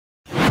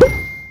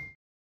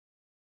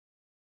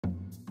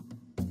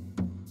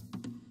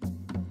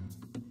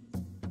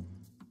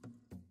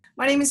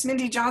My name is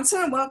Mindy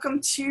Johnson, and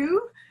welcome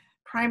to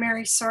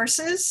Primary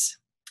Sources.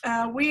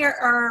 We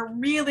are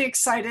really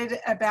excited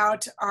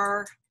about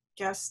our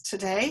guest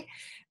today.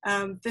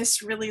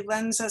 This really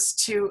lends us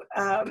to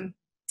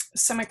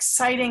some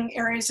exciting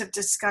areas of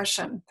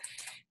discussion.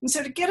 And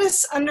so to get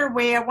us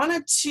underway, I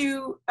wanted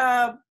to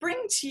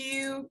bring to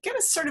you, get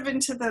us sort of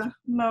into the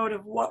mode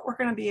of what we're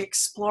going to be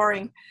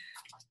exploring.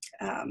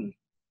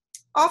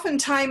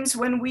 Oftentimes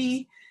when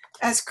we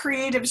as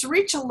creatives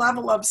reach a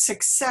level of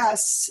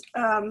success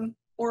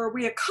or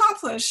we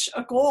accomplish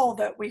a goal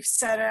that we've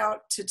set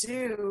out to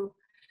do,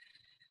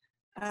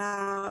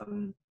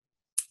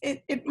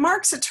 it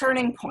marks a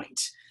turning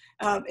point.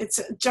 It's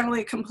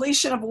generally a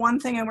completion of one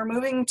thing and we're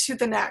moving to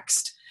the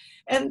next.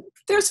 And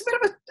there's a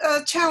bit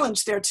of a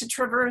challenge there to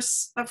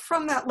traverse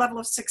from that level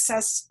of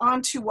success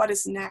onto what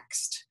is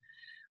next.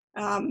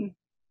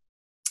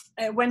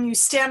 When you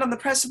stand on the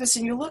precipice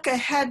and you look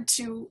ahead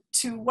to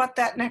what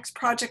that next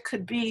project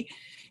could be,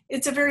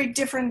 it's a very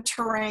different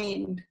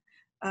terrain,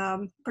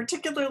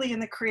 particularly in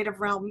the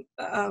creative realm.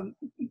 A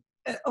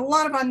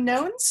lot of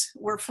unknowns.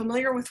 We're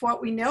familiar with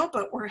what we know,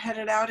 but we're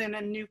headed out in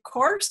a new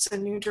course, a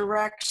new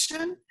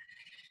direction.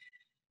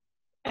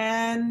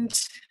 And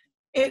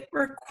it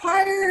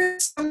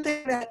requires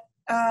something that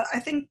I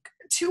think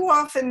too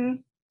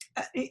often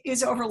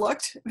is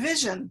overlooked: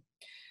 vision,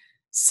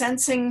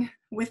 sensing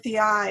with the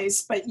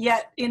eyes, but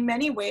yet in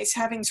many ways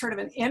having sort of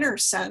an inner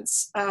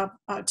sense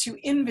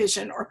to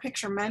envision or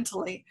picture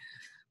mentally.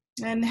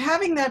 And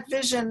having that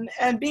vision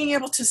and being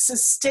able to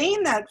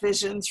sustain that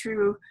vision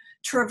through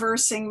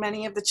traversing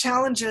many of the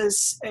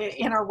challenges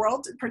in our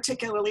world,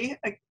 particularly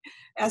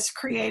as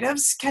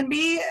creatives, can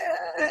be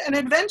an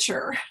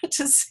adventure,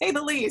 to say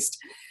the least.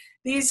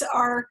 These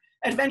are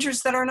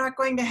adventures that are not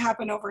going to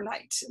happen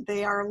overnight.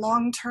 They are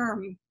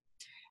long-term.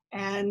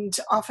 And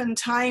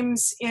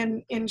oftentimes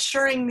in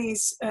ensuring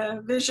these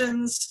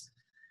visions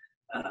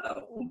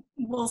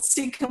will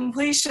see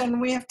completion,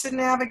 we have to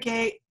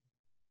navigate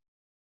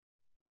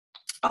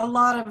a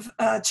lot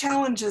of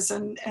challenges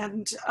and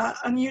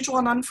unusual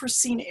and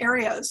unforeseen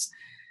areas,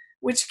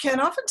 which can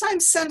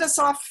oftentimes send us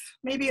off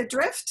maybe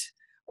adrift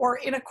or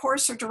in a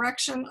course or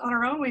direction on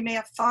our own we may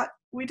have thought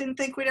we didn't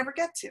think we'd ever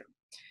get to.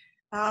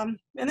 And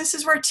this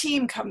is where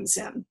team comes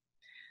in.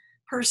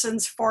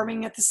 Persons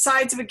forming at the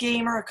sides of a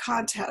game or a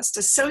contest,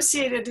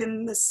 associated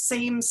in the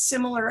same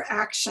similar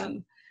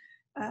action,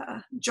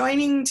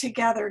 joining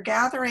together,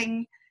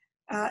 gathering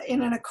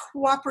in a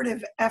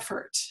cooperative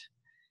effort.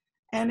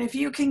 And if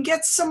you can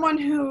get someone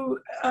who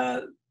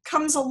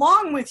comes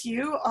along with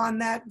you on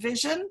that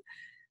vision,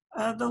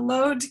 the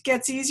load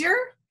gets easier,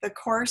 the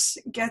course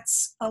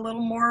gets a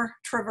little more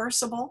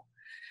traversable,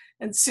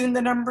 and soon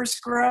the numbers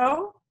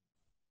grow.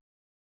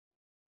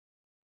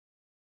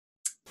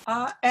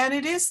 And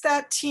it is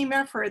that team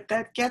effort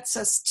that gets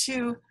us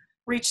to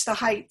reach the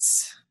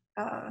heights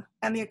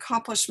and the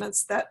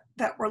accomplishments that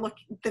we're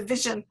looking, the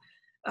vision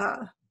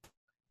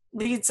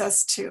leads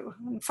us to,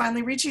 and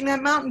finally reaching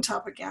that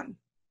mountaintop again.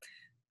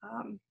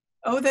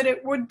 That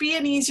it would be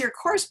an easier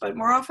course, but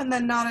more often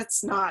than not,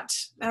 it's not.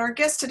 And our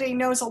guest today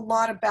knows a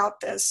lot about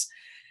this.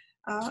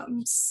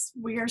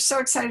 We are so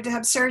excited to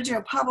have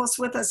Sergio Pablos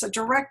with us, a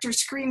director,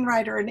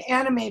 screenwriter, and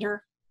animator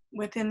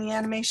within the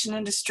animation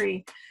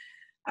industry.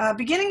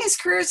 Beginning his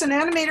career as an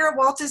animator at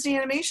Walt Disney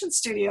Animation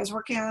Studios,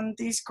 working on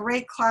these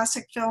great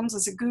classic films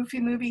as a Goofy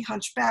movie,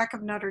 Hunchback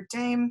of Notre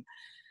Dame,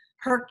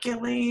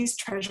 Hercules,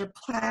 Treasure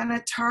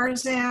Planet,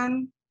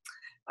 Tarzan,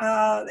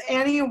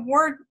 Annie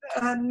Award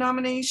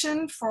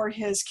nomination for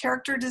his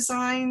character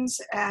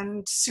designs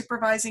and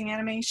supervising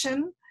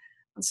animation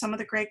on some of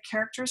the great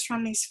characters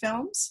from these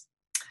films.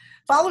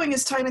 Following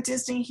his time at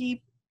Disney,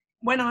 he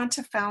went on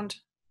to found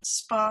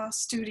SPA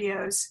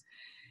Studios.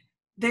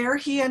 There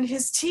he and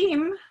his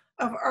team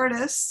of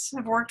artists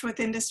have worked with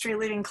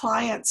industry-leading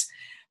clients,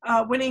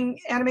 winning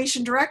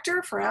animation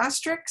director for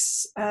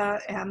Asterix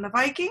and the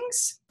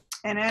Vikings,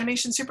 and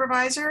animation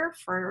supervisor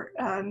for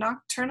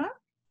Nocturna.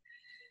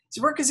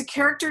 His work as a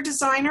character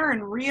designer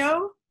in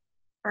Rio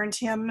earned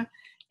him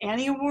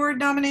Annie Award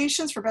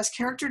nominations for Best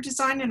Character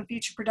Design in a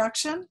Feature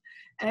Production,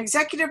 and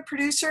executive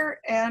producer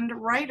and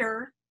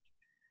writer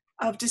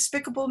of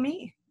Despicable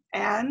Me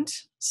and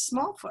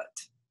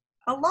Smallfoot.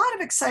 A lot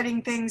of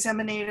exciting things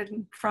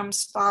emanated from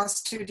SPA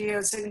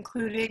Studios,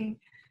 including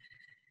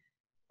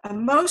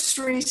most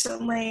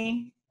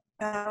recently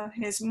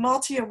his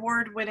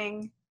multi-award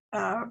winning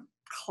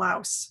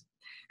Klaus.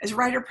 As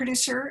writer,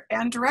 producer,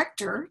 and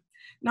director,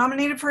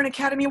 nominated for an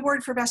Academy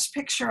Award for Best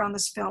Picture on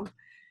this film,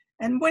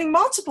 and winning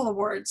multiple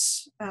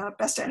awards: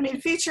 Best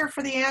Animated Feature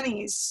for the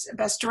Annies,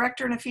 Best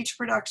Director in a Feature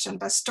Production,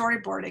 Best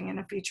Storyboarding in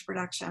a Feature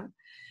Production,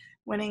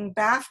 winning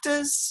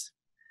BAFTAs,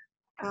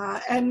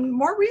 and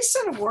more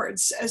recent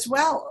awards as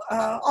well,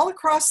 all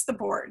across the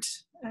board.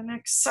 An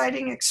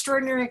exciting,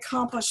 extraordinary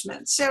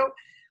accomplishment. So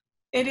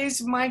it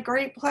is my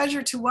great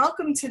pleasure to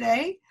welcome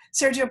today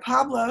Sergio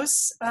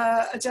Pablos,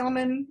 a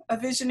gentleman, a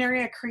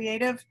visionary, a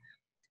creative,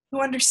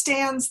 who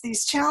understands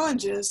these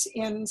challenges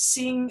in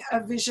seeing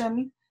a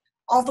vision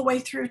all the way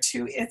through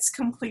to its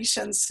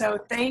completion. So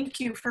thank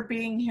you for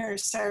being here,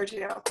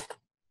 Sergio.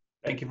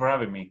 Thank you for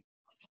having me.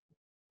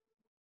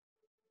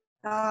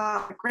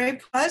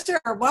 Great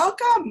pleasure.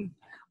 Welcome.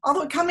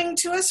 Although coming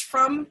to us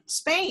from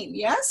Spain,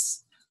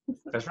 yes?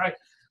 That's right.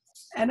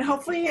 And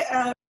hopefully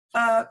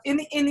in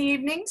the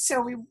evening.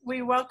 So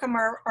we welcome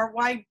our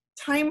wide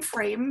time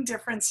frame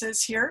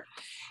differences here.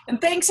 And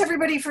thanks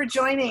everybody for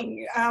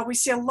joining. We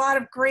see a lot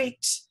of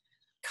great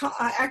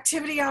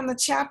activity on the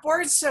chat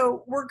board.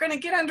 So we're going to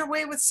get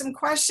underway with some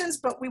questions,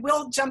 but we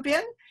will jump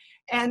in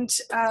and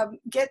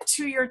get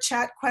to your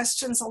chat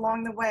questions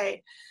along the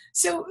way.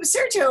 So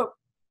Sergio,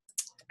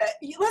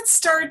 let's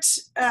start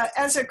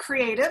as a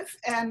creative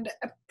and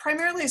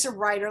primarily as a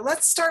writer.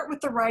 Let's start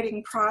with the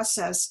writing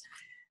process.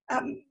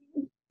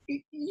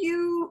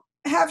 You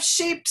have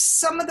shaped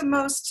some of the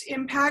most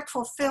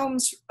impactful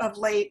films of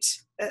late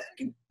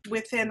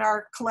within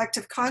our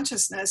collective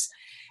consciousness.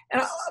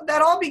 And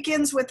that all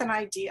begins with an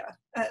idea,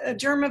 a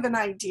germ of an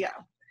idea.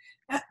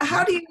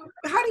 How do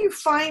you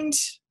find,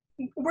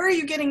 where are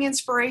you getting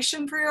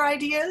inspiration for your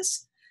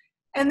ideas?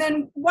 And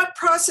then what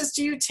process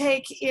do you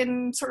take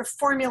in sort of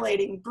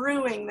formulating,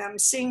 brewing them,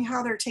 seeing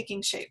how they're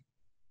taking shape?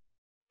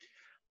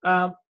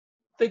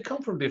 They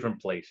come from different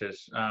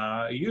places.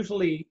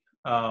 Usually,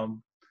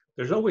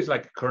 there's always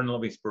like a kernel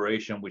of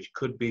inspiration, which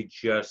could be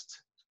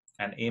just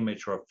an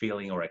image or a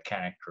feeling or a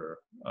character.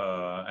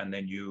 And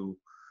then you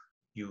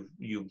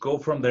go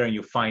from there and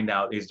you find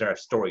out, is there a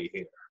story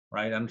here,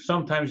 right? And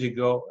sometimes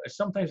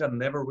that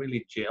never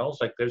really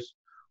gels. Like there's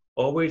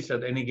always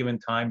at any given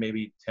time,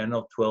 maybe 10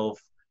 or 12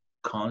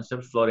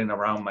 concepts floating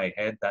around my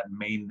head that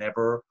may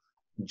never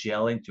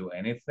gel into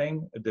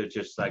anything. They're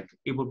just like,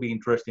 it would be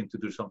interesting to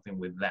do something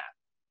with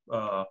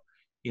that.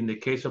 In the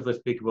case of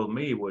Despicable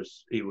Me,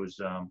 it was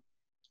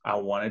I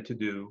wanted to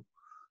do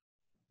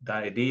the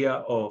idea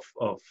of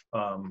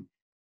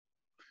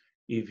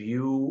if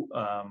you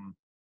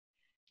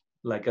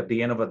like at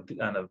the end of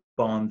a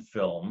Bond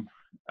film,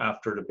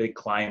 after the big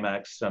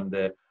climax and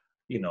the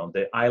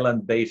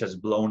island base has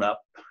blown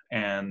up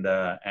and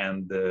the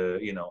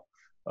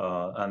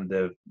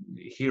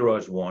hero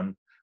has won,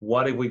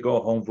 what if we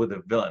go home with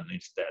the villain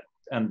instead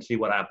and see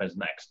what happens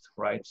next,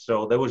 right?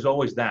 So there was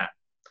always that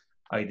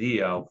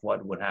idea of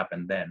what would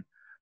happen then.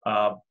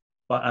 But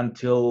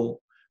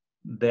until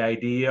the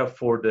idea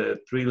for the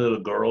three little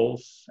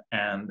girls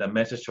and the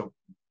message of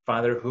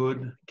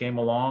fatherhood came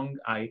along,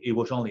 it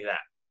was only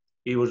that.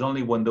 It was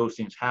only when those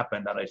things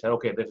happened that I said,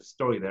 okay, there's a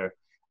story there,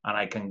 and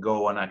I can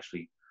go and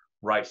actually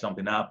write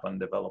something up and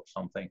develop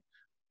something.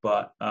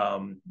 But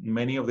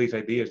many of these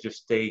ideas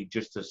just stay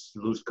just as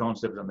loose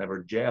concepts and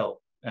never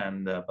gel.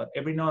 And but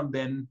every now and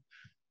then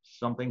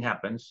something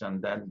happens,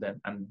 and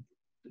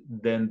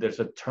then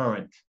there's a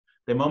torrent.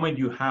 The moment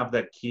you have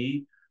that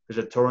key,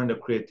 there's a torrent of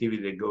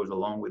creativity that goes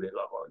along with it.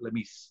 Like, oh,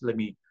 let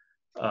me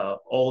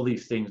all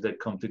these things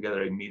that come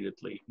together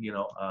immediately,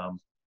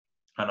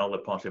 and all the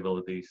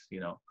possibilities,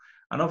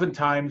 And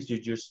oftentimes you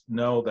just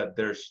know that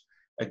there's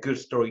a good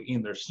story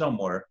in there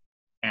somewhere,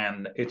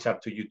 and it's up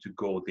to you to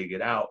go dig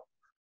it out.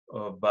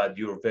 But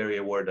you're very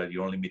aware that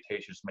your own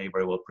limitations may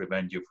very well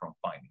prevent you from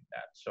finding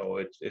that. So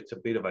it's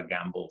a bit of a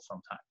gamble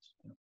sometimes.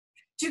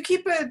 Do you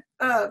keep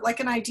like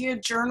an idea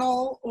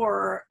journal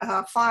or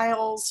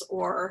files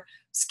or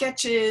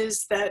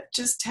sketches that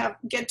just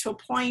get to a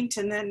point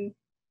and then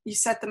you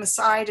set them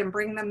aside and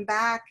bring them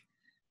back?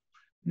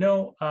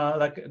 No,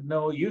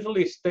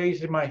 usually it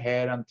stays in my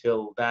head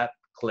until that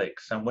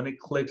clicks. And when it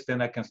clicks,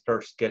 then I can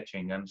start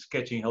sketching, and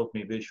sketching helps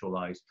me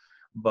visualize,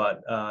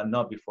 but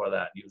not before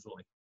that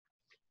usually.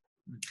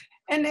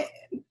 And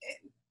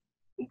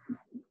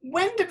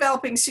when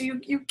developing, so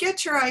you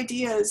get your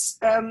ideas,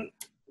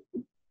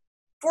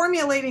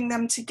 formulating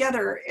them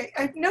together,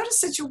 I've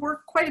noticed that you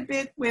work quite a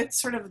bit with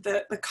sort of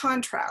the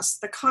contrasts,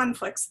 the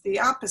conflicts, the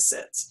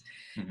opposites.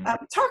 Mm-hmm.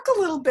 Talk a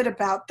little bit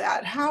about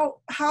that,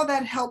 how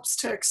that helps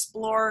to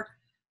explore,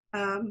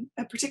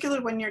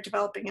 particularly when you're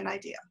developing an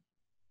idea.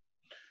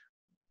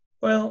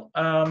 Well,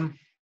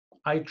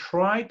 I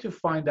try to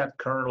find that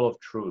kernel of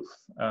truth,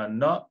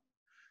 not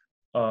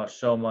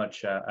so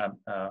much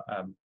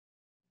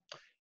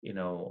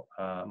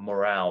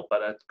morale,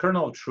 but a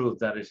kernel of truth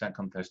that is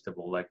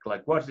uncontestable. Like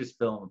what's this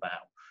film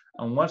about?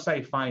 And once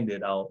I find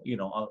it, I'll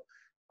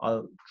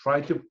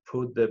try to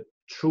put the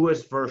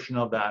truest version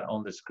of that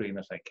on the screen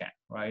as I can,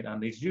 right?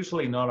 And it's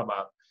usually not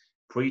about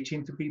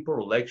preaching to people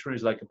or lecturing.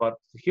 It's like about,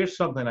 here's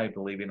something I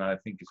believe in, and I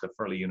think it's a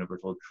fairly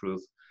universal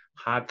truth.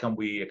 How can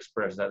we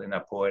express that in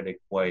a poetic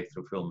way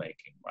through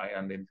filmmaking, right?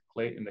 And in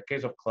the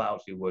case of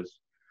Klaus, it was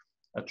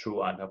a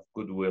true act of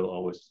goodwill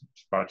always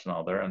sparks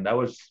another, and that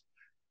was,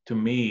 to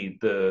me,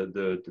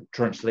 the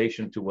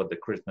translation to what the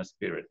Christmas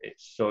spirit is.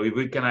 So if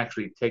we can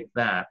actually take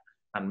that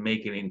and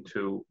make it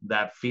into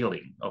that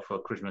feeling of a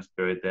Christmas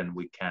spirit, then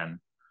we can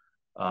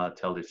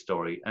tell this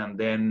story. And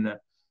then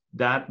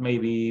that may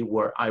be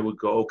where I would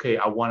go, okay,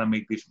 I want to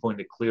make this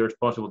point as clear as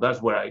possible.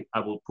 That's where I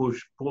will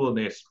pull on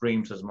the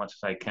extremes as much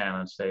as I can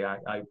and say,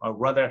 I'd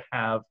rather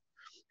have,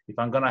 if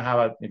I'm going to have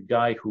a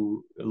guy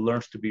who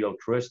learns to be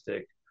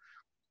altruistic,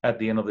 at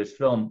the end of this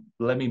film,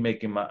 let me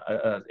make him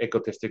a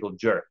egotistical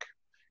jerk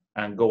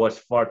and go as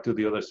far to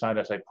the other side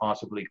as I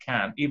possibly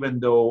can, even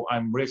though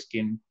I'm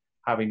risking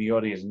having the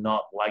audience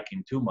not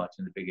liking too much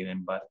in the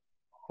beginning, but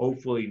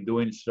hopefully in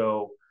doing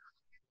so,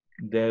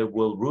 they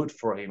will root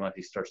for him as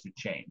he starts to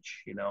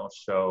change, you know?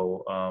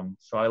 So,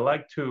 so I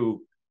like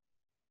to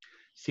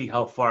see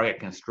how far I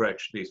can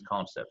stretch these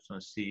concepts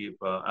and see if,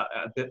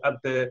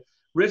 at the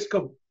risk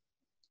of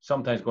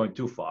sometimes going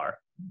too far,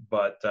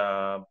 but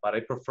I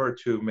prefer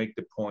to make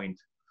the point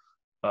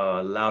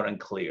loud and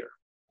clear,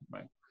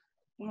 right?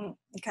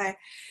 Okay.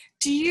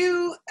 Do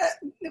you,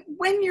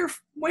 when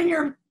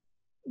you're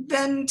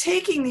then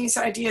taking these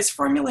ideas,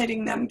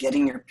 formulating them,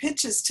 getting your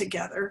pitches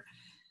together,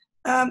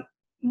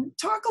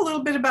 talk a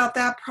little bit about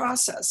that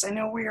process. I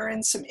know we are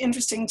in some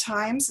interesting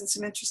times and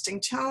some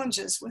interesting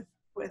challenges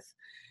with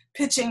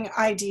pitching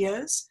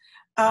ideas,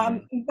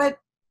 but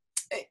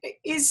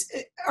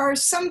are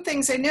some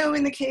things, I know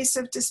in the case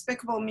of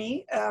Despicable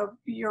Me,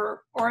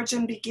 your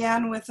origin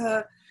began with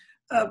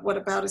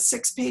about a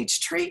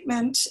 6-page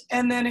treatment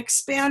and then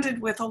expanded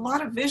with a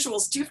lot of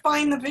visuals. Do you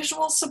find the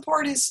visual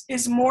support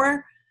is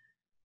more,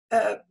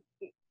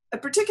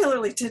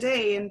 particularly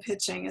today in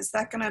pitching, is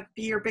that going to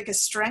be your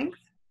biggest strength?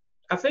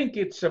 I think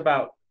it's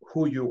about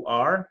who you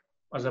are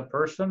as a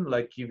person.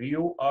 Like if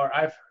you are,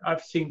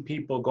 I've seen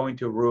people go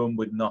into a room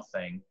with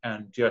nothing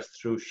and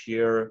just through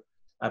sheer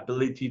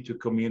ability to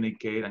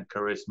communicate and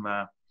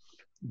charisma,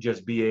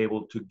 just be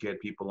able to get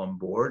people on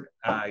board.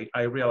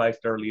 I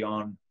realized early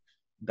on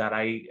that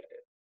I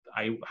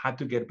had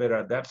to get better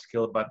at that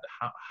skill, but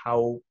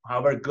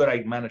however good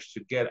I managed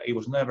to get, it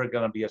was never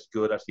going to be as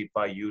good as if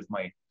I used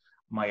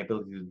my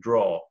ability to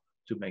draw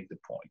to make the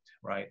point,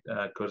 right?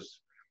 Because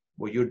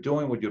what you're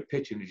doing with your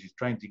pitching is you're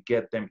trying to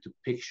get them to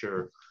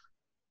picture,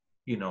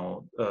 you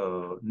know,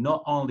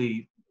 not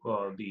only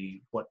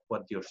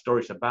what your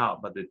story's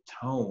about, but the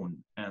tone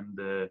and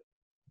the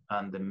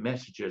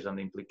messages and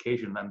the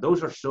implication, and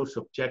those are so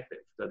subjective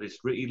that it's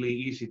really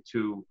easy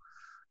to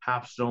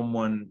have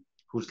someone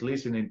who's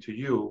listening to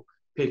you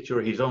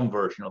picture his own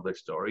version of the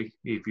story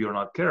if you're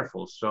not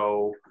careful.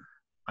 So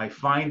I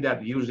find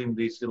that using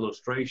these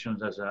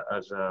illustrations as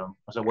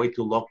a way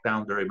to lock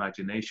down their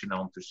imagination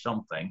onto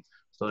something,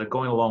 so they're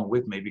going along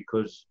with me,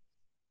 because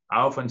I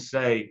often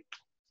say,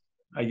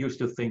 I used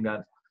to think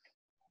that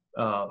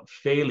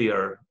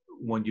failure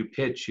when you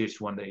pitch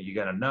is when you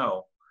gotta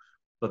know,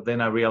 but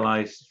then I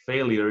realized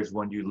failure is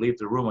when you leave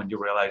the room and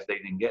you realize they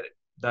didn't get it.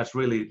 That's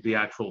really the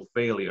actual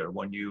failure,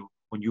 when you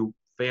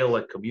fail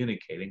at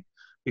communicating,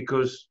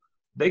 because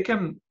they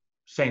can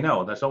say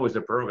no, that's always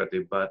the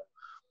prerogative, but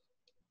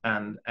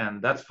and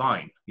that's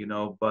fine, you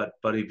know, but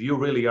if you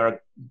really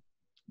are,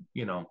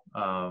 you know,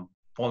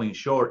 falling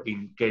short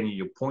in getting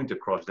your point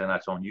across, then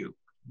that's on you,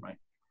 right?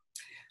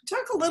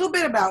 Talk a little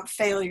bit about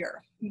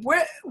failure.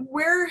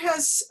 Where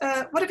has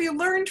what have you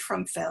learned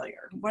from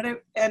failure?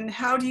 And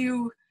how do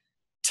you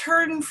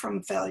turn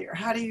from failure?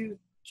 How do you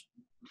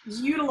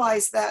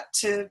utilize that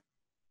to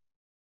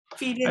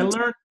feed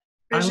into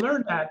I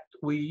learned that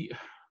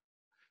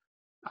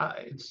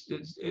it's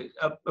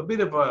a bit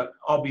of an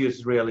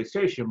obvious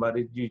realization, but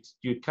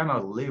you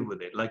cannot live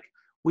with it. Like,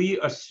 we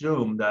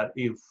assume that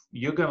if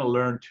you're going to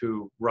learn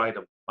to ride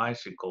a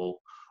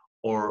bicycle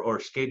or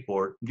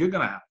skateboard, you're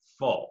going to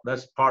fall.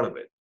 That's part of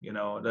it. You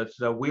know, that's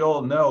we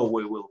all know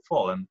we will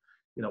fall. And,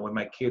 you know, when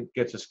my kid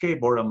gets a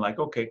skateboard, I'm like,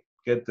 okay,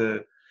 get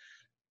the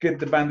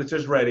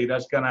bandages ready.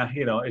 That's gonna,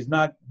 you know, it's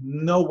not,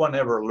 no one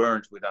ever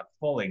learns without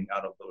falling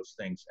out of those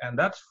things. And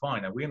that's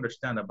fine. And we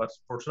understand that. But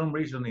for some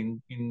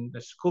reason in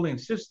the schooling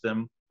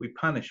system, we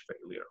punish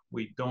failure.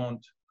 We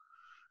don't,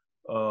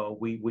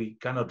 we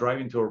kind of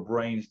drive into our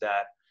brains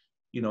that,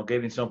 you know,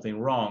 getting something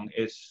wrong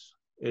is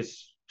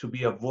to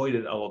be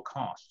avoided at all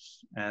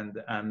costs. And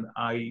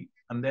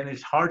then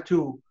it's hard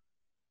to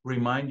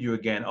remind you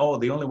again, oh,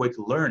 the only way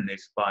to learn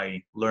is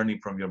by learning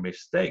from your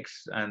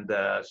mistakes. And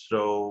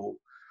so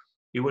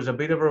it was a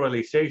bit of a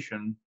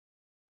realization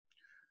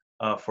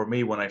for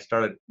me when I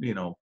started, you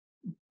know,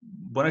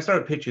 when I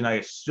started pitching, I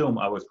assumed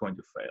I was going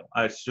to fail.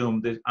 I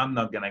assumed this, I'm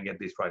not going to get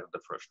this right at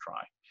the first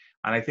try.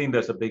 And I think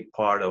that's a big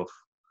part of,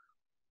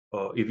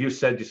 if you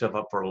set yourself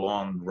up for a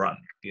long run,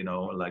 you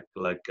know, like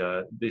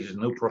this is a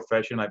new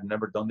profession, I've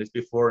never done this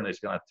before, and it's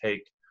going to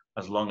take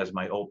as long as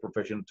my old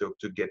profession took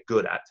to get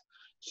good at.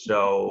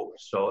 So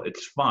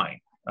it's fine.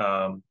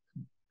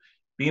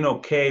 Being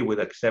okay with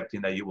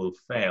accepting that you will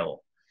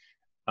fail.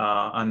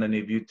 And then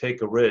if you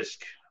take a risk,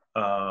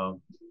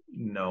 you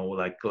know,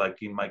 like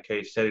in my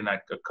case, setting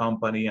like a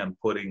company and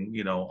putting,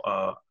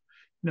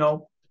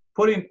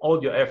 putting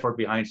all your effort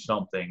behind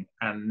something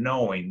and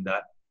knowing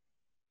that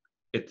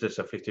it's just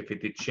a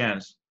 50-50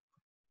 chance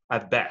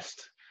at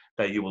best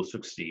that you will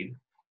succeed.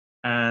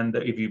 And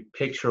if you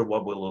picture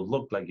what will it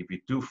look like if you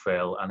do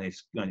fail, and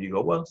you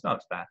go, well, it's not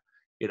as bad,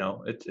 you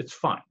know, it's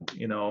fine,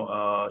 you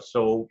know.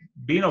 So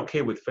being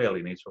okay with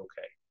failing is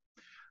okay.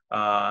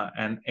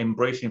 And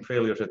embracing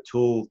failure as a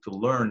tool to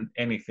learn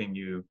anything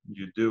you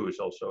do is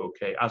also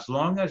okay, as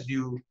long as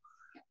you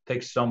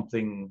take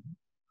something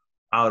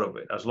out of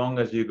it. As long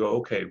as you go,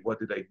 okay, what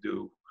did I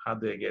do? How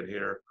did I get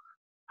here?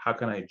 How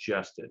can I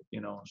adjust it?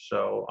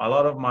 So a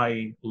lot of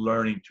my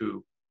learning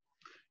to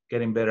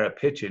getting better at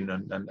pitching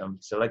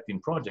and selecting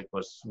project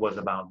was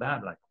about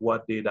that. Like,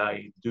 what did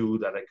I do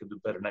that I could do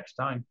better next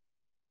time?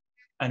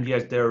 And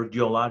yes, there are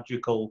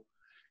geological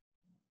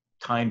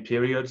time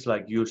periods,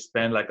 like you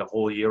spend like a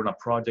whole year on a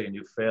project and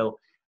you fail,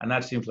 and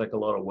that seems like a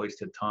lot of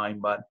wasted time.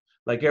 But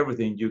like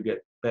everything, you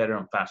get better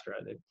and faster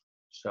at it.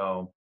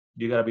 So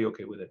you got to be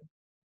okay with it.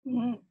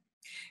 Mhm.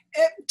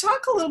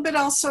 Talk a little bit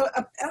also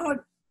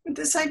about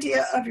this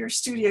idea of your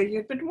studio.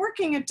 You've been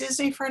working at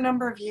Disney for a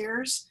number of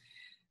years.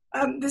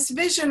 This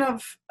vision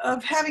of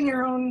having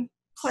your own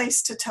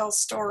place to tell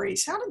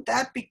stories. How did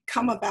that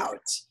come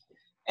about?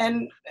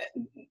 And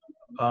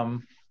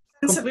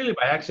Completely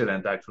by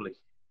accident, actually.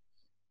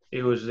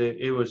 It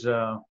was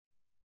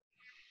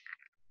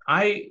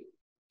I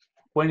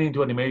went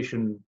into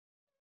animation,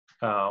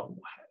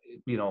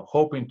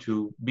 hoping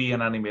to be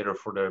an animator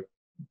for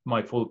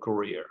my full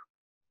career.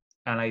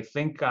 And I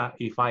think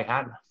if I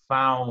had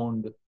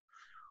found,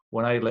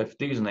 when I left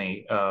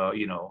Disney,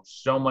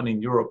 someone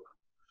in Europe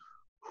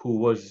who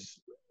was,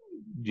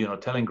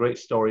 telling great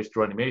stories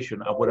through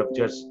animation, I would have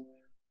just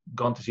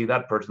gone to see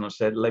that person and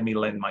said, let me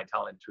lend my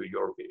talent to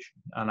your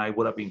vision. And I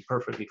would have been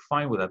perfectly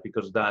fine with that,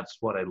 because that's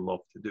what I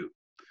love to do.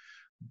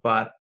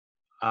 But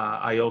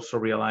I also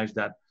realized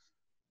that,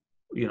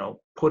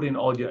 putting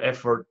all your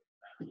effort,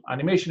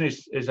 animation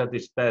is at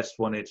its best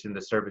when it's in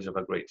the service of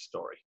a great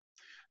story.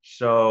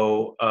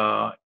 So,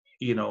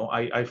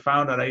 I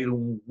found that I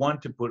didn't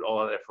want to put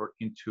all that effort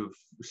into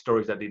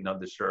stories that did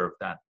not deserve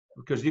that,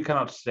 because you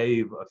cannot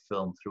save a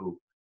film through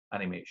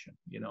animation.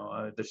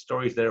 The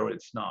story's there or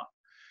it's not.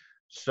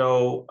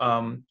 So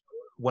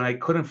when I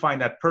couldn't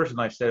find that person,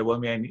 I said, well,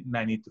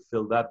 I need to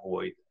fill that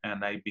void.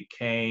 And I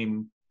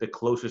became the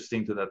closest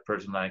thing to that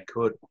person I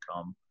could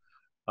become.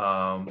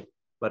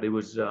 But it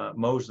was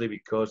mostly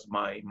because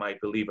my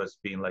belief has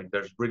been like,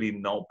 there's really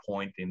no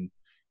point in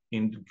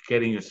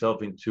getting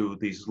yourself into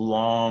these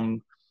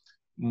long,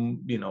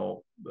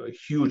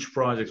 huge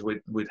projects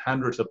with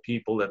hundreds of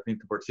people that need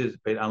to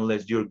participate,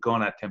 unless you're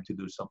gonna attempt to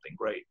do something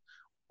great.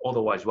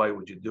 Otherwise, why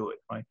would you do it,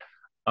 right?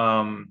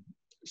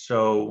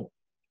 So,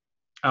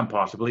 and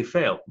possibly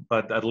fail,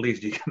 but at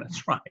least you're gonna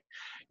try,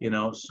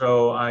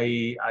 So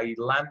I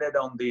landed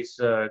on this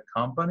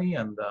company,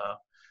 and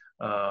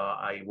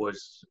I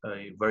was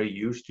very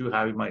used to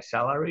having my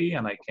salary,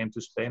 and I came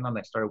to Spain and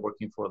I started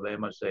working for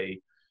them as a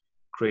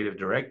creative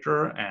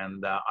director,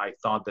 and I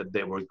thought that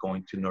they were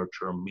going to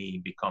nurture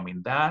me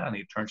becoming that, and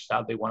it turns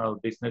out they went out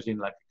of business in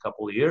like a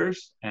couple of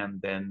years,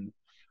 and then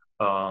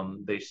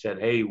they said,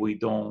 hey, we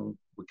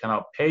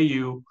cannot pay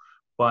you,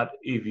 but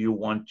if you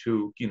want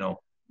to,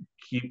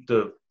 keep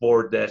the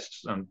 4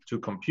 desks and 2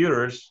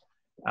 computers,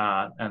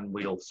 and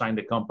we'll sign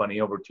the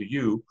company over to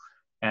you,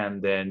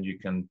 and then you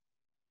can,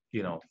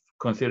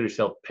 consider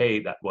yourself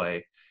paid that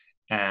way.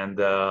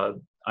 And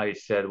I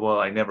said, well,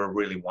 I never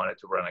really wanted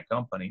to run a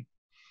company,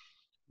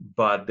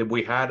 but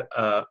we had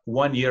a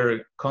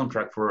 1-year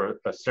contract for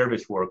a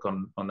service work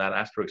on that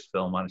Asterix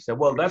film. And I said,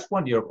 well, that's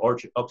 1 year of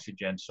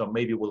oxygen, so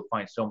maybe we'll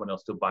find someone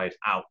else to buy it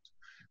out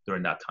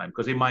during that time.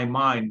 Because in my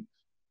mind,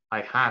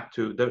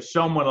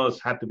 someone else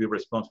had to be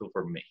responsible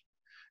for me.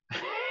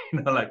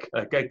 Like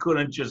I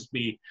couldn't just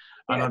be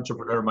an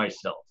entrepreneur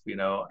myself,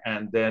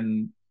 And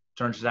then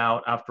turns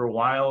out after a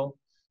while,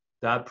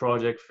 that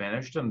project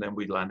finished, and then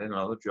we landed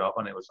another job,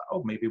 and it was,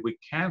 oh, maybe we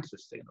can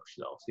sustain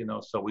ourselves,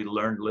 So we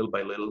learned little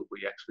by little.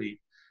 We actually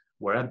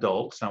were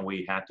adults, and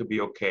we had to be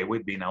okay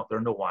with being out there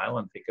in the wild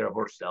and take care of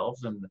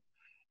ourselves.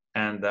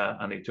 And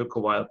it took a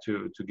while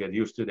to get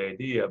used to the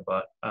idea.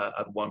 But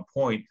at one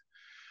point,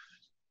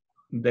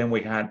 then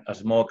we had a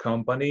small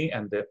company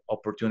and the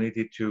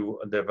opportunity to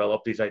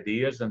develop these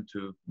ideas and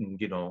to,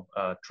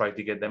 try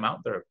to get them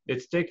out there.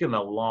 It's taken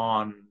a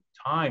long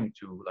time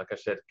to, like I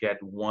said,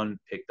 get one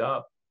picked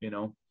up,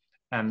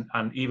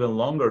 and even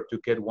longer to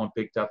get one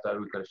picked up that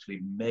we could actually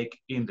make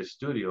in the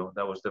studio.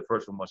 That was the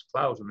first one, was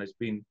Klaus, and it's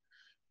been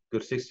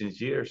good 16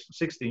 years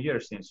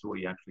since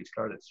we actually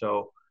started.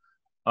 So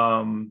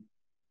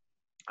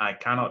I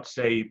cannot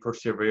say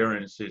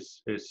perseverance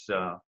is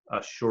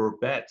a sure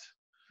bet,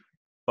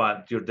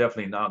 but you're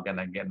definitely not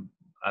gonna get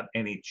at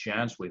any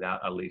chance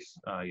without at least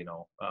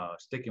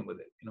sticking with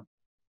it.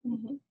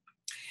 Mm-hmm.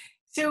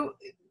 So,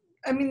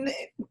 I mean,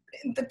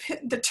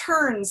 the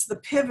turns, the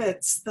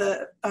pivots,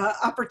 the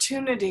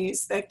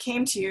opportunities that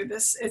came to you.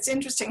 It's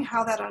interesting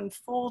how that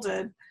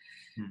unfolded.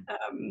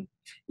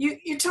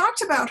 You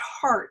talked about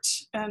heart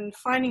and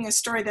finding a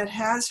story that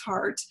has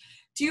heart.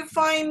 Do you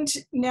find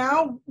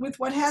now, with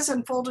what has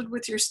unfolded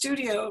with your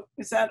studio,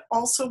 is that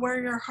also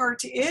where your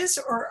heart is,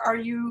 or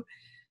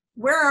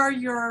where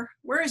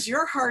is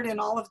your heart in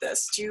all of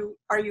this?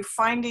 Are you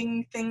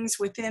finding things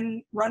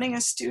within running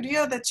a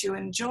studio that you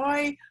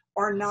enjoy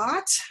or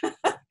not?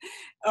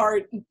 Or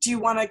do you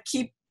want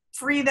to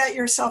free that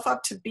yourself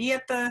up to be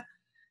at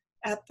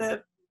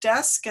the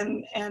desk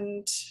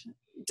and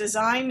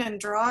design and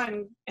draw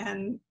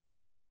and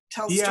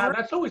tell Yeah, stories?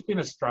 that's always been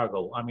a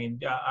struggle. I mean,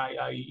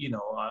 you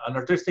know, an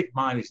artistic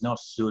mind is not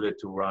suited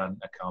to run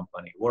a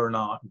company. We're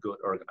not good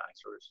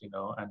organizers, you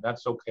know, and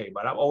that's okay.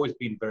 But I've always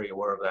been very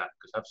aware of that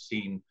because I've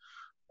seen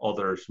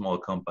other small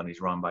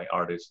companies run by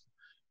artists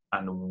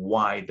and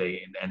why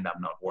they end up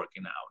not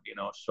working out, you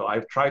know. So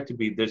I've tried to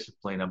be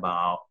disciplined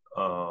about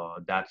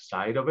that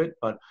side of it,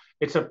 but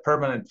it's a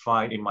permanent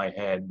fight in my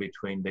head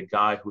between the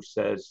guy who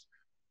says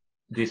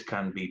this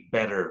can be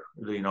better,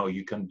 you know,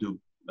 you can do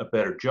a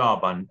better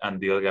job, and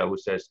the other guy who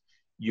says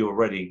you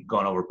already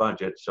gone over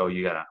budget, so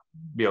you gotta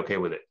be okay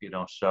with it, you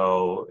know.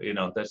 So you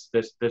know, there's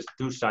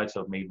two sides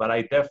of me, but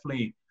I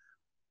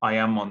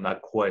am on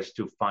that quest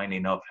to find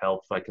enough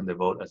help so I can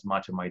devote as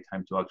much of my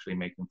time to actually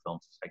making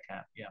films as I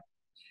can. Yeah.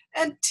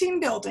 And team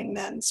building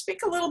then.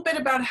 Speak a little bit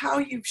about how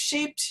you've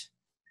shaped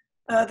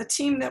the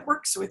team that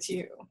works with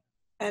you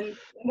and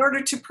in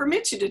order to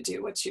permit you to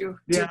do what you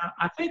do. Yeah,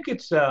 I think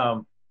it's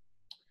a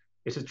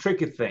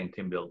tricky thing,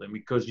 team building,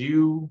 because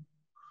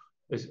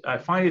I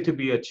find it to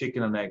be a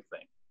chicken and egg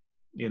thing.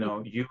 You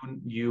know,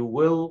 you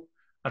will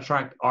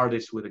attract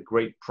artists with a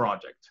great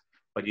project,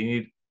 but you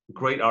need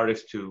great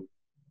artists to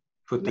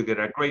put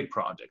together a great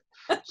project.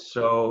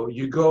 So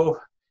you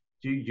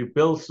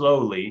build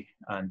slowly,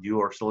 and you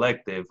are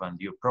selective, and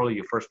your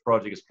first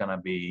project is gonna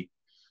be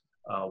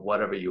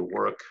whatever you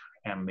work,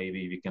 and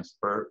maybe if you can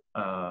spur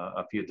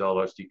a few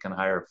dollars, you can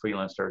hire a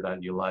freelancer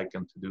that you like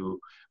and to do.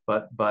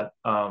 But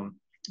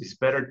it's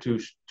better to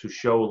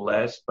show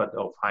less but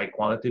of high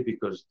quality,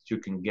 because you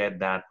can get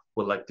that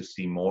would like to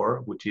see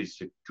more, which is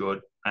a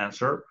good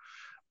answer.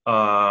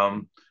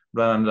 Rather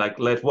than like,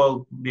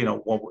 you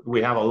know,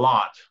 we have a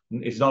lot.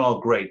 It's not all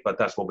great, but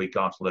that's what we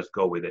got, so let's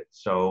go with it.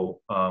 So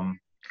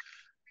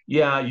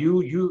yeah,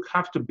 you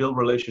have to build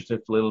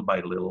relationships little by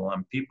little,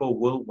 and people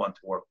will want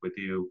to work with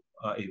you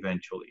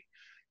eventually.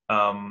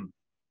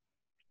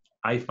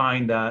 I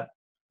find that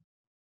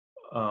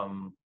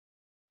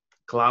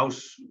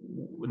Klaus,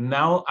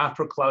 now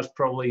after Klaus,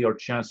 probably your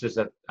chances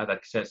at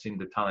accessing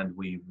the talent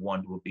we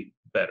want will be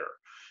better,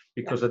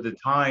 because at the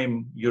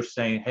time you're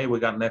saying, hey, we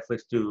got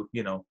Netflix to,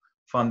 you know,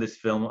 fund this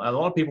film. A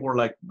lot of people were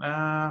like,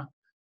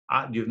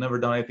 you've never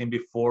done anything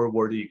before.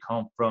 Where do you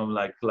come from?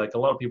 Like a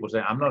lot of people say,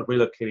 I'm not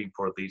relocating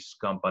for this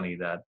company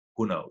that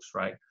who knows,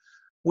 right?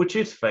 Which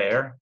is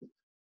fair.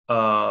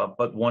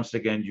 But once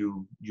again,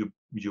 you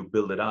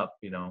build it up,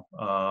 you know.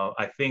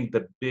 I think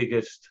the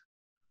biggest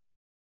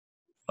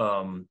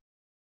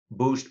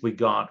boost we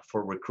got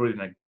for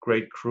recruiting a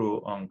great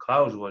crew on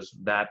Klaus was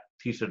that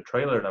teaser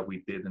trailer that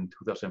we did in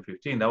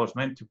 2015. That was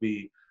meant to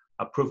be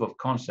a proof of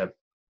concept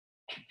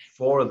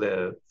for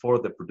the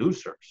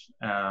producers,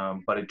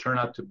 but it turned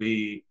out to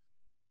be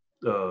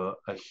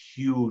a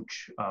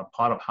huge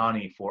pot of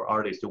honey for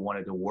artists who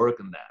wanted to work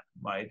on that,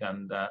 right?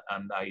 And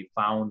I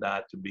found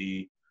that to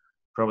be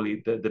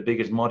probably the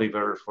biggest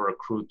motivator for a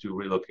crew to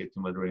relocate to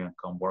Madrid and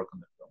come work on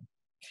the film.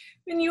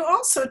 And you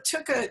also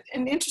took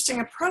an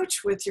interesting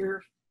approach with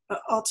your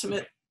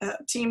ultimate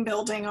team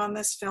building on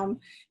this film.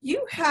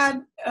 You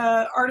had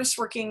artists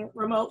working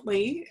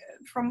remotely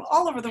from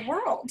all over the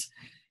world.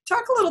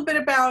 Talk a little bit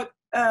about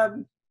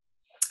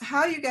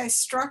how you guys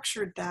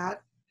structured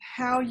that,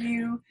 how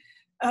you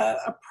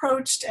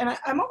approached, and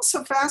I'm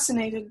also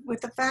fascinated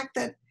with the fact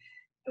that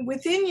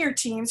within your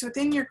teams,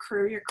 within your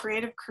crew, your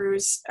creative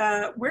crews,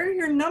 where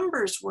your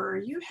numbers were.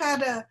 You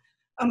had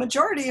a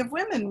majority of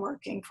women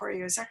working for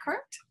you, is that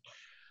correct?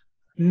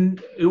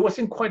 It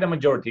wasn't quite a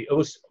majority. It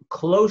was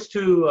close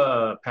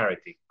to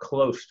parity,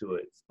 close to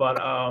it. But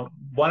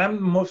what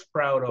I'm most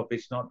proud of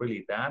is not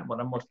really that. What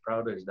I'm most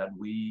proud of is that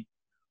we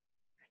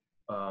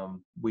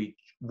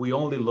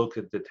only looked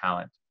at the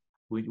talent.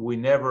 We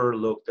never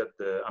looked at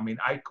the. I mean,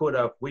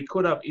 we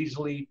could have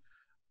easily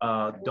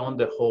done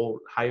the whole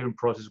hiring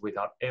process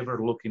without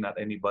ever looking at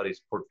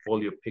anybody's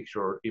portfolio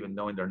picture or even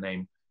knowing their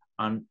name.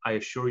 And I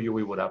assure you,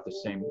 we would have the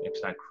same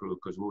exact crew,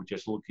 because we were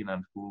just looking at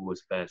who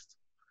was best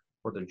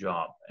for the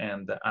job.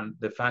 And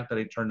the fact that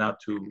it turned out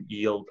to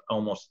yield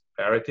almost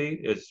parity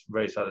is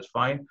very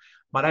satisfying.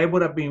 But I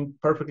would have been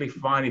perfectly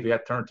fine if it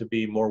had turned to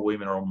be more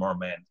women or more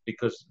men,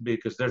 because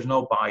there's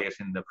no bias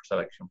in the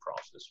selection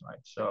process, right?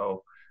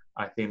 So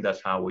I think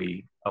that's how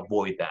we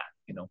avoid that,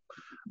 you know.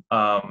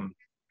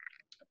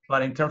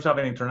 But in terms of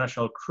an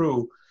international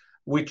crew,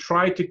 we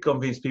tried to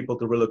convince people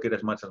to relocate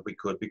as much as we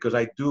could, because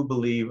I do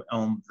believe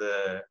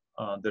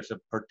there's a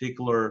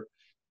particular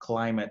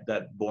climate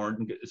that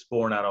is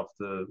born out of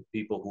the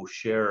people who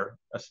share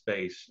a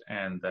space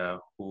and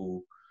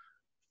who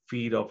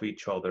feed off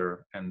each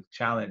other and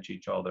challenge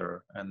each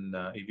other. And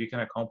if you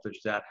can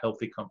accomplish that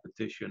healthy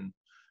competition,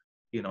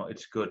 you know,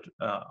 it's good.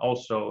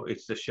 Also,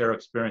 it's the shared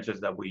experiences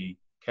that we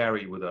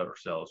carry with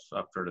ourselves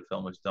after the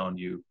film is done.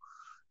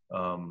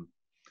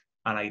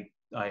 And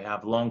I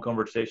have long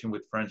conversation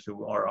with friends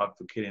who are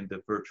advocating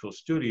the virtual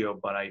studio,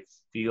 but I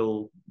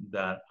feel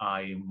that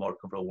I'm more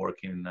comfortable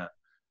working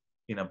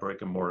in a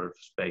brick and mortar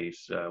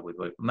space with.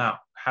 Now,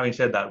 having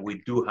said that,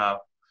 we do have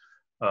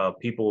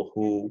people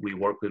who we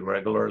work with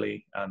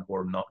regularly and who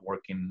are not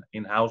working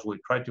in-house. We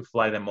try to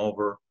fly them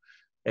over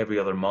every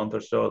other month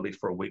or so, at least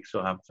for a week,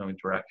 so have some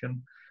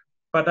interaction.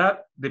 But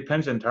that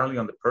depends entirely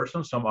on the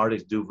person. Some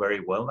artists do very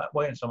well that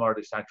way, and some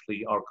artists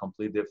actually are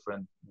completely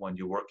different when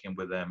you're working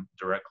with them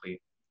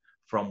directly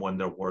from when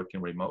they're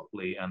working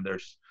remotely. And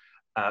there's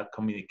a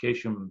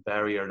communication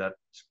barrier that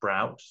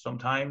sprouts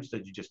sometimes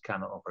that you just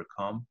cannot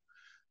overcome.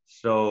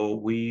 So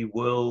we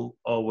will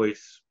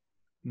always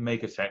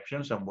make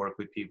exceptions and work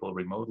with people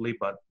remotely,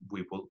 but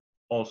we will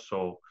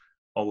also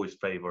always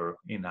favor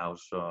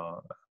in-house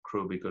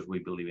crew because we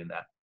believe in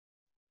that.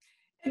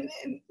 And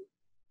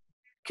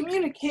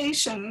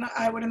communication,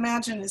 I would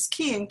imagine, is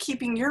key in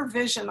keeping your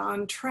vision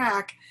on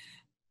track.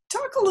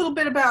 Talk a little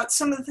bit about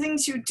some of the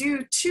things you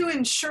do to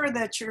ensure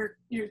that your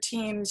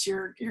teams,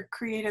 your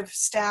creative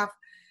staff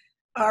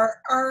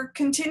are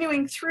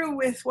continuing through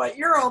with what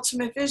your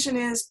ultimate vision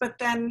is, but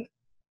then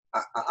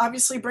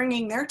obviously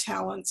bringing their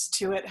talents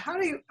to it. How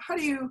do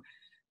you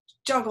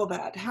juggle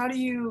that? How do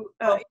you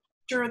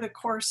ensure the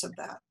course of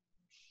that?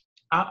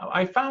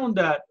 I found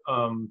that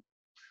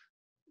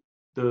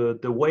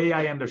the way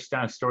I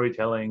understand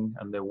storytelling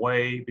and the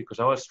way, because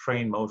I was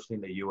trained mostly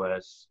in the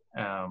US,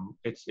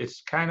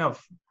 it's kind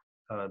of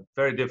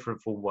very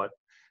different from what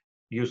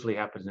usually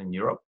happens in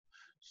Europe.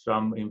 So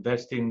I'm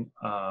investing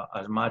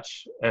as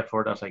much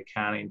effort as I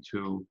can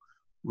into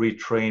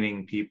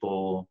retraining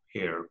people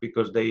here,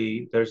 because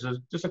there's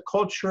just a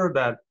culture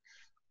that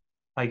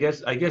I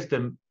guess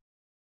the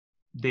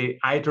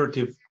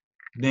iterative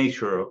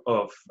nature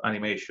of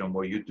animation,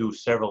 where you do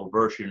several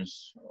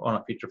versions on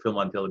a feature film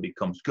until it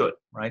becomes good,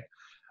 right?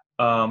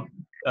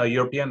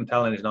 European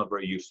talent is not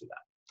very used to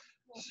that.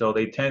 So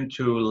they tend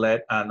to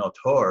let an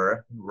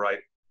auteur write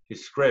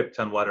his script,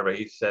 and whatever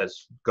he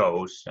says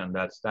goes, and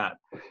that's that.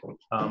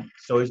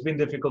 So it's been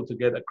difficult to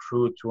get a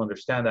crew to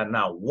understand that.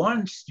 Now,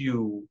 once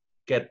you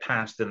get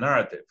past the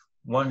narrative,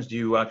 once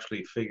you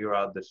actually figure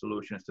out the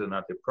solutions to the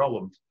narrative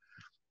problems,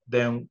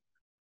 then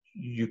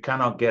you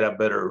cannot get a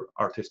better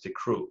artistic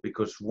crew,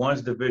 because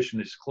once the vision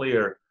is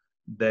clear,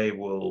 they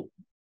will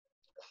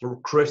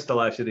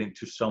crystallize it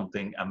into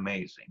something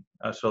amazing.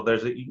 So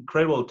there's an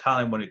incredible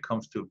talent when it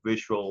comes to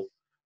visual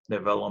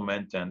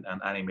development and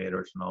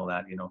animators and all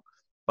that, you know.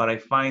 But I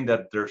find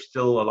that there's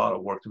still a lot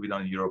of work to be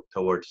done in Europe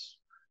towards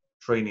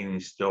training in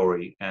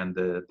story and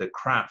the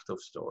craft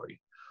of story,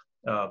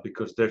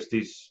 because there's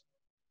this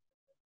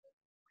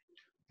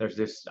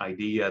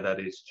idea that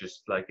it's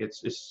just like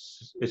it's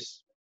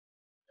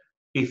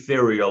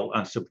ethereal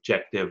and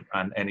subjective,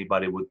 and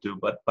anybody would do,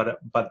 but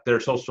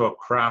there's also a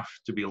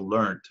craft to be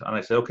learned. And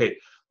I say, okay,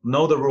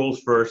 know the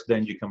rules first,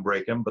 then you can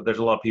break them. But there's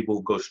a lot of people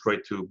who go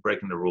straight to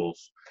breaking the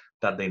rules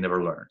that they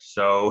never learned.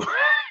 So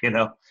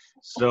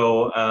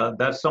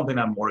that's something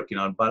I'm working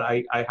on. But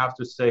I have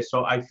to say,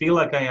 so I feel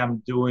like I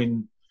am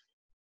doing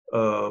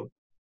a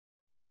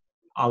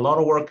lot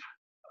of work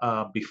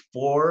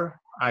before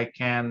I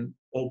can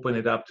open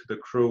it up to the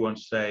crew and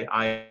say,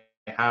 I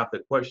have the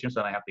questions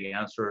and I have the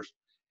answers,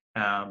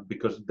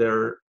 because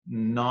they're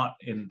not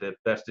in the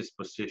best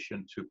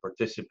disposition to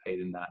participate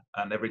in that.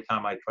 And every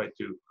time I try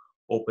to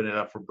open it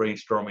up for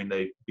brainstorming,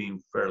 they've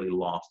been fairly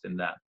lost in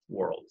that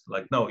world.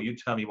 Like, no, you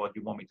tell me what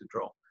you want me to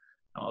draw,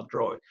 I'll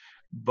draw it.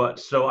 But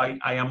so I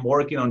am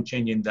working on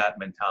changing that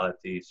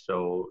mentality,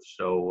 so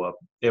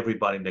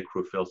everybody in the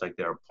crew feels like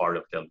they're part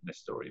of telling the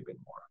story a bit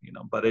more, you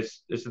know. But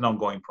it's an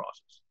ongoing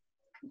process.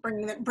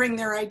 Bring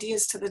their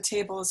ideas to the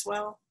table as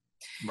well.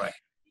 Right.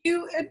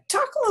 You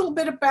talk a little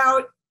bit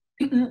about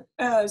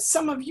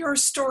some of your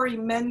story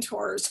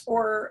mentors,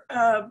 or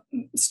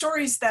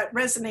stories that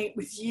resonate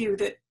with you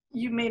that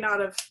you may not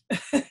have,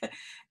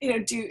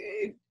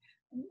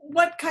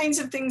 what kinds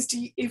of things do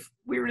you, if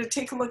we were to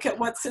take a look at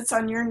what sits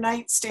on your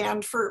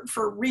nightstand for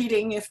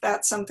reading, if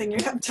that's something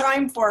you have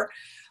time for,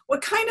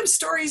 what kind of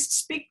stories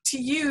speak to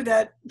you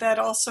that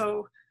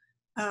also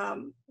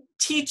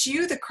teach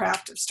you the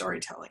craft of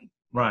storytelling?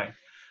 Right.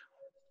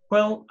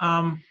 Well,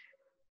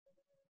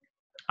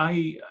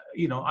 I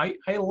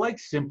like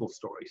simple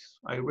stories.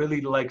 I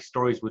really like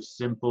stories with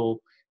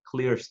simple,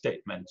 clear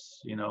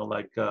statements, you know,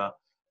 like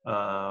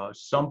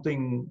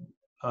something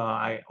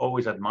I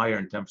always admire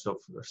in terms of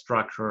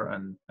structure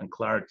and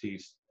clarity.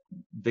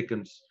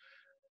 Dickens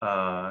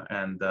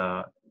and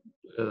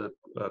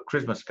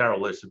Christmas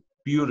Carol is a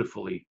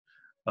beautifully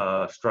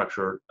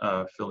structured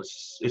film.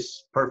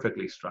 It's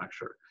perfectly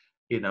structured.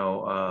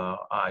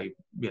 I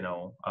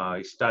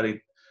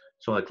studied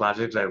some of the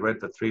classics. I read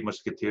The Three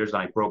Musketeers,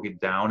 and I broke it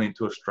down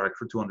into a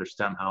structure to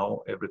understand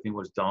how everything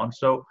was done.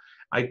 So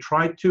I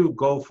tried to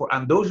go for,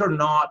 and those are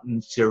not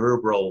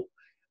cerebral.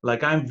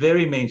 Like, I'm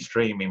very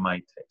mainstream in my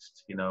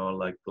taste. You know,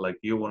 like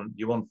you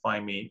won't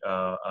find me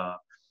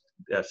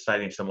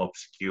citing some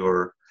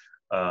obscure,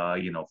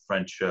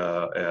 French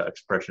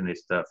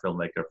expressionist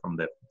filmmaker from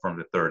the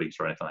 30s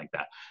or anything like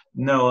that.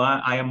 No,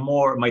 I am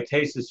more. My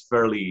taste is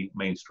fairly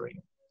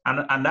mainstream,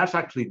 and that's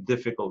actually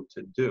difficult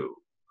to do.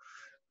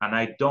 And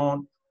I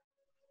don't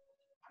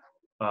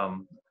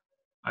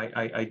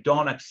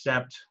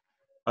accept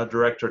a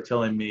director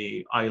telling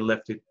me I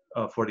left it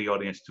for the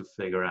audience to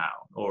figure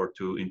out or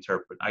to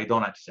interpret. I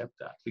don't accept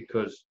that,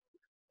 because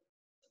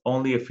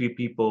only a few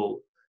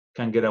people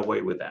can get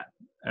away with that.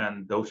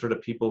 And those are the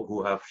people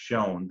who have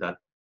shown that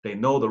they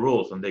know the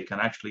rules and they can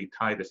actually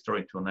tie the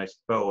story to a nice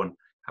bow and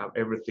have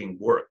everything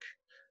work.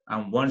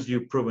 And once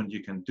you've proven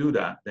you can do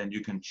that, then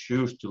you can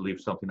choose to leave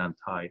something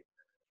untied.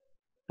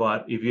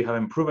 But if you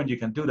haven't proven you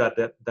can do that,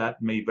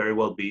 that may very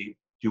well be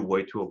your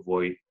way to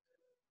avoid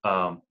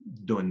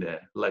doing the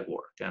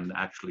legwork and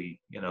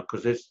actually,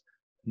 because it's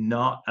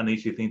not an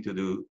easy thing to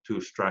do to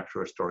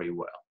structure a story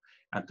well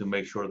and to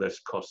make sure there's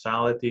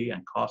causality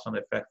and cause and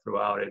effect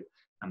throughout it.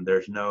 And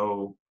there's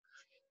no,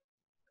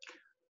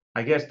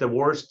 I guess the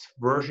worst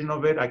version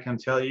of it, I can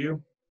tell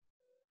you,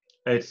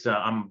 it's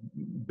I'm a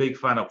big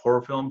fan of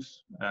horror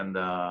films, and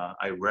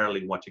I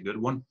rarely watch a good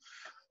one,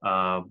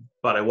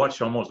 but I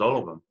watch almost all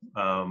of them.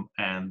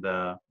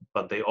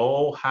 But they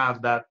all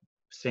have that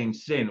same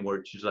sin where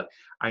it's just like,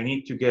 I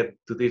need to get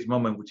to this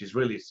moment which is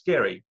really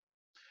scary,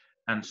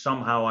 and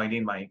somehow I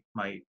need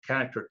my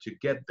character to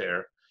get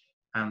there,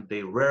 and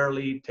they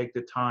rarely take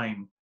the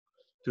time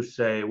to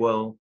say,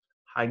 well,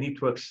 I need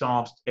to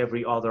exhaust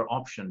every other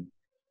option,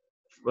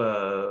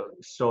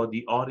 so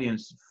the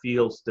audience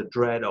feels the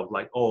dread of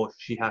like, oh,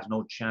 she has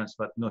no chance,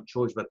 but no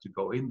choice but to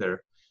go in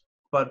there.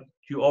 But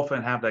you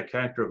often have that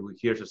character who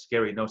hears a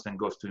scary noise and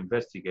goes to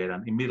investigate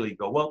and immediately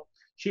go, well,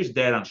 she's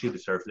dead and she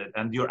deserves it,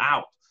 and you're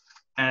out.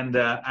 And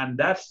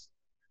that's,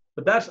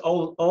 but that's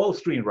all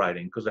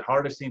screenwriting, because the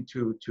hardest thing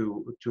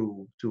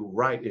to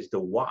write is the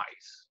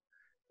whys.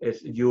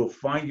 Is you'll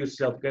find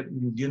yourself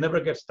you never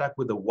get stuck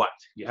with the what.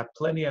 You have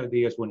plenty of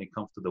ideas when it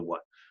comes to the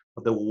what,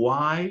 but the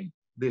why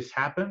this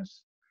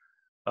happens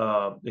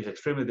is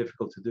extremely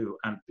difficult to do,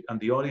 and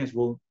the audience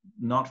will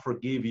not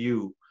forgive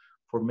you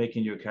for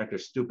making your character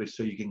stupid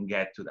so you can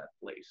get to that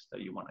place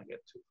that you want to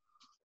get to.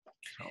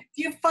 So.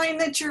 Do you find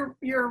that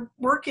your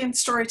work in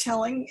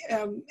storytelling,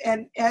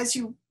 and as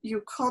you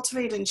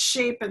cultivate and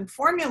shape and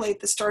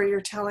formulate the story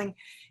you're telling,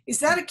 is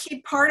that a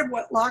key part of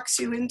what locks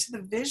you into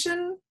the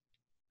vision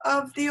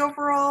of the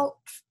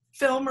overall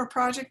film or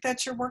project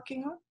that you're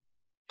working on?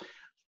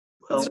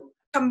 Well, does it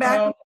come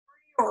back,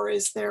 or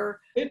is there?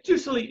 It's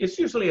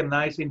usually a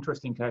nice,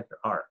 interesting character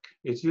arc.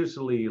 It's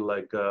usually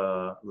like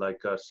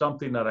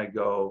something that I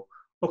go,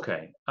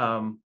 okay,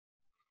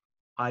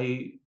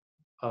 I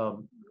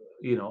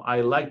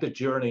like the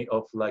journey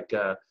of like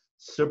a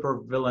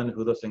super villain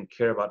who doesn't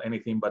care about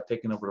anything but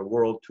taking over the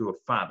world to a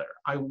father.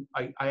 I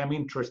am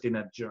interested in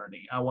that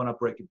journey. I want to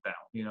break it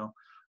down.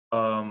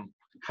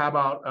 How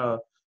about a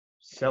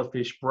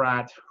selfish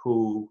brat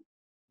who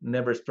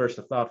never spares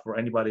a thought for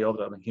anybody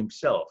other than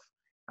himself,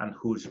 and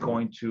who's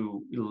going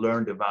to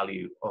learn the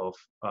value of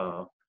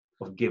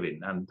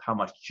giving and how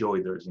much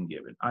joy there is in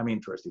giving. I'm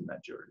interested in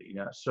that journey.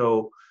 Yeah.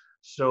 So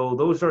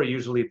those are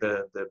usually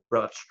the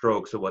broad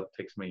strokes of what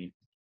takes me,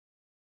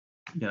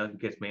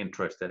 gets me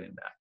interested in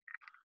that,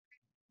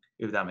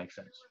 if that makes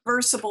sense.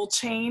 Reversible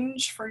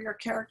change for your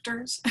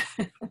characters.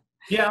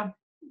 Yeah.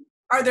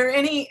 Are there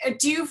any,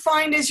 do you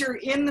find as you're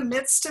in the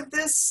midst of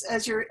this,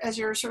 as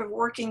you're sort of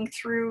working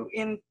through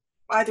in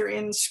either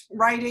in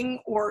writing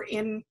or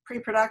in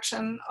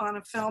pre-production on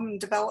a film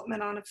and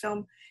development on a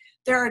film,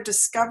 there are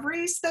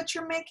discoveries that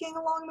you're making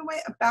along the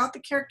way about the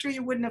character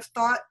you wouldn't have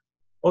thought?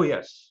 Oh,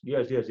 yes.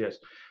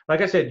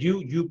 Like I said,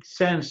 you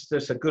sense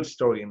there's a good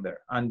story in there,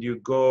 and you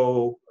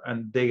go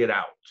and dig it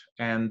out.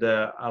 And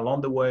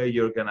along the way,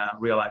 you're going to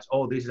realize,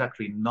 oh, this is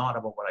actually not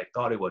about what I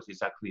thought it was.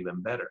 It's actually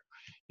even better,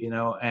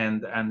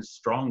 and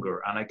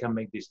stronger. And I can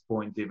make this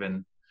point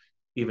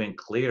even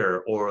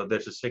clearer. Or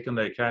there's a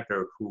secondary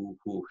character who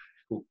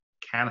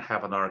can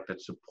have an arc that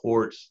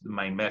supports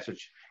my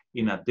message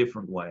in a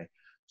different way.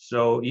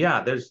 So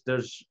yeah,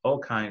 there's all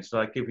kinds.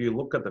 Like if you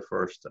look at the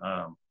first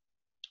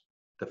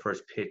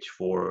pitch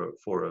for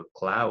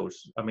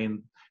Klaus, I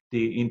mean,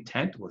 the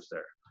intent was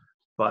there,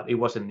 but it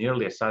wasn't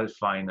nearly as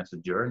satisfying as a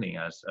journey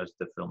as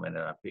the film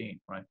ended up being,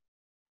 right?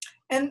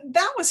 And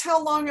that was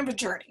how long of a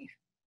journey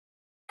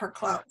for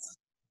Klaus?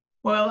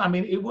 Well, I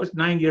mean, it was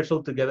 9 years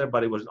altogether,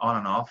 but it was on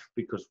and off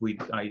because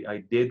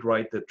I did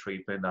write the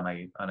treatment and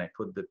I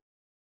put the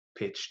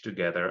pitch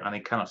together, and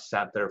it kind of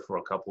sat there for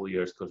a couple of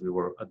years because we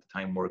were at the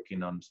time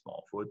working on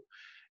Smallfoot,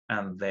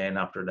 and then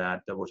after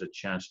that there was a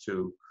chance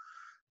to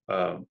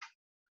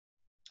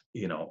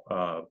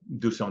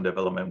do some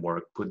development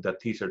work, put the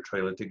teaser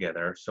trailer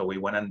together. So we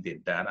went and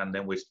did that, and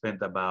then we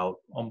spent about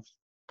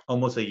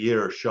almost a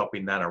year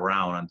shopping that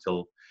around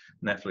until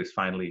Netflix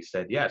finally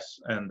said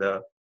yes. And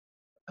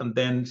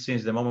then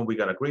since the moment we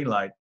got a green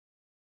light,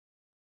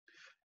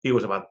 it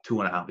was about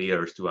 2.5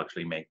 years to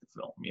actually make the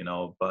film,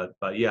 but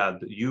yeah,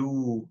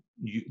 you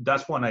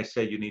that's when I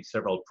say you need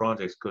several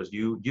projects, because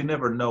you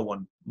never know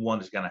when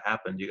one is going to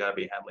happen. You got to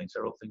be handling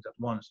several things at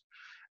once,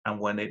 and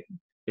when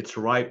it's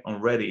ripe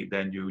and ready,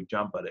 then you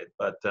jump at it.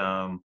 But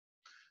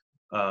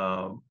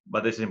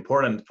it's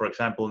important. For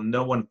example,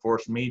 no one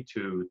forced me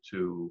to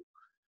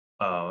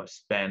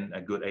spend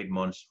a good 8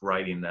 months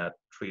writing that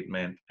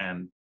treatment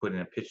and putting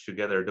a pitch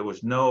together. There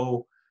was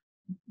no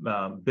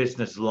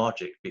business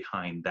logic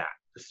behind that.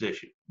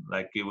 decision.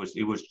 Like it was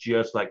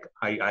just like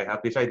I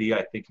have this idea.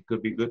 I think it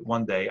could be good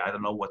one day. I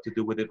don't know what to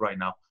do with it right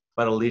now,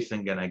 but at least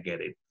I'm gonna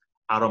get it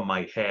out of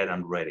my head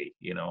and ready,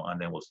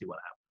 and then we'll see what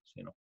happens.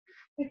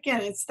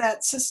 Again, it's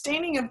that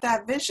sustaining of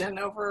that vision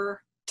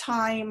over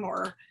time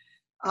or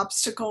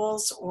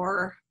obstacles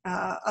or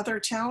other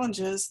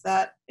challenges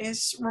that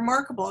is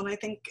remarkable. And I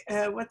think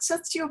what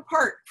sets you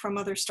apart from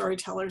other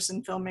storytellers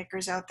and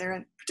filmmakers out there,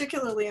 and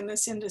particularly in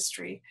this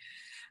industry.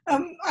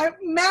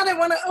 Matt, I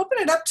want to open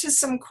it up to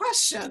some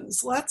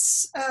questions.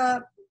 Let's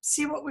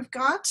see what we've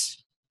got.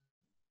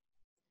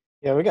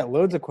 Yeah, we got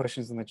loads of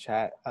questions in the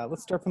chat.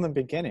 Let's start from the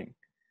beginning.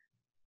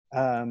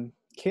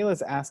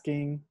 Kayla's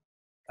asking,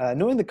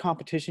 knowing the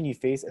competition you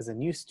face as a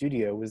new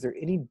studio, was there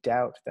any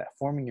doubt that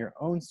forming your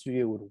own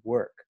studio would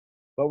work?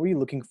 What were you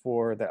looking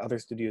for that other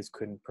studios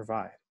couldn't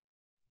provide?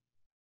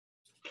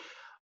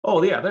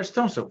 Oh yeah, there's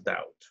tons of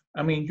doubt.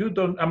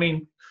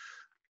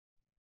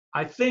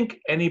 I think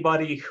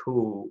anybody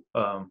who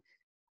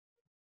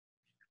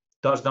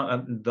does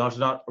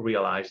not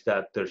realize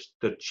that there's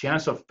the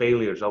chance of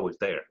failure is always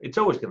there. It's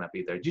always going to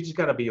be there. You just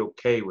got to be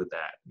okay with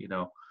that,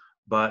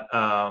 But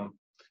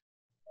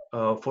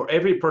for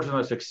every person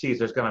that succeeds,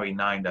 there's going to be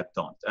 9 that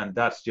don't, and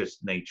that's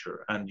just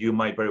nature. And you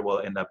might very well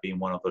end up being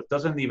one of those.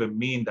 Doesn't even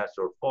mean that's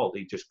your fault.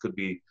 It just could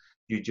be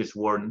you just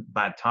weren't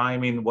bad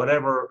timing,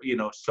 whatever.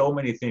 So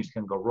many things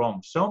can go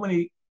wrong. So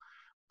many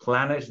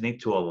planets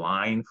need to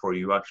align for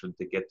you actually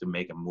to get to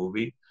make a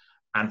movie,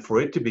 and for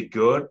it to be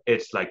good,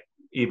 it's like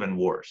even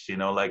worse.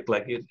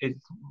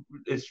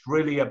 It's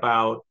really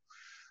about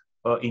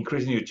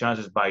increasing your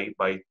chances by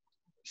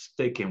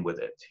sticking with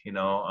it.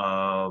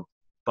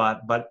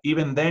 But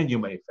even then you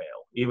may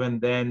fail. Even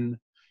then,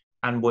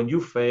 and when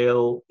you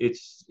fail, it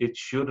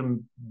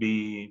shouldn't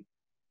be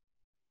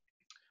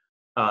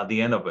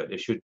the end of it. It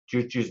should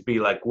just be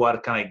like,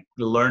 what can I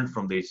learn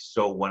from this?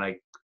 So when I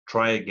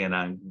try again,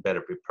 I'm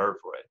better prepared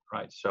for it,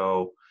 right?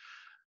 So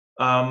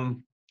I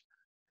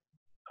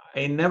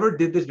never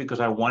did this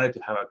because I wanted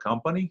to have a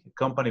company. The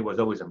company was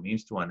always a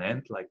means to an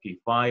end. Like if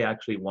I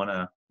actually want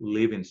to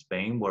live in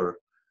Spain, where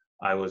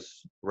I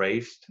was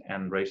raised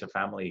and raise a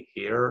family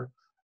here,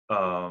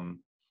 but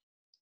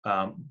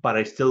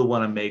I still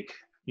want to make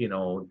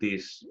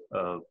these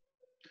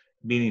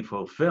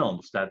meaningful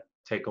films that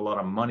take a lot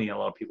of money and a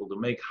lot of people to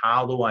make.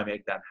 How do I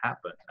make that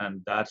happen?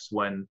 And that's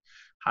when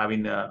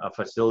having a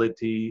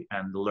facility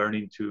and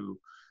learning to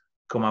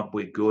come up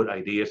with good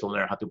ideas and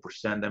learn how to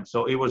present them.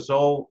 So it was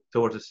all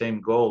towards the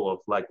same goal of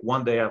like,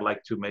 one day I'd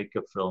like to make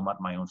a film at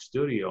my own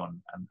studio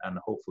and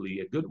hopefully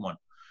a good one.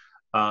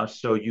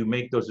 So you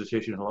make those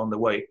decisions along the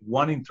way.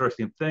 One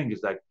interesting thing is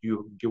that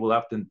you will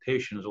have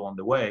temptations along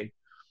the way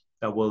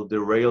that will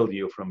derail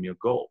you from your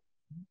goal.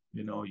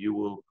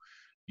 You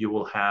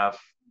will have,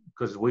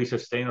 because we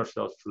sustain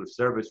ourselves through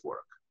service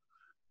work.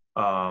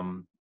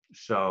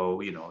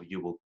 So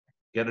you will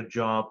get a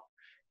job,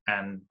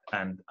 and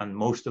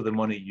most of the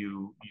money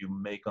you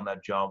make on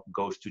that job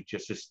goes to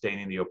just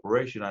sustaining the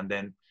operation, and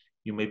then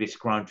you maybe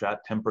scrounge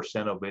out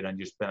 10% of it and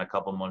you spend a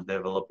couple months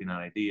developing an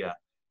idea,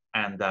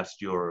 and that's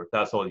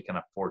all you can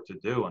afford to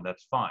do, and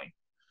that's fine.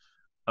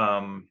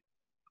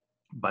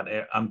 But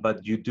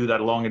you do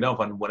that long enough,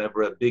 and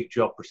whenever a big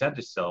job presents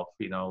itself,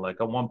 like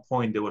at one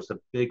point there was a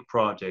big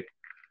project,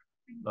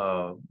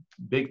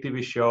 big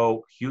TV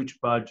show, huge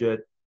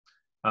budget,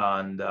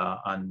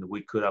 and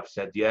we could have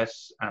said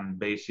yes and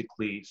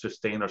basically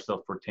sustained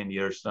ourselves for 10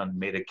 years and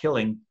made a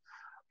killing,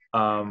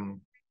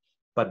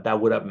 but that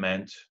would have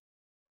meant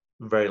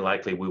very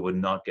likely we would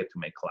not get to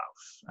make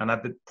Klaus. And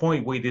at the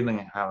point, we didn't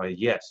have a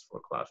yes for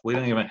Klaus. We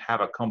didn't even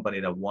have a company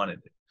that wanted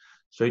it.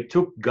 So it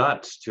took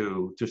guts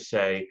to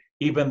say,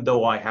 even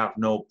though I have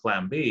no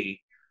plan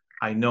B,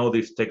 I know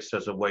this takes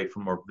us away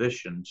from our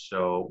vision,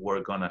 so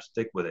we're gonna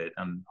stick with it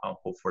and I'll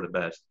hope for the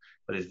best.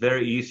 But it's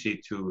very easy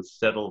to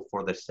settle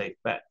for the safe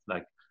bet.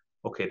 Like,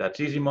 okay,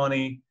 that's easy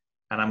money,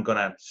 and I'm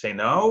gonna say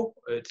no.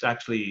 It's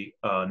actually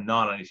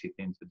not an easy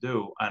thing to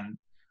do, and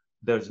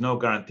there's no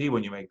guarantee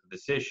when you make the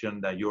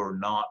decision that you're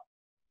not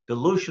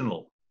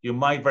delusional. You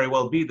might very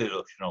well be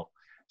delusional.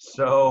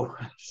 So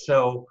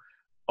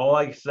all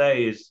I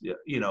say is,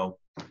 you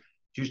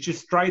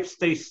just try to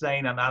stay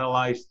sane and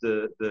analyze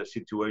the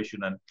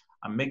situation and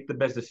make the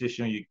best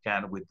decision you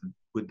can with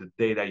the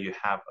data you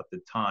have at the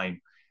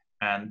time,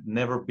 and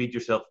never beat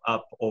yourself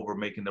up over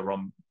making the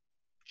wrong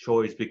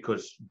choice,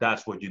 because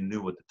that's what you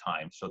knew at the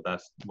time. So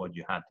that's what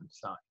you had to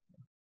decide.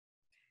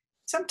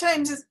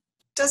 Sometimes it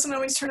doesn't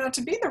always turn out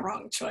to be the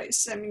wrong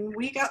choice. I mean,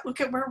 look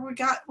at where we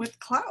got with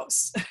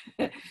Klaus.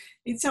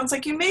 It sounds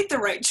like you made the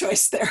right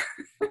choice there.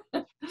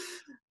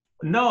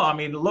 No, I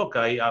mean, look,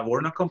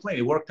 we're not complaining.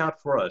 It worked out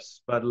for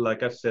us. But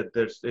like I said,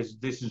 this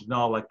is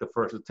not like the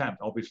first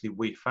attempt. Obviously,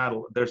 we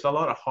battled. There's a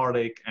lot of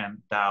heartache and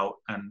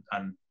doubt and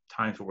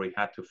times where we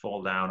had to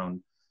fall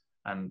down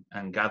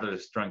and gather the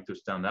strength to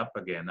stand up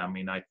again. I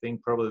mean, I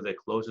think probably the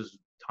closest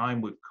time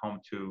we've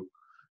come to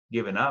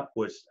giving up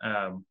was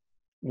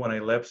when I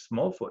left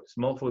Smallfoot.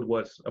 Smallfoot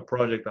was a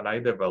project that I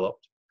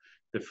developed.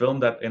 The film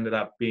that ended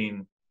up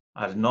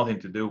has nothing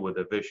to do with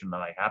the vision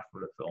that I had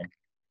for the film.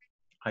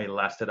 I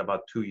lasted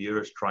about 2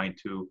 years trying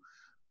to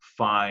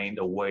find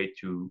a way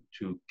to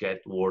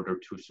get order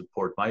to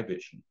support my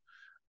vision.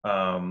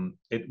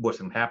 It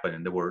wasn't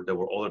happening. There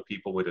were other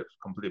people with a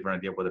completely different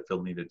idea of what the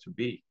film needed to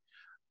be.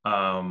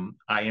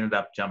 I ended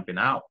up jumping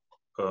out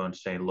and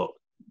saying, look,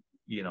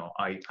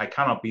 I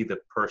cannot be the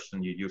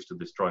person you used to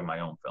destroy my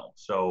own film.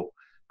 So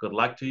good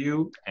luck to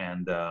you.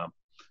 And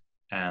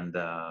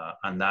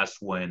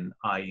that's when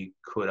I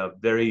could have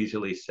very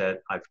easily said,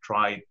 I've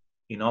tried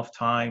enough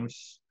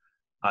times.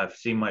 I've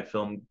seen my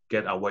film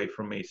get away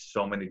from me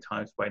so many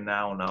times by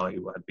now. Now it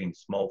had been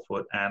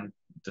Smallfoot and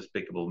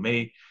Despicable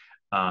Me,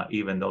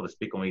 even though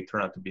Despicable Me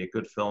turned out to be a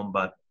good film,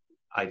 but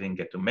I didn't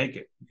get to make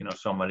it.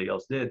 Somebody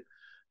else did.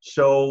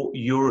 So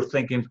you're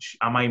thinking,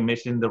 am I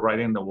missing the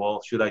writing on the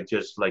wall? Should I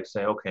just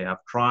say, okay,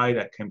 I've tried,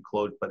 I came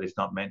close, but it's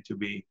not meant to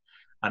be.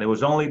 And it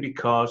was only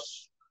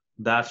because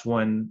that's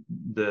when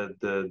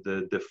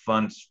the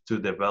funds to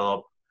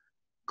develop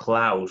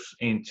Klaus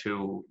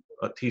into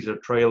a teaser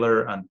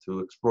trailer and to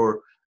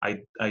explore,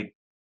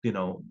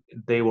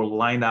 they were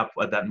lined up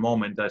at that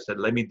moment. I said,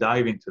 let me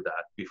dive into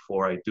that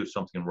before I do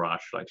something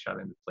rash, like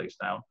shutting the place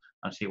down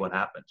and see what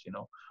happens,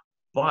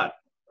 But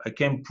I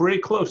came pretty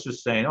close to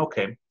saying,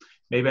 okay,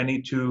 maybe I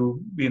need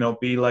to,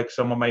 be like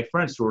some of my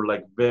friends who are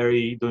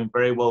doing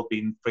very well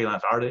being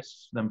freelance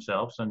artists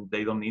themselves, and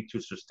they don't need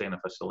to sustain a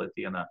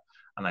facility and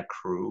a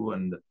crew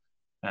and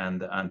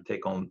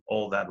take on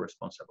all that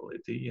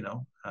responsibility,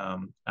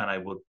 and I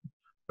would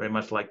very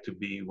much like to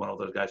be one of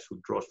those guys who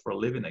draws for a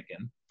living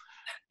again.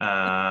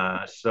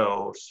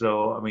 So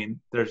I mean,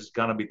 there's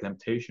gonna be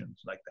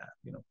temptations like that,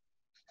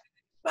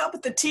 Well,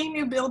 but the team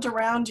you build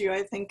around you,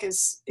 I think,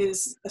 is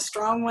a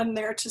strong one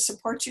there to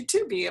support you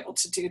to be able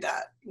to do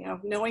that.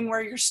 Knowing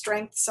where your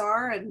strengths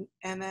are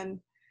and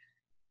then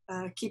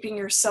keeping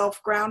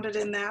yourself grounded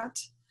in that.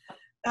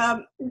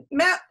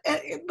 Matt,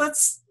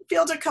 let's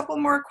field a couple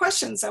more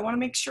questions. I want to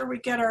make sure we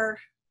get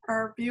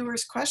our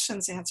viewers'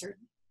 questions answered.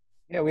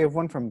 Yeah, we have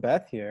one from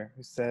Beth here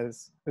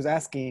who's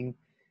asking,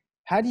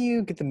 how do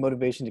you get the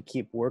motivation to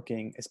keep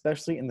working,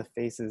 especially in the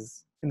face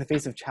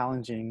of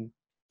challenging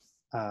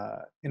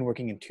in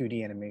working in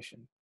 2D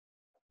animation?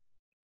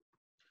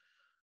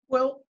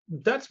 Well,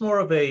 that's more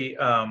of a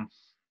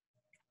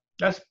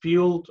that's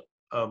fueled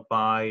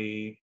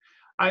by.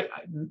 I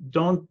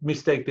don't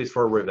mistake this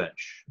for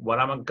revenge. What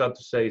I'm going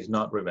to say is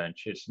not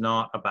revenge. It's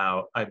not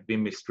about I've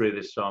been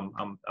mistreated, so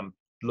I'm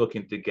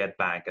looking to get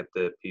back at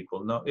the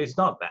people. No, it's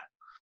not that.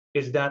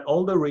 It's that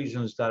all the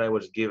reasons that I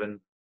was given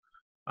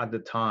at the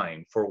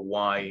time for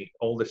why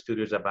all the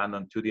studios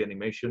abandoned 2D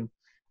animation,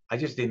 I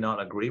just did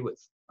not agree with.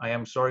 I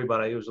am sorry,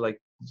 but I was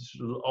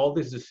all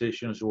these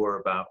decisions were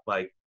about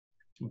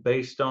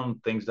based on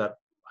things that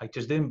I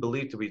just didn't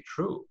believe to be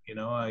true.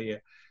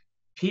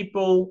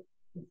 People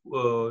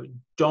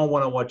don't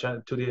want to watch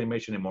 2D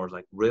animation anymore.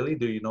 It's really?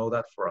 Do you know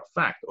that for a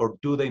fact? Or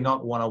do they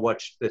not want to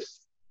watch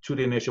this 2D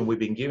animation we've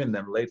been giving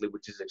them lately,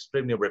 which is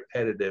extremely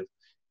repetitive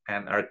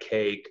and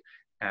archaic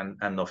and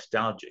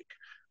nostalgic?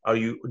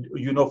 You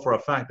for a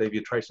fact that if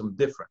you try something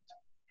different,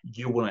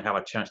 you wouldn't have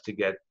a chance to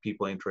get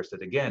people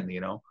interested again,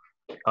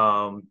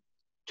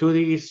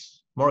 2D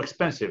is more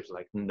expensive.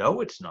 No,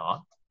 it's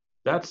not.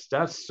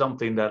 That's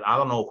something that I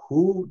don't know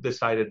who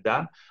decided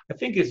that. I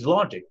think it's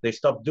logic. They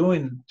stopped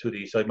doing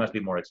 2D, so it must be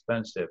more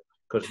expensive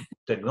because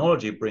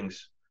technology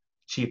brings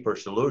cheaper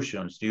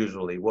solutions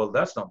usually. Well,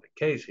 that's not the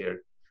case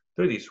here.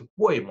 3D is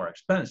way more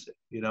expensive,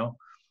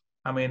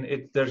 I mean,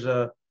 it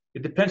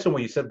depends on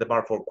when you set the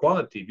bar for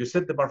quality. If you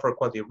set the bar for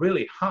quality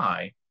really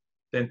high,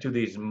 then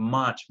 2D is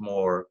much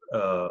more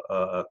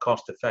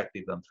cost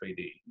effective than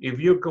 3D. If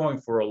you're going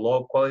for a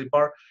low quality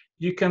bar,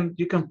 you can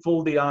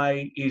fool the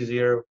eye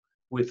easier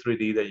with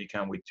 3D than you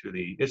can with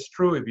 2D. It's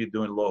true if you're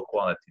doing low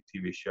quality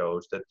TV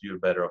shows that you're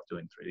better off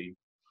doing 3D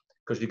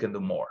because you can do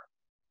more.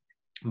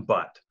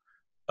 But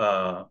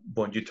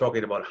when you're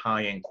talking about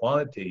high-end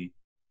quality,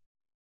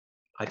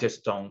 I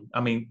just don't.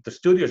 I mean, the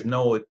studios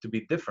know it to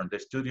be different. The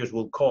studios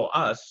will call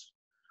us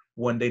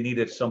when they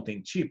needed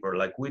something cheaper.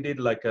 Like we did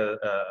a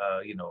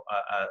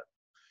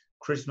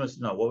Christmas,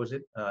 no, what was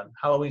it?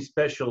 Halloween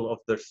special of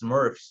the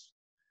Smurfs,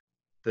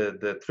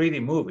 the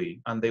 3D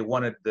movie, and they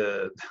wanted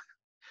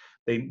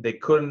they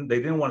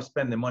didn't want to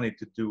spend the money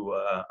to do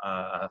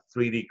a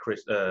 3D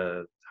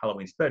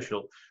Halloween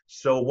special.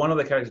 So one of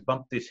the characters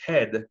bumped his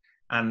head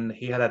and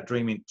he had a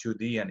dream in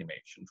 2D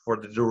animation for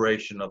the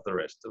duration of the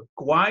rest.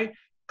 Why?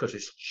 Because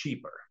it's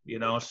cheaper,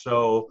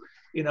 so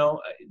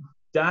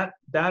that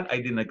I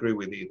didn't agree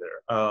with either.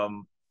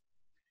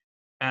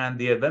 And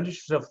the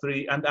advantages of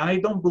 3D, and I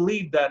don't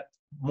believe that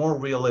more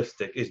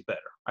realistic is better.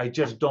 I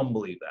just don't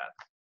believe that.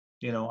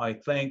 I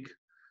think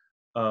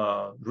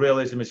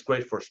realism is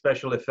great for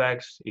special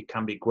effects. It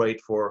can be great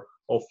for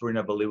offering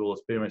a believable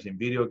experience in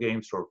video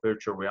games or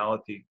virtual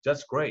reality.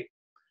 That's great.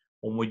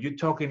 When you're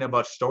talking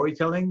about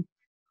storytelling,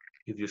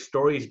 if your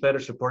story is better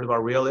supported by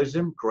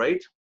realism,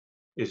 great.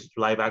 Is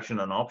live action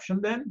an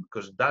option then?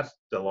 Because that's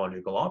the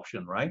logical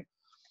option, right?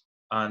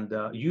 And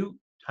you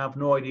have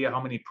no idea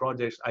how many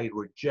projects I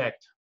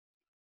reject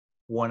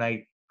when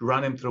I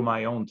running through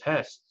my own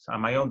tests,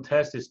 and my own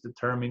test is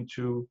determined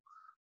to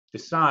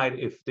decide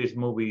if this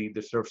movie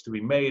deserves to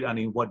be made and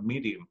in what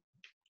medium.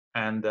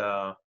 And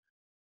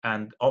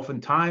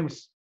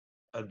oftentimes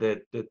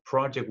the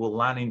project will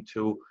land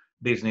into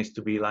this needs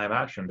to be live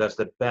action. That's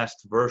the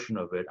best version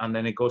of it, and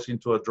then it goes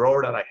into a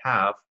drawer that I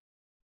have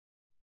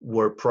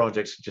where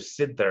projects just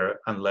sit there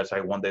unless I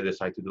one day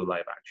decide to do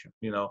live action,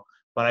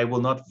 But I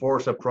will not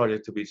force a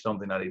project to be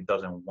something that it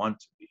doesn't want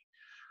to be.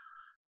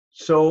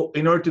 So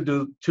in order to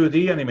do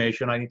 2D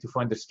animation, I need to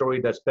find the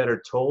story that's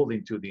better told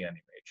in 2D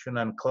animation,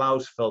 and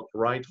Klaus felt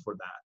right for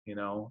that,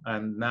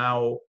 And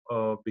now,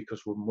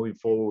 because we're moving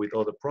forward with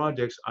other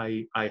projects,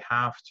 I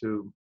have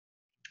to,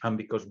 and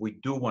because we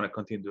do want to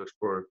continue to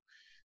explore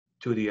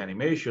 2D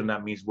animation,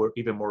 that means we're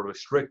even more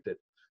restricted.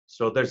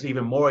 So there's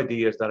even more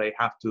ideas that I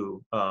have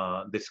to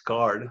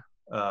discard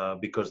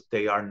because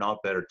they are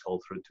not better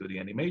told through 2D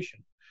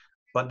animation.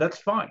 But that's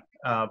fine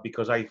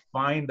because I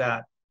find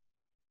that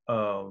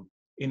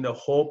in the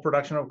whole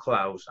production of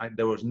Klaus,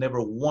 there was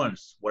never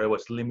once where I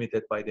was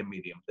limited by the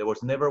medium. There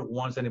was never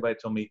once anybody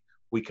told me,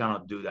 we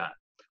cannot do that.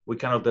 We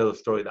cannot tell the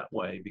story that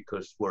way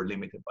because we're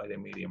limited by the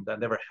medium. That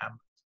never happened.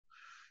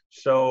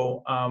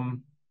 So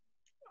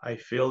I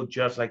feel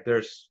just like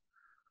there's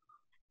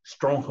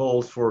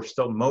strongholds for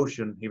stop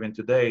motion even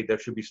today, there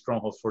should be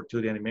strongholds for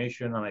 2D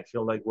animation, and I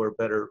feel like we're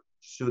better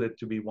suited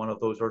to be one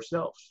of those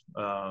ourselves.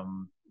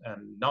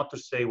 And not to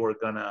say we're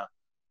gonna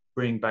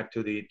bring back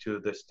to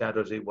the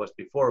status it was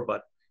before,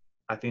 but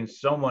I think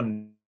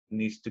someone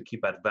needs to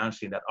keep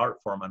advancing that art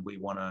form, and we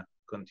want to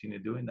continue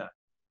doing that.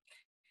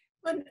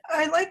 But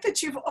I like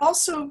that you've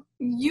also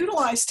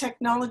utilized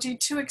technology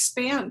to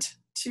expand,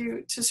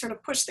 to sort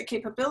of push the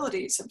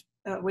capabilities of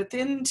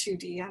within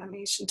 2D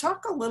animation.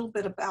 Talk a little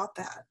bit about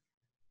that.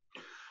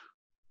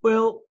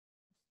 Well,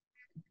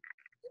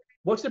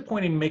 what's the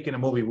point in making a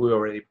movie we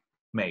already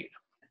made?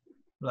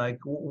 Like,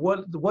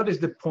 what is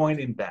the point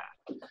in that?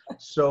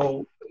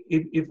 So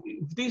if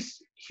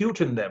this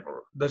huge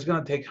endeavor that's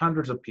going to take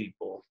hundreds of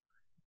people,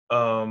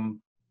 and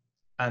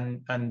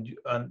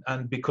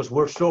because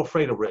we're so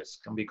afraid of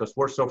risk, and because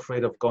we're so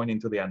afraid of going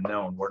into the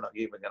unknown, we're not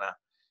even going to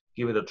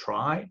give it a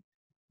try.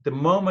 The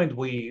moment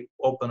we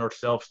open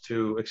ourselves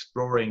to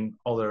exploring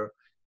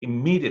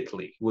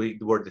immediately we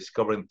were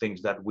discovering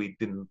things that we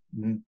didn't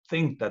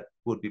think that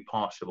would be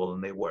possible,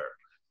 and they were,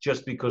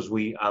 just because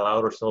we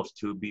allowed ourselves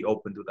to be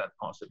open to that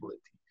possibility.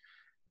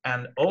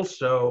 And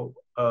also,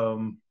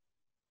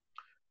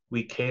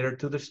 we cater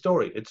to the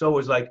story. It's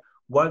always like,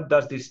 what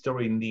does this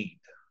story need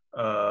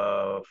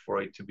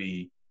for it to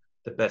be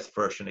the best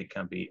version it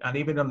can be? And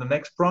even on the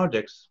next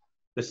projects,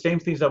 the same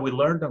things that we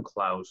learned on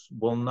Klaus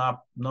will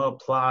not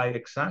apply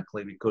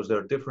exactly, because there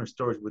are different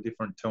stories with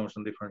different tones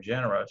and different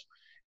genres,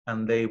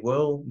 and they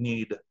will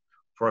need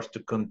for us to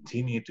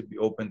continue to be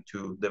open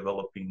to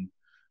developing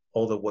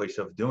other ways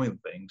of doing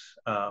things,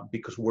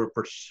 because we're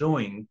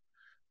pursuing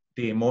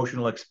the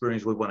emotional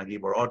experience we want to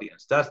give our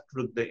audience. That's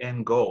the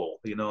end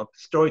goal.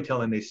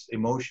 Storytelling is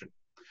emotion.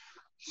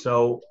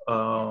 So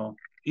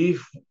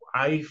if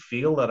I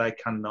feel that I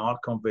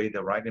cannot convey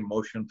the right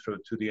emotion through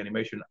 2D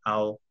animation,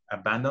 I'll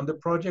abandon the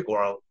project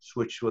or I'll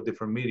switch to a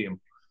different medium.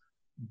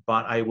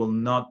 But I will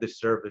not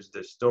disservice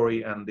the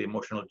story and the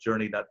emotional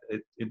journey that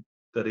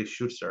it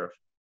should serve.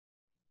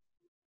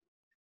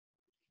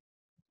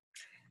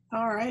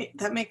 All right,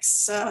 that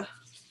makes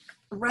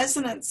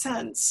resonant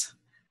sense.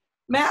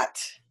 Matt,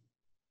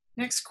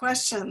 next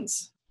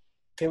questions.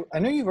 Okay, I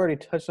know you've already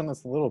touched on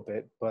this a little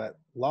bit, but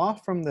Law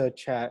from the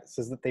chat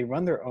says that they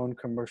run their own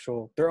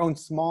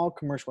small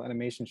commercial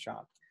animation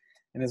shop,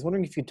 and is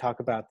wondering if you'd talk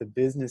about the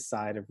business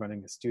side of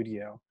running a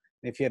studio,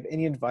 and if you have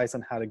any advice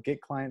on how to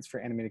get clients for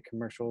animated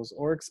commercials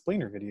or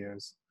explainer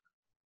videos.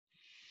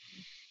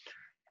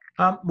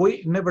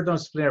 We never done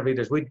explainer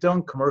videos. We've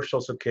done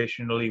commercials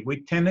occasionally.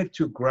 We tended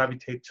to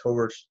gravitate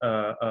towards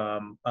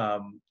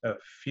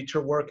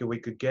feature work if we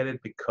could get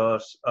it,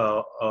 because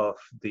of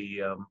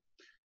the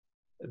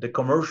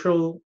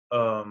commercial,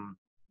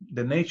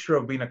 the nature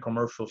of being a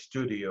commercial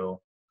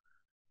studio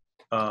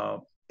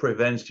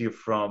prevents you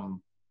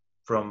from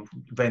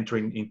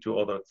venturing into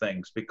other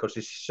things, because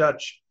it's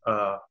such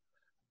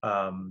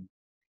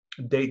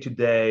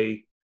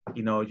day-to-day.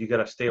 You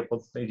gotta stay up.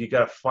 You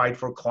gotta fight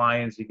for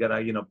clients. You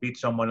gotta beat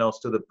someone else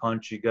to the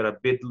punch. You gotta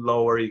bid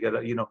lower. You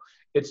gotta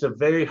it's a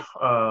very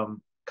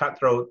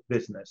cutthroat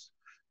business.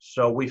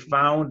 So we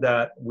found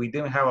that we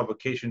didn't have a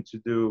vocation to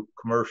do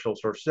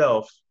commercials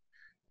ourselves,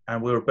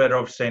 and we were better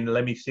off saying,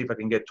 let me see if I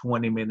can get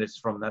 20 minutes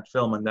from that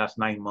film, and that's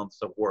 9 months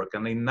of work.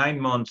 And in 9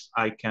 months,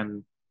 I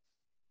can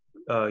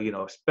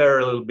spare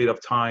a little bit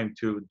of time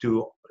to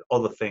do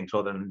other things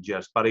other than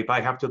just. But if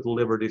I have to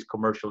deliver this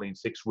commercial in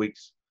 6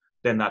 weeks,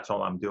 then that's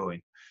all I'm doing.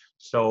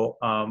 So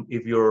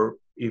if your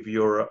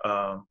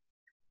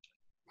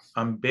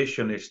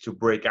ambition is to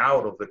break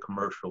out of the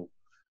commercial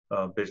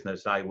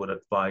business, I would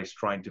advise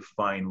trying to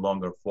find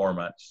longer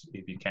formats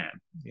if you can.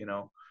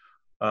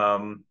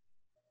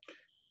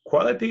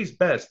 Quality is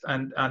best,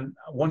 and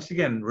once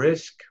again,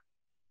 risk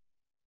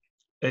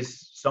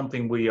is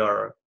something we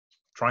are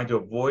trying to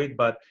avoid.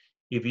 But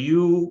if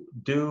you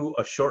do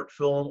a short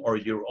film or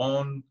your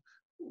own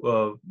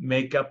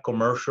makeup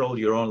commercial,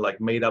 your own like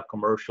made up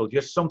commercial,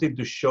 just something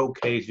to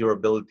showcase your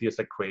ability as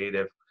a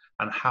creative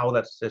and how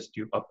that sets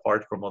you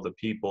apart from other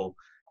people,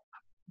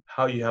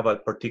 how you have a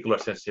particular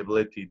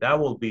sensibility, that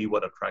will be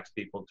what attracts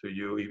people to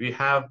you. If you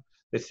have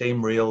the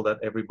same reel that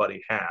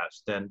everybody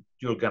has, then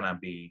you're gonna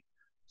be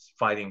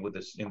fighting with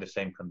this in the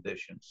same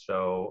conditions.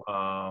 So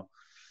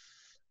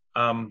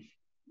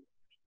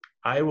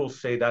I will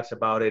say that's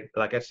about it.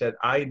 Like I said,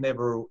 I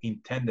never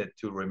intended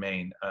to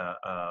remain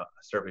a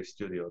service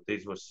studio.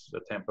 This was a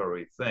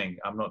temporary thing.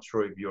 I'm not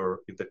sure if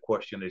the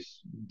question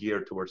is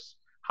geared towards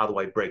how do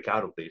I break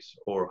out of this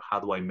or how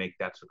do I make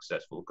that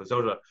successful? Because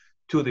those are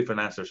two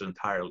different answers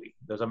entirely.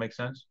 Does that make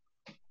sense?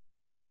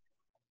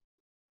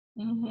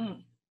 Mm-hmm.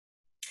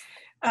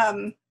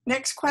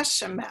 Next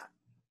question, Matt.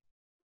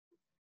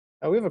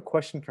 We have a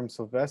question from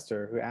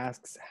Sylvester who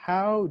asks,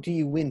 how do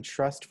you win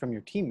trust from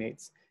your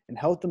teammates and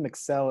help them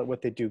excel at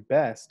what they do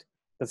best,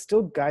 but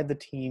still guide the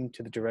team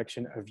to the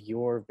direction of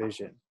your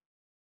vision?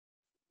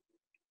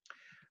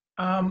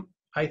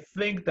 I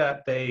think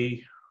that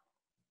they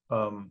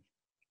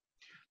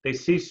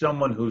see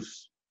someone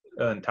who's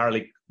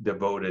entirely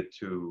devoted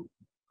to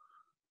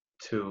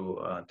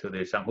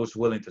this and who's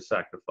willing to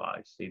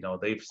sacrifice. You know,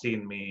 they've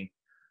seen me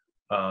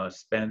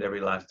spend every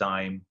last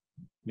dime,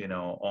 you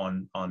know,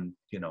 on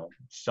you know,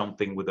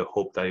 something with the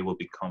hope that it will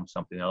become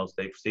something else.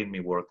 They've seen me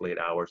work late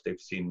hours. They've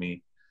seen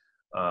me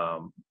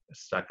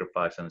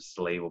sacrifice and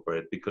slave over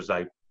it because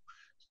I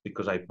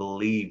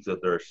believe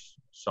that there's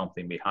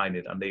something behind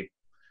it, and they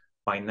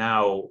by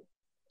now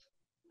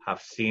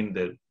have seen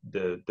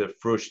the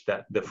fruits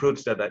that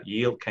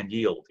can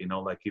yield, you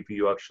know, like if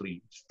you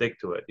actually stick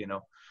to it, you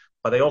know.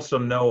 But they also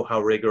know how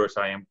rigorous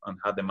I am and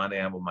how demanding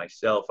I am with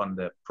myself and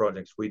the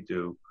projects we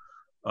do.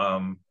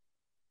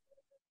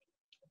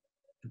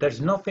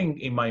 There's nothing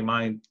in my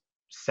mind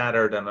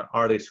sadder than an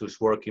artist who's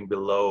working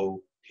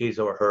below his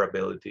or her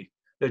ability.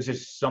 There's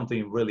just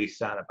something really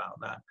sad about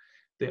that.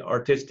 The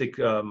artistic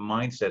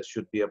mindset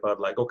should be about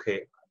like,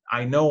 okay,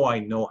 I know how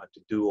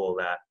to do all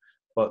that,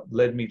 but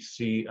let me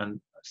see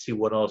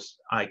what else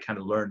I can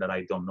learn that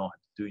I don't know how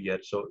to do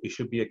yet. So it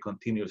should be a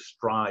continuous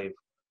strive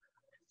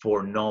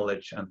for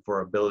knowledge and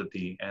for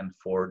ability and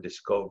for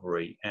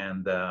discovery.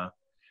 And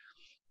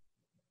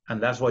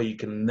that's why you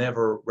can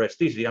never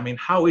rest easy. I mean,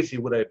 how easy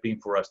would it have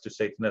been for us to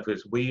say to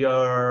Netflix, we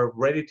are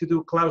ready to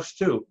do Klaus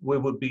 2? We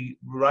would be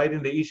right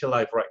in the easy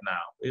life right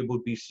now. It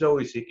would be so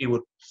easy. It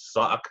would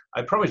suck.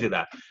 I promise you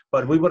that.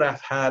 But we would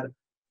have had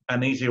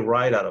an easy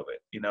ride out of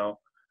it, you know.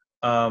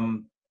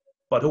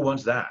 But who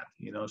wants that,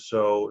 you know?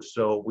 So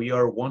we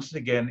are once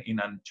again in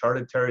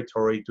uncharted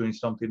territory doing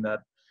something that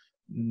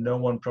no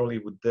one probably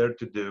would dare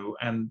to do.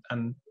 And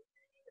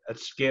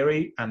it's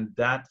scary, and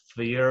that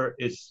fear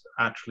is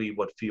actually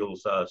what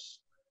fuels us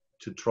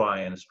to try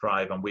and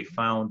strive. And we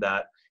found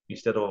that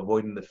instead of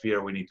avoiding the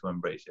fear, we need to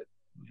embrace it,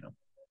 you know.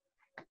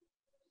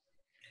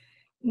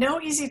 No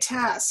easy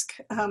task,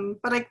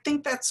 but I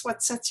think that's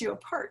what sets you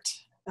apart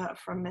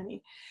from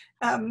many.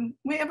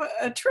 We have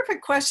a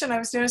terrific question I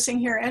was noticing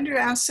here. Andrew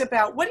asks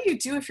about, what do you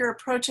do if you're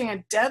approaching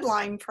a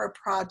deadline for a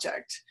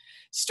project,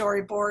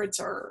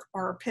 storyboards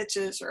or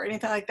pitches or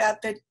anything like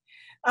that,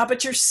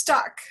 but you're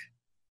stuck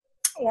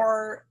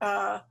or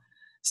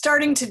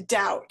starting to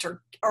doubt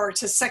or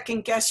to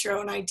second guess your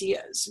own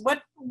ideas?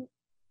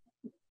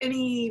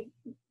 Any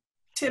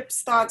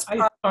tips, thoughts?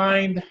 I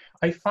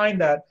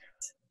find that,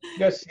 you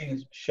guys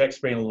seen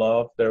Shakespeare in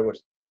Love? There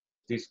was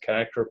this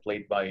character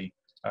played by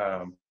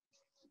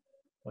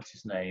what's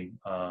his name?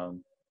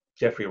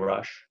 Jeffrey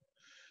Rush,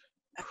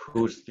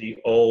 who's the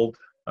old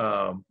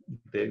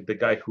the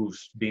guy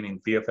who's been in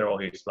theater all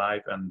his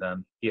life, and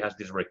then he has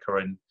this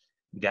recurrent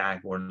gag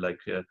where like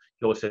he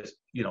always says,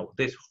 you know,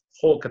 this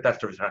whole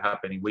catastrophes are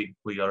happening.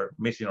 We are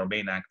missing our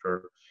main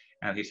actor,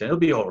 and he said it'll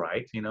be all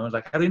right. You know, it's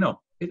like, how do you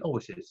know? It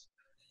always is.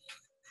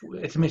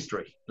 It's a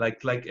mystery.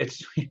 Like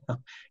it's, you know,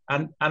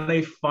 and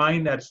I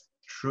find that's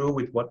true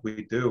with what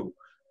we do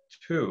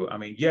too. I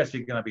mean, yes,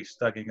 you're gonna be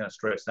stuck, you're gonna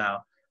stress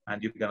out,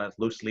 and you're gonna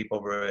lose sleep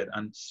over it,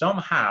 and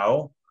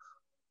somehow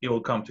it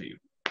will come to you.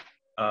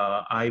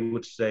 I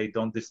would say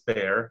don't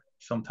despair.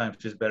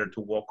 Sometimes it's better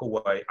to walk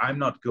away. I'm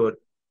not good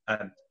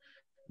at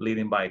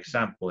leading by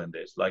example in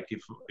this. Like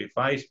if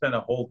I spend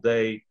a whole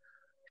day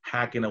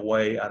hacking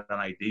away at an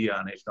idea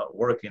and it's not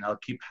working, I'll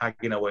keep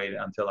hacking away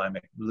until I'm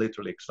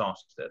literally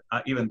exhausted.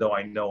 Even though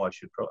I know I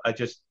should.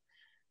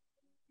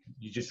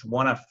 You just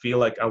want to feel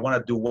like I want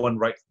to do one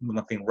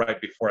thing right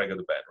before I go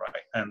to bed,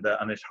 right?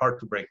 And it's hard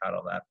to break out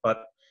of that.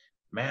 But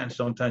man,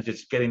 sometimes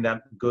it's getting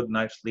that good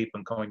night's sleep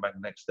and coming back the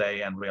next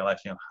day and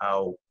realizing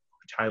how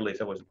childish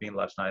I was being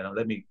last night, and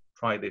let me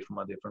try this from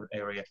a different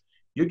area.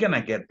 You're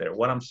gonna get there.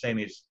 What I'm saying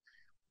is,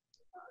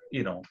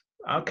 you know,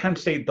 I can't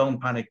say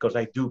don't panic because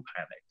I do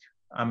panic.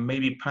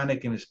 Maybe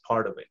panicking is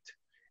part of it,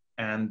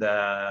 and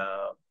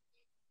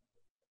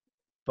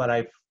but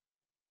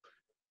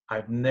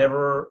I've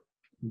never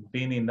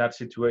been in that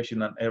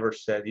situation and ever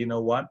said, you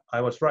know what,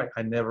 I was right.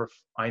 I never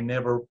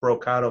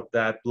broke out of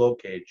that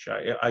blockage.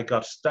 I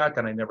got stuck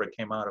and I never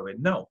came out of it.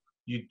 No,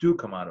 you do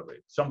come out of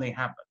it. Something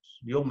happens.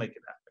 You'll make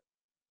it happen.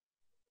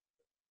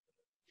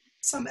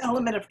 Some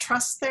element of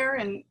trust there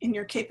in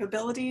your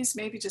capabilities,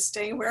 maybe just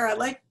staying aware. I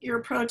like your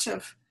approach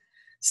of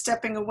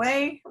stepping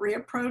away,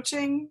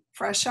 reapproaching,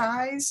 fresh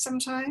eyes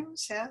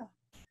sometimes. Yeah.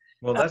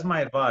 Well, that's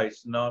my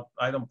advice. No,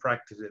 I don't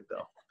practice it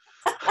though.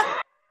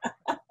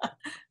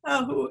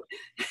 Oh,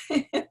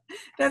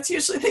 that's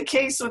usually the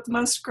case with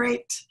most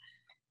great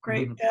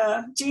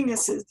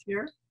geniuses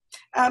here.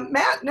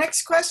 Matt,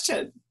 next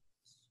question.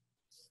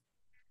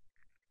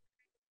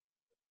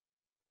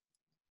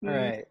 All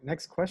right,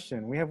 next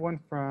question. We have one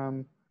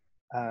from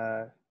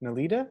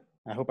Nalita.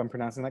 I hope I'm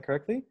pronouncing that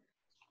correctly.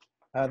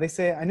 They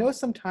say, I know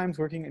sometimes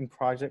working in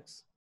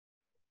projects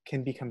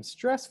can become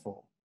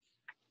stressful.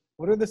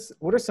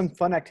 What are some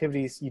fun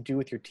activities you do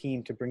with your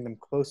team to bring them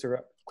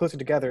closer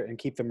together and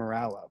keep the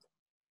morale up?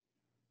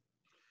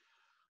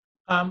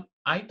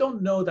 I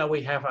don't know that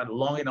we have a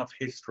long enough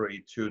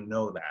history to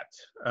know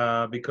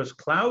that, because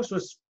Klaus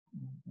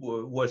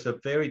was a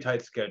very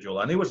tight schedule,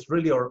 and it was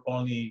really our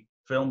only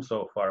film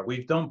so far.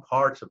 We've done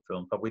parts of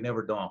film, but we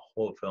never done a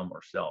whole film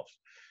ourselves.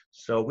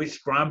 So we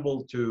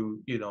scrambled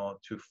to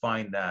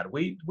find that.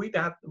 We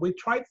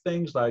tried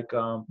things like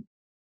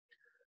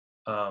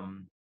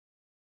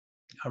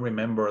I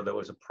remember there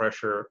was a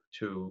pressure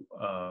to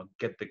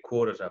get the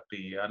quotas up.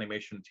 The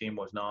animation team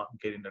was not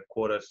getting their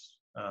quotas,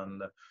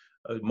 and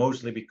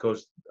mostly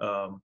because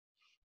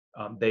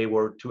they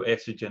were too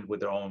exigent with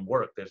their own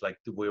work. There's like,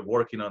 we're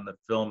working on the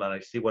film and I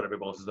see what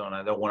everybody else is doing.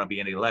 I don't want to be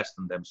any less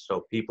than them.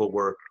 So people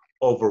were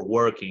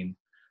overworking,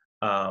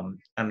 and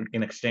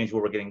in exchange we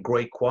were getting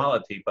great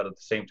quality, but at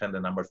the same time the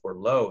numbers were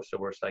low. So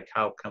we're like,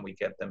 how can we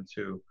get them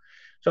to?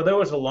 So there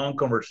was a long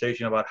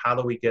conversation about how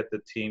do we get the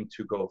team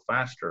to go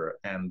faster,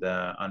 and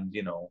the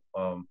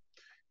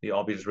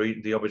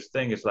obvious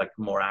thing is like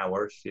more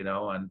hours, and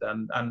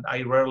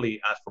I rarely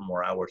ask for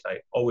more hours.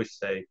 I always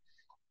say,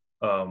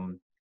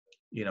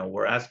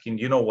 we're asking,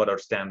 what our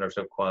standards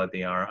of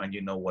quality are, and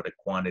what a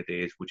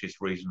quantity is, which is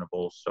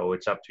reasonable. So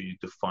it's up to you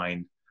to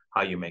find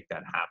how you make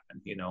that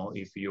happen.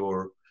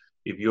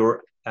 If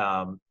you're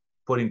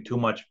putting too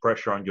much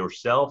pressure on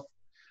yourself,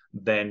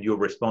 then you're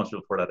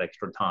responsible for that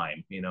extra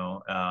time.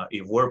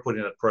 If we're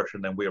putting that pressure,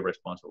 then we're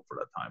responsible for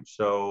that time.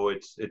 So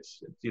it's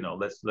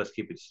let's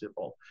keep it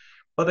simple.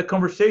 But the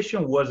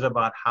conversation was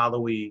about how do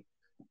we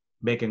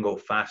make it go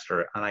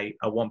faster. And I,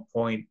 at one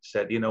point,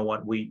 said,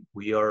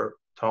 we are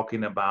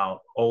talking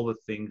about all the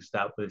things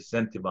that will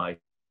incentivize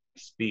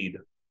speed,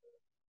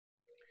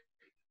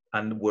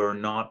 and we're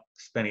not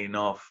spending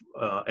enough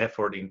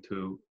effort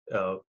into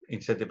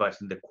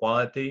incentivizing the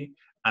quality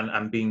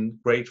and being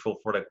grateful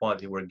for the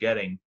quality we're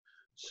getting.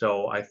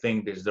 So I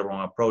think this is the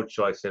wrong approach.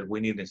 So I said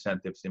we need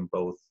incentives in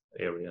both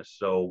areas.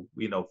 So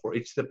for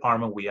each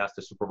department, we asked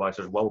the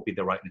supervisors what would be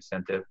the right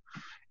incentive.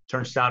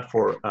 Turns out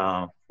for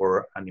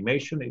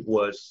animation, it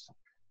was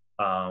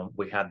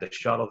we had the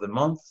shot of the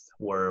month,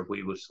 where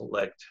we would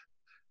select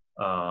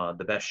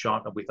the best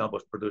shot that we thought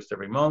was produced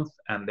every month,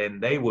 and then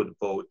they would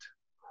vote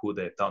who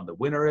they thought the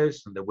winner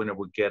is, and the winner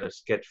would get a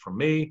sketch from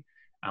me,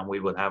 and we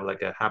would have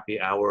like a happy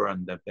hour,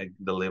 and they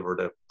deliver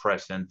the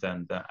present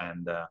and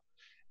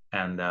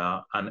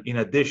in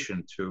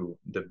addition to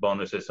the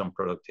bonuses on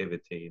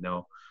productivity,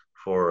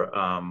 for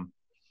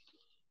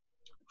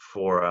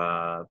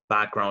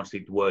backgrounds,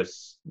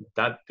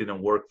 that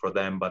didn't work for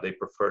them, but they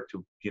prefer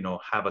to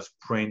have us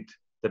print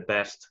the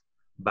best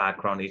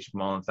background each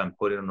month and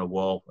put it on the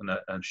wall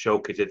and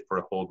showcase it for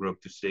the whole group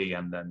to see,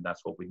 and then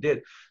that's what we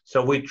did.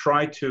 So we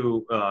try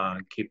to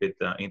keep it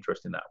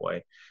interesting that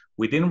way.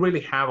 We didn't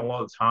really have a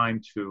lot of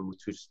time to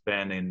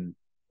spend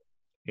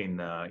in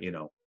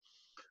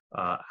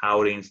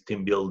outings,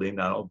 team building,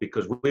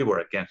 because we were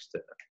against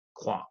the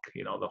clock,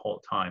 the whole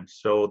time.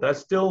 So that's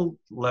still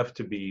left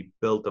to be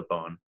built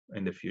upon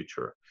in the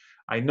future.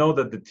 I know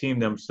that the team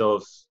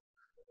themselves,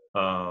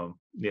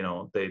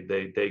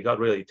 they got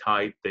really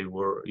tight. They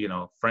were,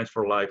 friends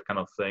for life kind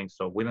of thing.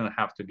 So we didn't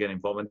have to get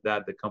involved in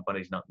that. The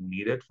company is not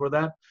needed for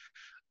that.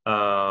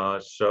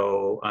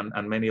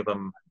 And many of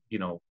them,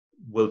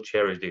 will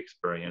cherish the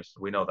experience.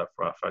 We know that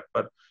for a fact.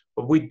 But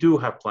we do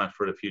have plans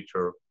for the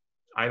future.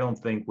 I don't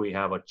think we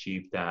have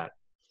achieved that.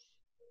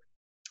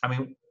 I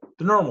mean,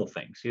 the normal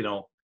things, you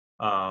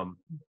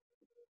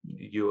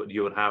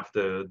would have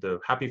the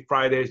Happy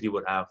Fridays, you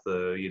would have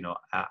the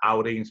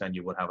outings, and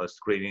you would have a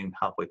screening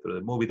halfway through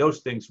the movie. Those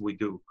things we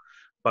do,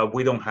 but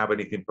we don't have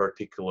anything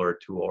particular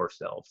to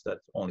ourselves that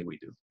only we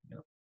do.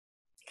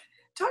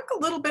 Talk a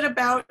little bit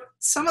about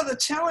some of the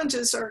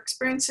challenges or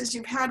experiences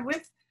you've had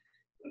with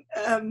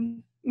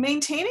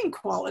maintaining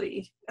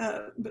quality,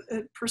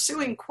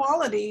 pursuing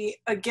quality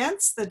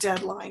against the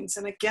deadlines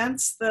and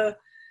against the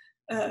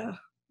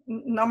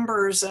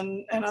numbers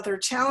and other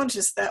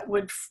challenges that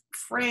would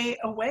fray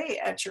away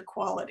at your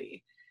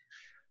quality.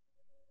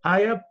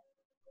 I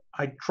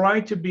try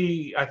to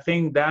be, I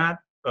think that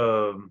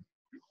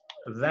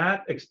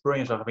that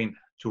experience of having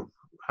to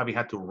having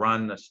had to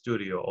run a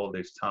studio all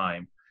this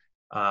time,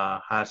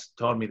 has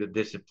taught me the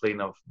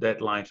discipline of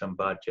deadlines and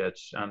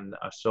budgets. And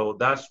so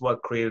that's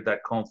what created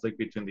that conflict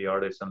between the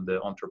artist and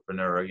the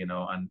entrepreneur, you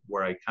know, and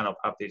where I kind of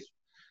have this,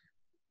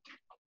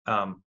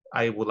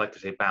 I would like to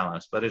say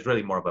balance, but it's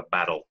really more of a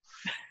battle.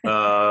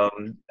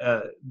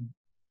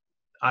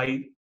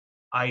 I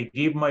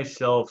give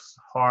myself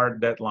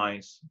hard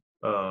deadlines.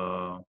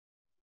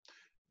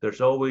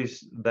 There's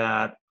always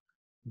that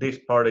this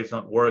part is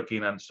not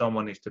working and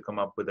someone needs to come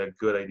up with a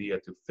good idea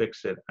to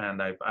fix it.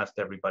 And I've asked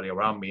everybody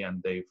around me,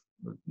 and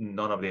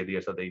none of the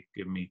ideas that they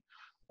give me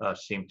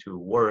seem to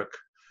work.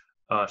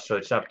 So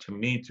it's up to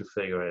me to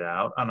figure it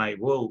out. And I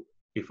will,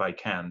 if I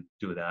can,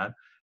 do that.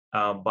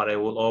 But I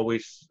will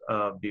always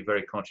be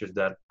very conscious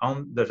that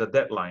there's a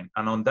deadline.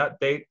 And on that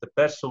date, the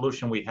best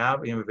solution we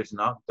have, even if it's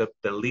not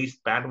the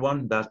least bad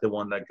one, that's the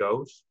one that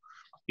goes.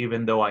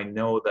 Even though I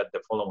know that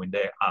the following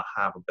day I'll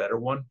have a better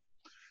one.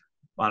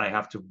 And I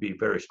have to be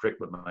very strict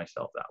with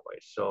myself that way.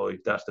 So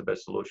if that's the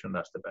best solution,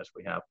 that's the best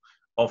we have.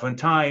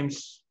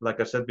 Oftentimes,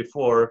 like I said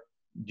before,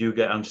 you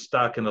get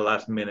unstuck in the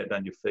last minute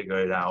and you figure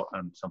it out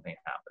and something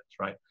happens,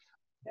 right?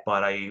 Yeah.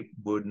 But I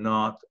would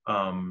not,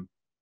 I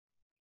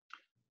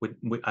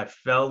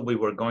felt we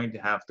were going to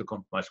have to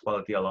compromise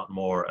quality a lot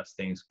more as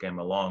things came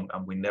along,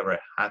 and we never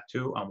had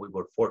to, and we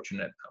were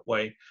fortunate that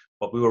way,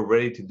 but we were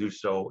ready to do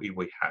so if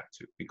we had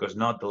to, because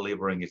not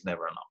delivering is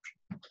never an option,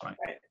 right?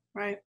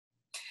 Right.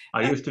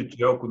 I used to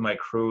joke with my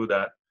crew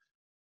that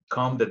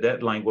come the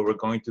deadline where we're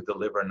going to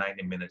deliver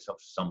 90 minutes of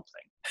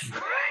something.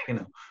 You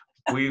know,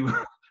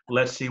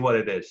 let's see what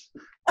it is.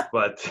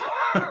 But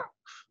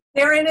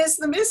therein is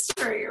the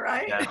mystery,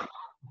 right? Yeah.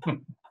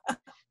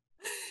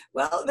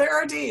 Well, there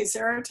are days,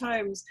 there are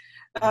times.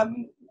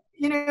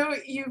 You know,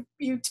 you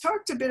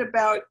talked a bit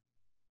about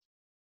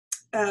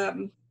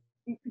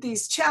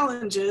these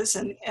challenges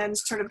and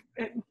sort of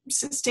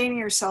sustaining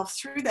yourself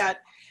through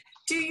that.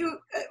 Do you...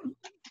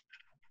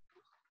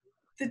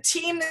 the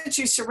team that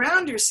you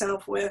surround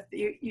yourself with,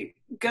 you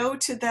go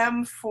to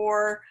them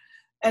for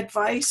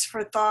advice,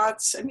 for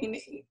thoughts. I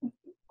mean,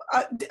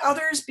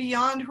 others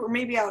beyond who are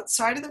maybe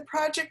outside of the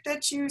project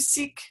that you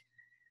seek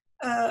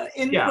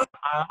input? Yeah,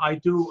 I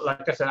do.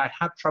 Like I said, I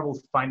have trouble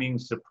finding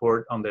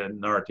support on the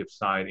narrative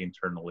side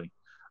internally.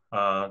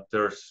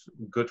 There's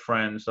good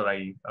friends that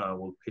I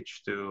will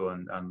pitch to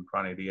and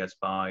run ideas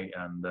by.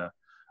 And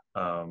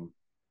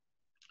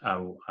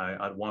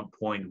at one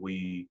point,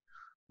 we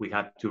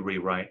had to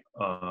rewrite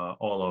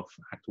all of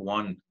Act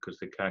 1 because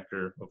the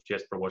character of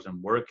Jesper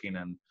wasn't working,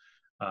 and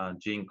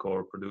Jinko,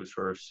 our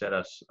producer,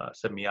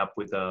 set me up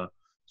with a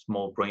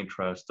small brain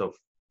trust of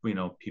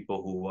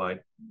people who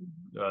I'd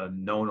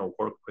known or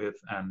worked with,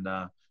 and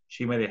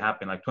she made it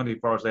happen. Like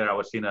 24 hours later, I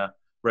was in a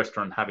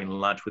restaurant having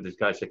lunch with these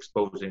guys,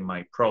 exposing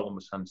my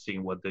problems and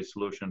seeing what the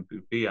solution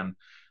could be. And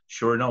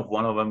sure enough,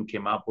 one of them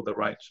came up with the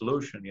right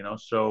solution.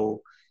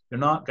 So I'm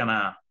not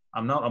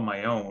on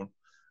my own.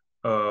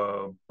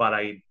 But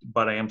I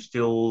am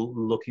still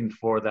looking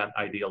for that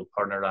ideal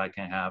partner that I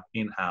can have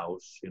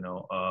in-house,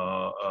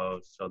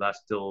 so that's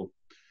still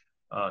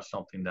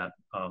something that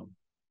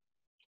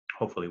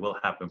hopefully will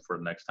happen for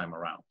the next time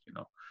around,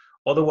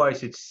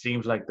 Otherwise, it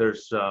seems like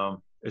it's a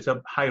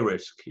high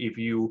risk.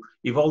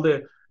 If all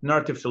the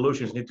narrative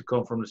solutions need to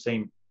come from the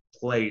same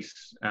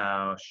place,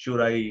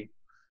 should I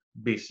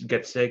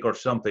get sick or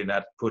something,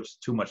 that puts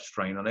too much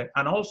strain on it.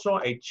 And also,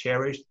 I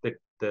cherish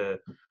the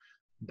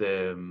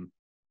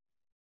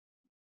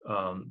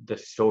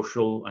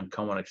social and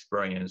common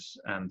experience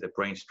and the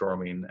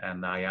brainstorming,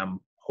 and I am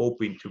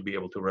hoping to be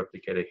able to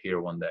replicate it here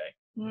one day.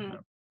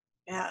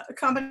 Yeah, a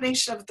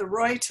combination of the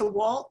Roy to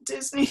Walt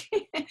Disney,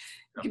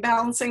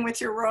 balancing with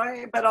your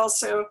Roy, but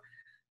also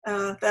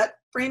that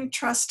brain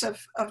trust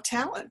of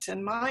talent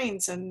and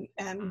minds and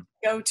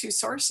go-to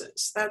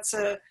sources. That's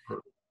a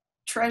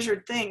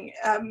treasured thing.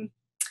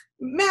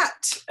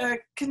 Matt,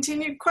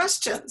 continued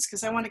questions,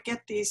 because I want to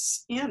get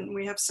these in.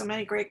 We have so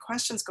many great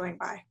questions going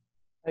by.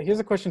 Here's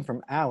a question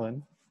from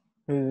Alan,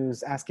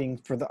 who's asking,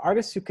 for the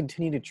artists who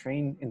continue to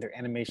train in their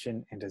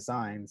animation and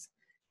designs,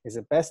 is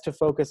it best to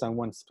focus on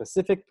one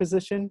specific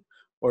position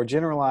or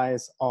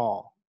generalize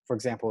all? For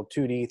example,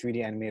 2D,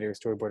 3D animator,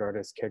 storyboard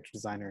artist, character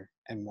designer,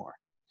 and more.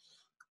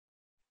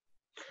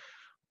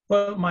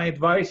 Well, my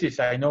advice is,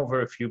 I know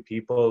very few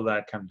people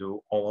that can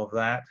do all of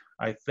that.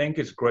 I think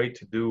it's great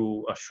to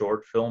do a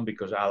short film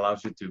because it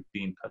allows you to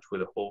be in touch with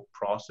the whole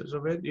process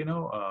of it,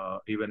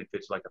 even if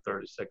it's like a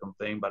 30-second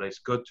thing, but it's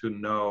good to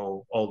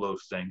know all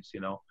those things,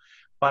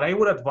 But I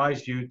would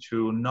advise you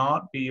to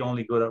not be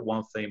only good at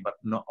one thing, but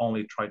not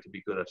only try to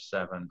be good at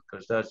 7,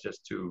 because that's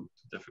just too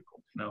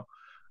difficult,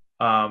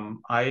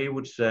 I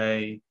would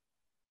say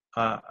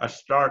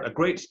a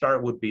great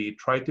start would be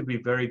try to be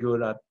very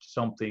good at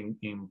something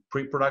in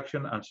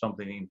pre-production and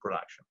something in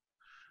production,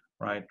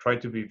 right? Try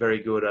to be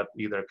very good at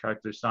either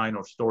character design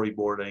or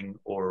storyboarding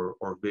or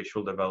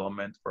visual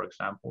development, for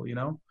example,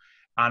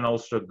 and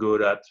also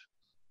good at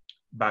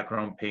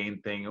background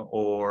painting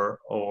or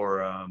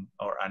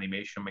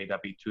animation, may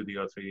that be 2D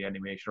or 3D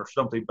animation or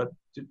something, but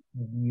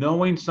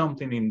knowing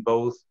something in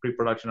both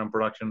pre-production and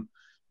production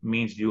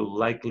means you'll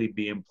likely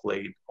be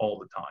employed all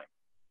the time,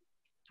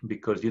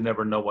 because you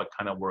never know what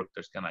kind of work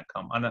there's going to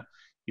come. And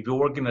if you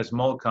work in a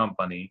small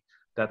company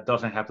that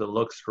doesn't have the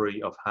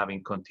luxury of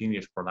having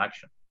continuous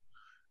production,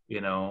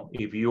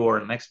 if you are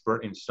an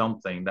expert in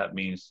something, that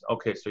means,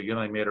 okay, so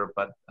you're an animator,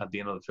 but at the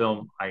end of the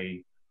film,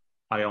 I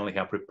only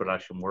have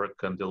pre-production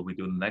work until we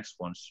do the next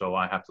one, so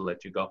I have to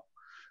let you go.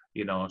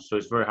 So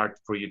it's very hard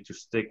for you to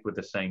stick with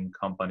the same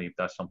company if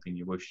that's something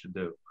you wish to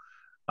do.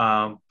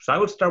 So I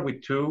would start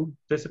with 2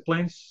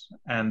 disciplines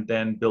and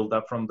then build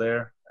up from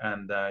there.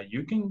 And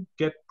you can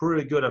get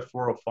pretty good at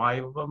 4 or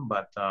 5 of them,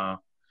 but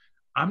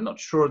I'm not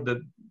sure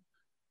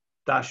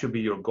that should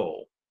be your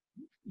goal.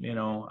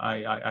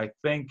 I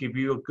think if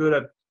you're good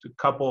at a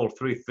couple or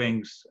 3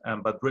 things,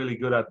 but really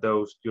good at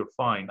those, you're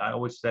fine. I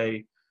always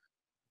say,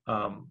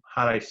 had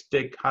I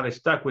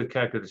stuck with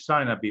character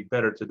design, I'd be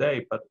better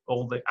today. But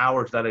all the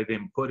hours that I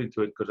didn't put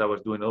into it because I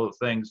was doing other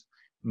things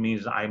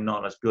means I'm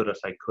not as good as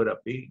I could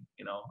have been.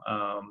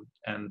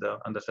 And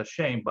that's a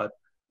shame. But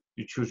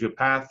you choose your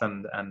path,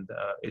 and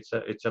it's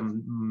a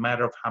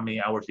matter of how many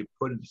hours you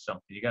put into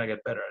something. You gotta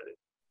get better at it.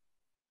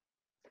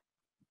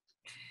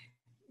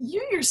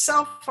 You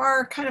yourself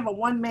are kind of a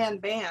one-man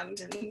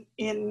band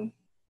in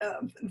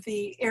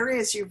the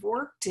areas you've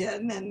worked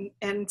in,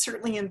 and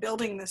certainly in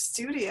building the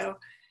studio.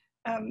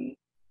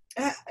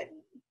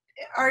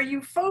 Are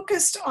you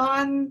focused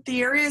on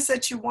the areas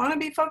that you want to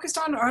be focused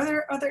on? Are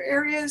there other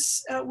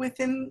areas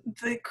within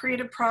the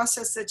creative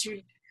process that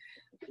you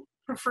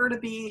prefer to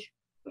be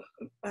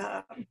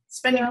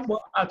spending? Yeah,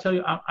 well, I'll tell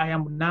you, I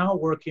am now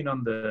working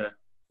on the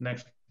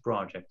next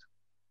project,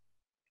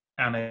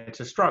 and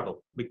it's a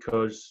struggle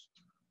because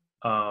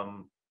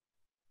I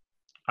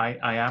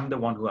am the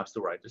one who has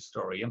to write the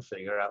story and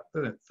figure out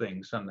the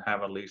things and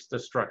have at least the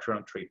structure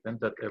and treatment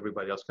that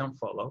everybody else can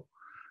follow.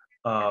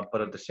 But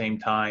at the same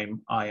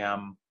time, I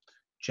am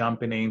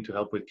jumping in to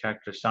help with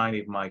character design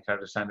if my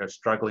character designer is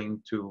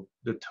struggling to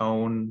the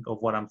tone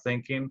of what I'm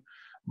thinking.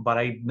 But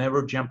I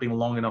never jump in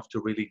long enough to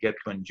really get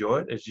to enjoy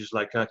it. It's just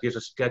like, here's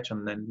a sketch,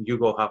 and then you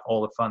go have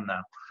all the fun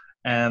now.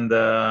 And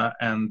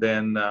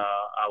then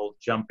I will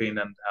jump in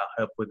and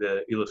help with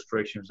the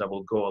illustrations that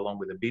will go along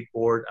with the beat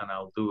board, and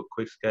I'll do a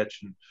quick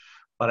sketch.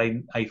 But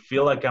I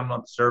feel like I'm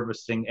not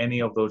servicing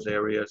any of those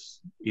areas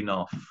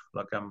enough.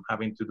 Like I'm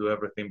having to do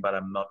everything, but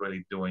I'm not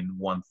really doing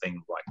one thing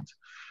right.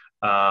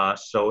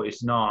 So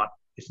it's not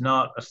as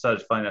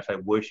satisfying as I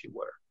wish it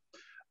were.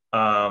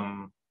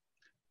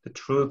 The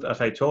truth,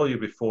 as I told you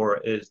before,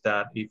 is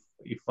that if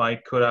I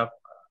could have,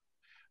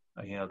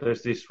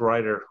 there's this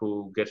writer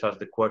who gets asked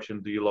the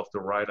question, do you love to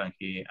write? And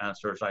he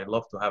answers, I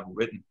love to have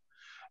written.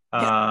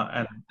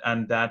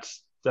 And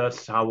that's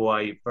how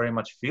I very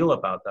much feel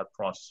about that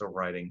process of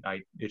writing.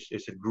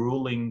 It's a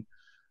grueling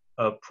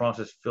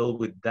process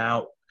filled with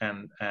doubt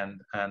and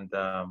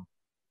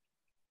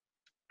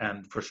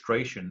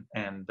frustration,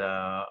 and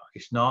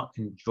it's not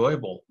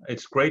enjoyable.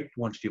 It's great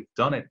once you've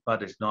done it,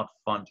 but it's not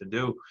fun to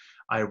do.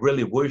 I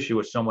really wish it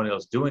was someone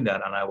else doing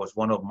that, and I was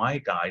one of my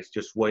guys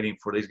just waiting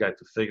for this guy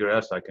to figure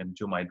out so I can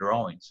do my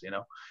drawings.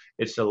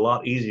 It's a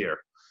lot easier.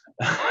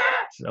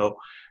 So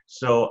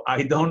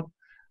I don't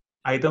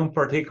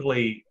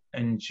particularly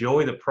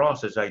enjoy the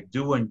process. I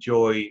do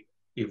enjoy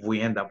if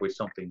we end up with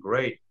something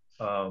great,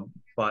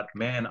 but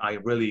man, I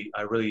really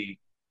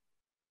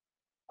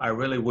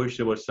wish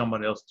there was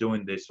someone else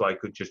doing this so I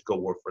could just go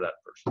work for that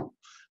person.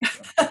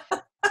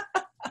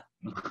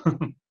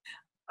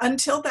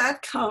 Until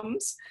that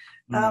comes.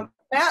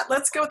 Matt,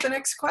 let's go with the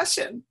next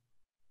question.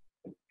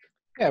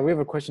 Yeah, we have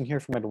a question here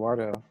from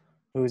Eduardo,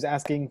 who's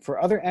asking,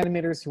 for other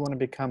animators who want to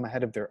become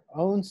head of their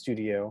own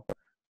studio,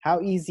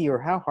 how easy or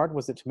how hard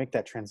was it to make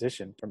that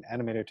transition from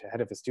animator to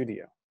head of a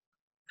studio?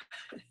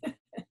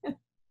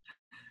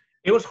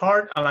 It was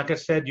hard, and like I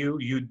said,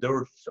 there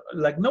was,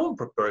 like, no one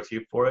prepares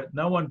you for it.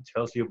 No one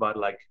tells you about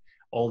like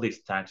all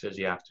these taxes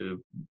you have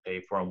to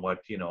pay for, and what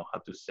how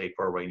to save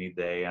for a rainy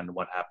day, and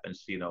what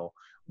happens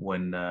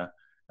when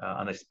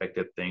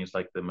unexpected things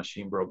like the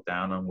machine broke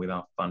down and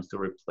without funds to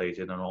replace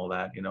it and all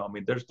that.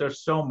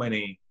 There's so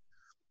many.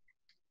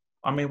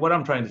 What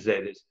I'm trying to say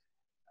is,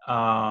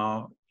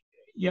 learn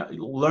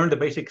the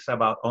basics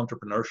about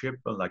entrepreneurship.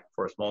 Like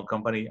for a small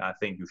company, I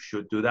think you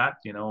should do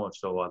that.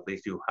 So at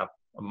least you have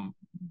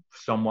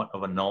somewhat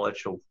of a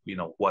knowledge of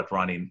what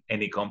running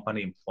any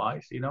company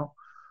implies.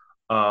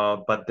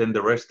 But then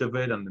the rest of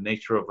it and the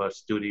nature of a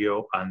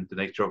studio and the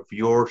nature of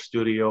your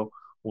studio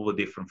will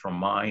be different from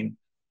mine,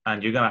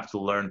 and you're gonna have to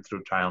learn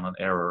through trial and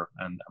error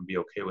and be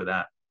okay with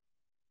that.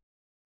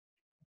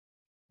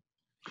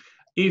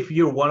 If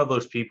you're one of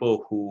those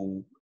people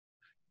who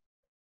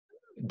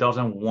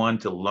doesn't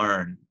want to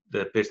learn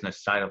the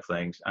business side of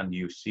things and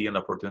you see an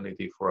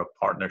opportunity for a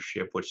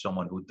partnership with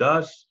someone who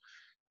does,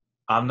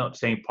 I'm not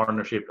saying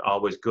partnership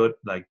always good,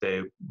 like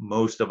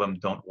most of them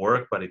don't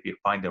work, but if you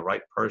find the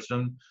right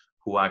person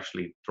who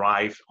actually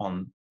thrives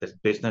on the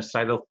business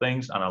side of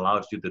things and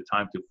allows you the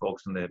time to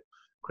focus on the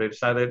creative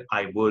side of it,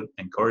 I would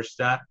encourage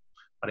that.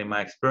 But in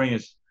my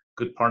experience,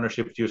 good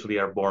partnerships usually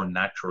are born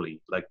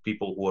naturally, like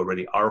people who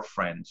already are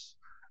friends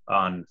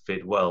and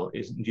fit well.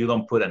 Is you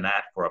don't put an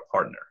ad for a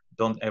partner.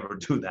 Don't ever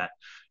do that.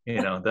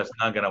 That's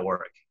not gonna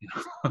work.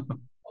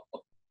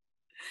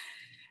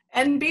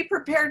 And be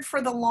prepared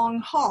for the long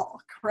haul.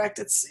 Correct.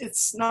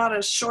 It's not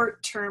a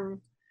short-term Yeah.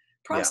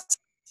 process.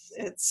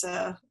 It's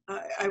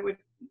I would,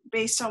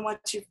 based on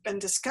what you've been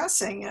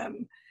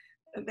discussing,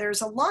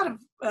 there's a lot of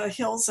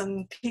hills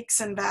and peaks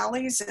and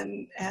valleys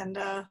and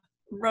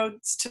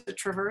roads to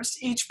traverse.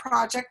 Each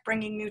project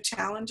bringing new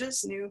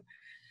challenges,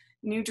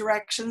 new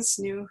directions,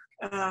 new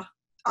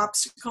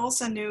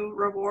obstacles, and new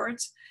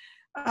rewards.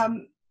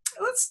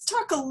 Let's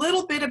talk a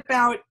little bit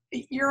about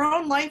your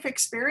own life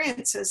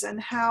experiences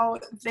and how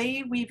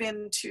they weave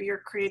into your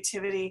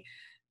creativity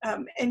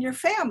and your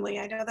family.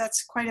 I know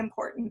that's quite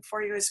important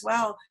for you as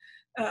well.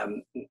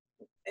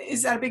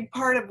 Is that a big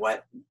part of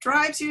what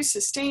drives you,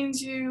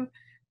 sustains you,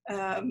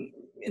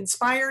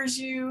 inspires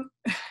you?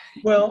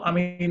 Well, I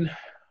mean,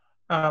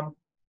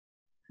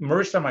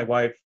 Marissa, my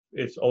wife,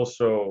 is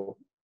also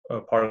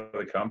a part of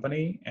the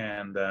company,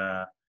 and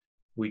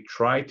we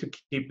tried to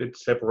keep it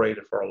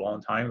separated for a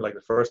long time. Like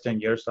the first 10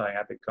 years that I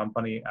had the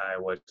company,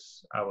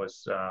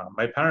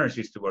 my parents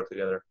used to work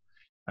together,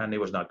 and it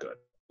was not good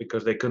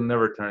because they could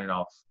never turn it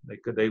off.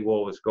 They would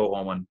always go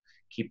home and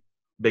keep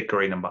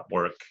bickering about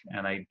work,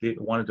 and I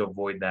wanted to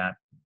avoid that.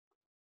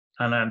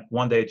 And then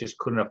one day I just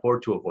couldn't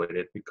afford to avoid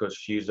it because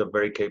she's a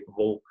very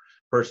capable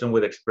person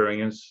with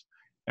experience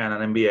and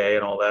an MBA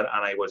and all that.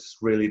 And I was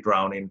really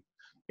drowning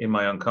in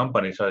my own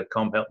company. So I'd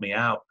come help me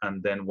out.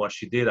 And then once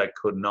she did, I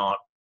could not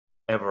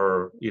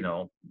ever,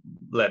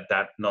 let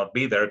that not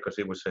be there because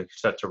it was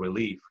such a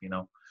relief,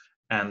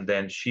 And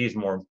then she's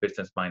more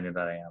business minded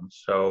than I am.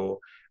 So,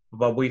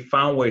 but we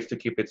found ways to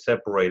keep it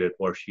separated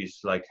where she's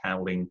like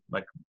handling,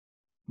 like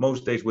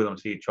most days we don't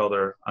see each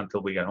other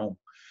until we get home.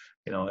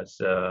 It's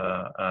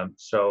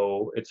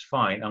so it's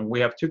fine. And we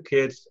have 2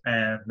 kids,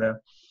 and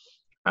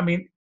I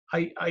mean,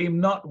 I am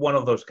not one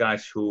of those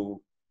guys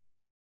who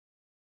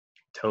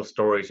tell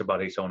stories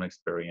about his own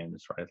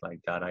experience, right?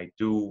 Like that. I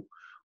do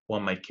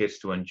want my kids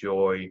to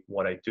enjoy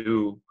what I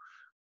do,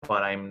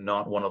 but I'm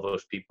not one of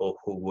those people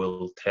who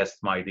will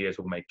test my ideas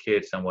with my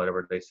kids and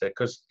whatever they say,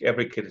 because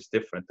every kid is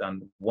different.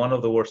 And one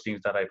of the worst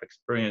things that I've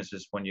experienced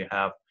is when you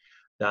have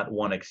that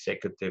one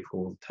executive who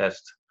will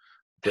test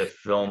the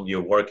film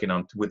you're working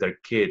on with their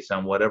kids,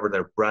 and whatever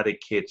their bratty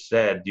kid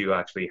said, you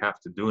actually have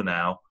to do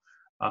now,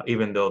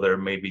 even though they're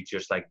maybe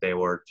just like they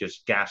were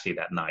just gassy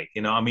that night.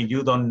 I mean,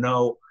 you don't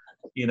know,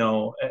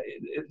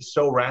 it's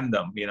so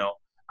random,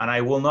 and I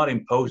will not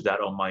impose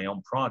that on my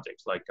own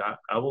projects. Like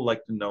I would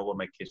like to know what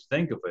my kids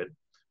think of it,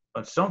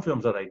 but some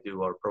films that I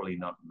do are probably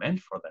not meant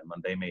for them,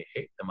 and they may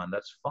hate them, and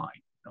that's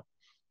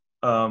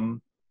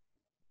fine.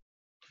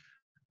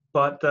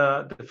 But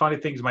the funny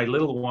thing is, my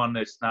little one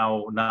is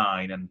now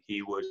 9, and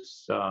he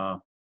was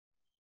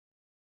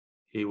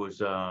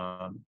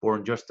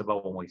born just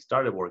about when we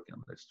started working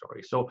on this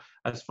story. So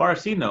as far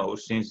as he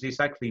knows, since he's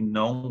actually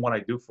known what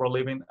I do for a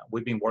living,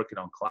 we've been working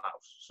on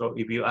Klaus. So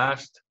if you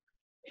asked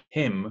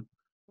him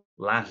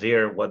last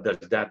year, what does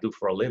Dad do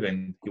for a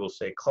living? He will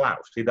say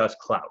Klaus. He does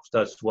Klaus.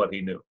 That's what he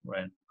knew,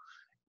 right?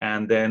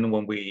 And then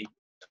when we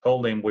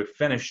told him we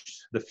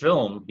finished the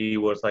film, he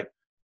was like,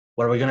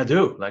 what are we gonna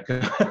do? Like,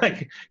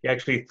 like he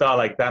actually thought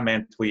like that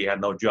meant we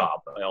had no job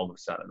all of a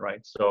sudden,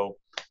 right? So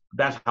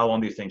that's how long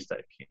these things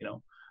take,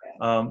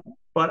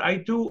 But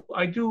I'm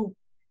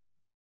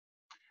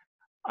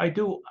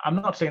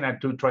not saying I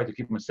do try to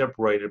keep them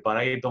separated, but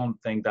I don't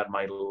think that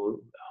my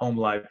home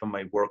life and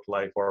my work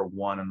life are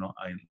one and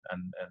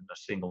a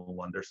single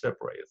one. They're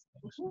separated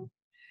things. Mm-hmm.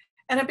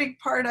 And a big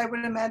part, I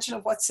would imagine,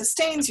 of what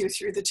sustains you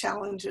through the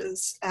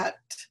challenges at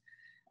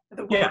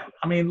the work. Yeah,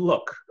 I mean,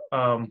 look,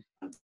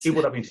 it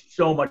would have been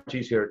so much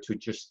easier to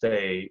just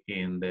stay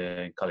in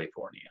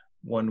California.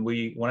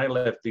 When I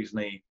left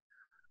Disney,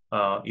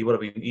 it would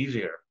have been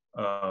easier.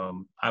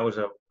 I was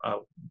a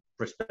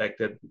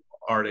respected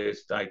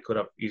artist. I could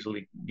have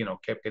easily,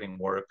 kept getting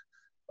work.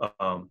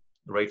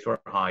 Rates were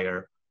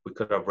higher. We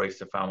could have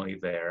raised a family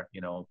there.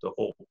 The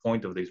whole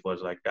point of this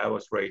was like I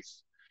was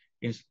raised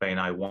in Spain.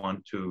 I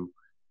want to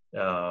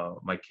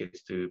my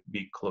kids to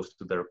be close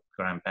to their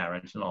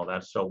grandparents and all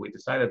that. So we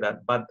decided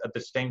that. But at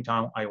the same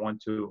time, I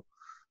want to,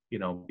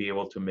 be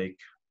able to make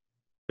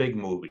big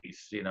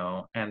movies,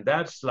 and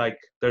that's like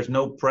there's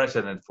no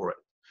precedent for it.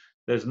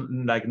 There's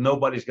like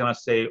nobody's gonna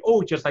say,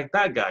 oh, just like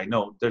that guy.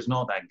 No, there's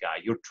not that guy.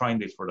 You're trying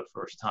this for the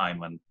first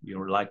time, and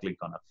you're likely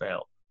gonna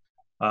fail.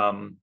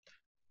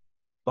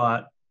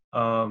 But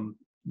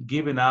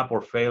giving up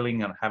or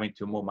failing and having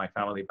to move my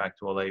family back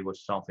to LA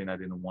was something I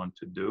didn't want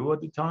to do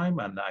at the time.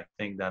 And I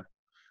think that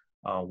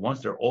once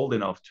they're old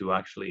enough to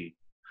actually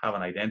have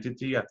an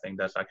identity, I think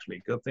that's actually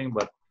a good thing.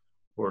 But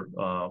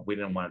we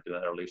didn't want to do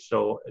that early.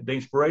 So the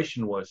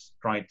inspiration was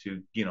trying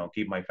to,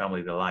 give my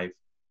family the life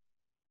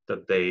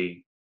that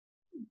they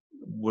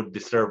would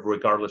deserve,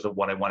 regardless of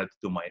what I wanted to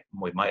do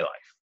with my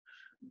life,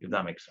 if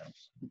that makes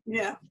sense.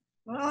 Yeah.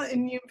 Well,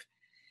 and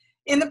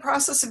in the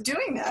process of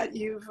doing that,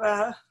 you've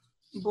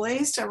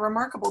blazed a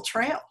remarkable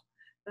trail.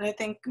 And I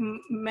think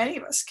many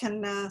of us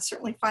can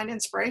certainly find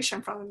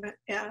inspiration from it.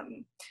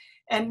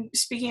 And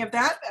speaking of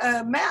that,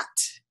 Matt,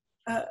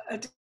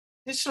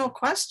 additional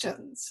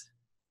questions?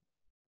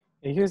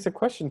 Here's a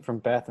question from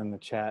Beth in the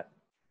chat,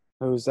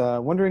 who's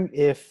wondering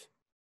if,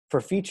 for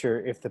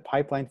feature, if the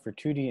pipeline for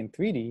 2D and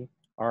 3D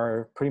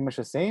are pretty much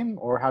the same,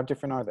 or how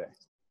different are they?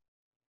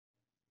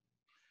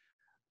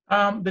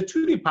 The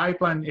 2D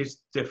pipeline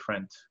is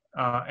different.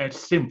 It's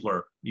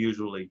simpler,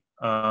 usually.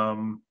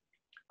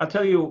 I'll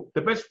tell you,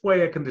 the best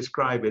way I can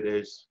describe it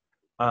is,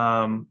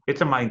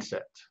 it's a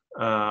mindset.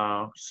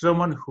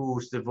 Someone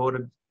who's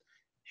devoted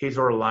his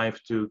or her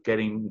life to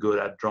getting good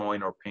at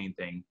drawing or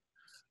painting,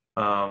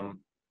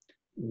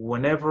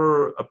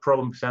 whenever a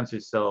problem presents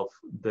itself,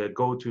 the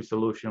go-to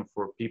solution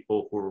for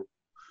people who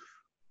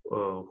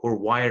are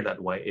wired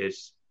that way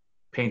is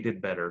paint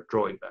it better,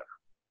 draw it better,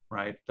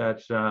 right?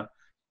 That's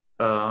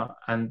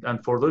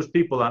and for those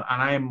people, and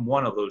I am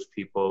one of those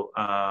people,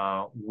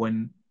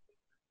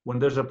 when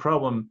there's a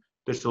problem,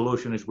 the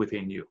solution is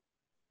within you.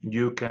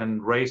 You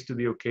can raise to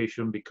the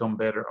occasion, become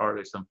better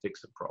artists, and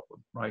fix the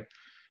problem, right?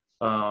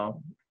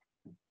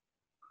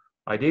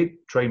 I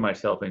did train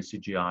myself in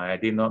CGI. I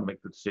did not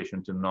make the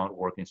decision to not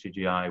work in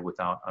CGI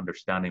without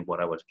understanding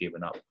what I was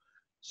giving up.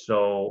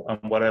 So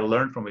what I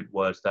learned from it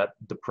was that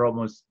the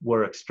problems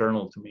were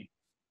external to me.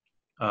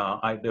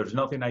 There's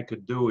nothing I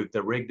could do. If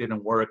the rig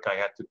didn't work, I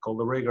had to call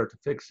the rigger to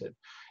fix it.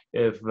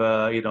 If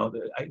I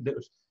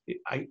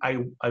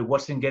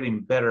wasn't getting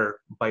better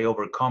by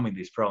overcoming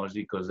these problems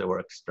because they were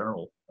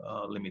external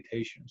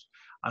limitations.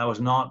 I was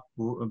not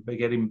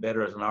getting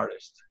better as an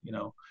artist.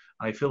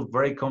 I feel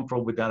very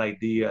comfortable with that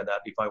idea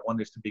that if I want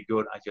this to be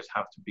good, I just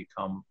have to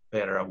become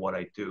better at what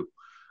I do.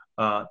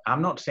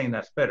 I'm not saying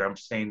that's better. I'm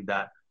saying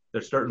that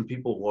there's certain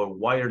people who are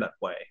wired that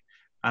way.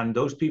 And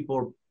those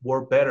people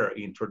were better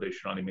in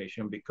traditional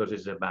animation because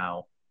it's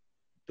about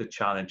the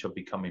challenge of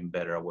becoming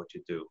better at what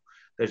you do.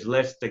 There's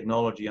less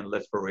technology and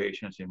less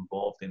variations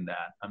involved in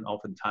that. And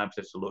oftentimes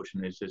the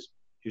solution is just,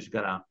 you just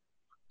gotta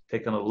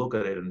take a look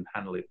at it and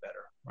handle it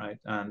better, right?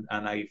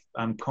 And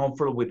I'm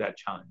comfortable with that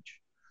challenge.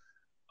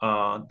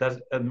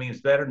 Does it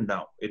means better?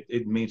 No,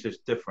 it means it's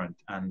different.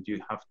 And you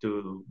have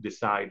to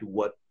decide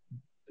what,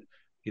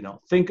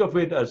 think of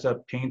it as a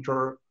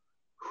painter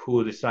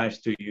who decides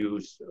to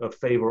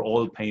favor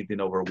oil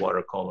painting over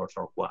watercolors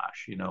or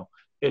gouache.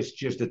 It's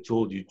just a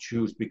tool you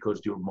choose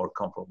because you're more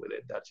comfortable with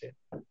it. That's it.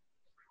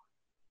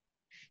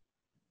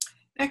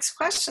 Next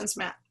questions,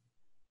 Matt.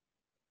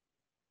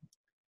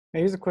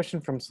 Here's a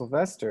question from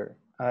Sylvester.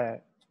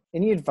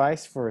 Any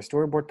advice for a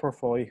storyboard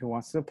portfolio who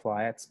wants to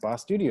apply at Spa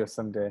Studio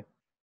someday?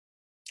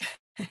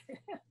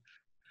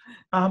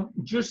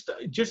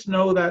 Just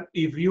know that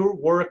if your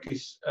work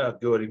is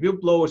good, if you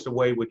blow us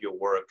away with your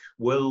work,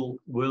 we'll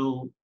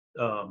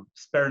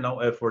spare no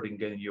effort in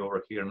getting you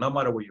over here, no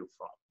matter where you're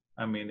from.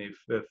 I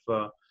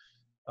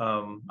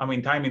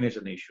mean, timing is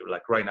an issue.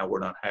 Like right now, we're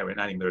not hiring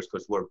animators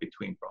because we're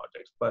between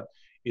projects. But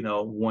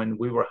when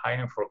we were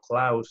hiring for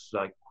Klaus,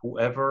 like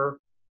whoever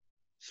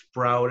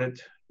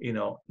sprouted,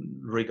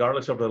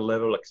 regardless of the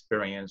level of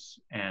experience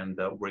and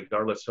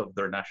regardless of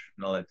their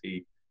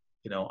nationality,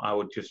 I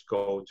would just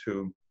go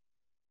to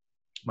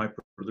my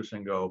producer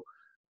and go,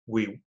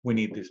 we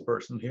need this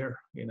person here,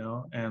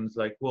 and it's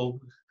like, well,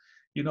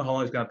 how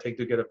long it's going to take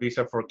to get a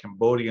visa for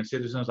Cambodian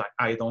citizens? Like,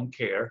 I don't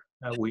care.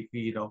 It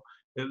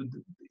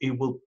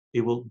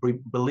will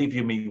believe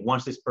you me,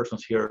 once this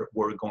person's here,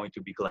 we're going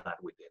to be glad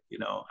we did,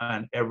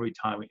 and every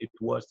time it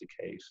was the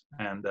case.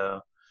 And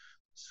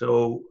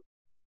so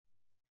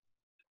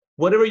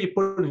whatever you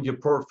put in your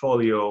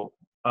portfolio,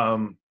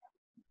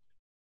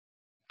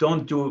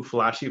 don't do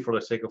flashy for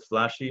the sake of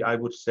flashy. I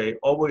would say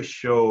always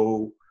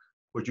show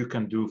what you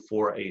can do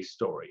for a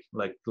story.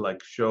 Like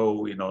show,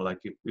 like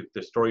if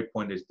the story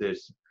point is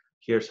this,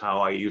 here's how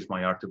I use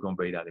my art to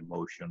convey that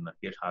emotion.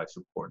 Here's how I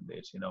support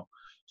this,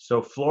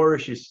 So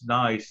flourish is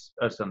nice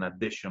as an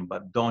addition,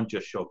 but don't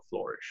just show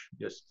flourish.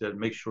 Just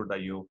make sure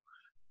that you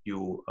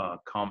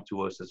come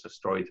to us as a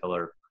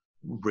storyteller,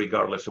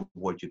 regardless of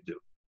what you do,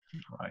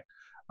 right?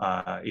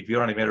 If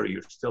you're an animator,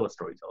 you're still a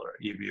storyteller.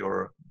 If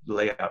you're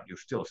layout, you're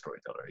still a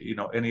storyteller.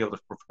 Any of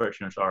those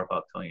professions are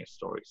about telling a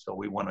story. So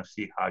we want to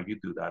see how you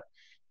do that.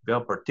 If you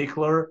have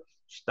particular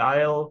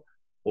style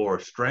or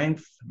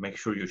strength, make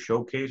sure you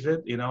showcase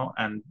it,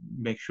 and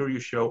make sure you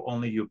show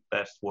only your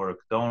best work.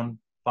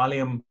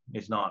 Volume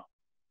is not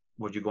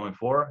what you're going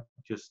for.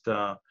 Just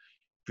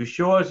if you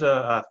show us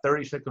a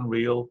 30-second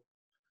reel,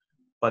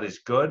 but it's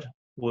good,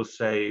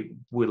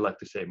 we'd like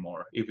to say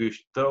more. If you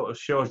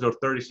show us those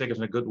 30 seconds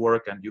of good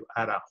work and you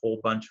add a whole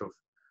bunch of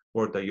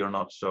work that you're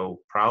not so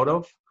proud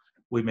of,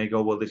 we may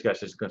go, well, this guy's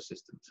just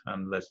consistent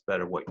and let's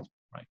better wait,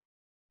 right?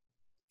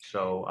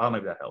 So I don't know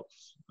if that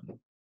helps.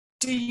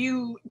 Do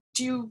you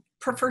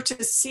prefer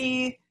to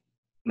see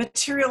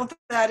material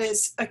that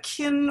is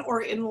akin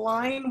or in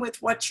line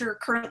with what you're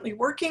currently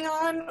working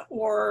on,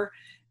 or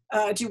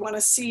do you want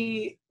to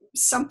see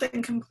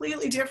something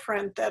completely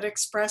different that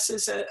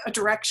expresses a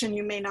direction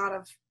you may not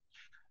have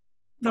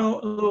No,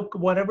 look,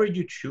 whatever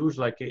you choose,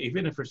 like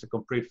even if it's a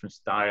complete different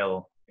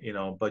style,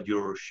 but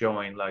you're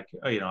showing like,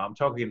 I know I'm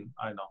talking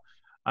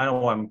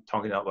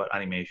about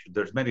animation.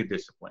 There's many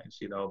disciplines,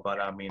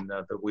 but I mean,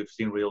 we've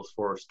seen reels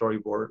for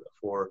storyboard.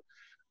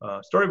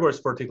 Storyboard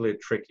is particularly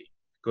tricky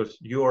because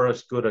you are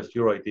as good as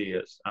your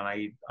ideas,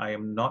 and I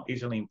am not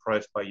easily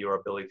impressed by your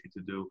ability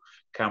to do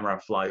camera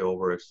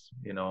flyovers.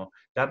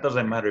 That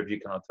doesn't matter if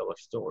you cannot tell a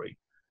story.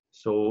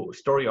 So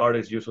story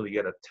artists usually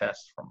get a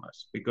test from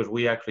us because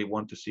we actually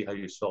want to see how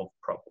you solve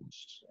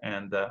problems,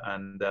 and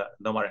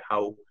no matter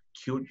how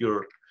cute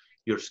your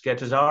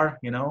sketches are,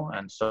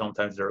 and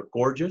sometimes they're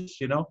gorgeous,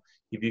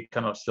 if you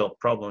cannot solve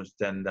problems,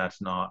 then that's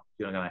not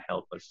going to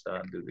help us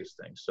do these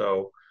things.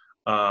 So,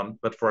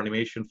 but for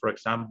animation, for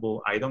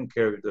example, I don't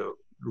care if the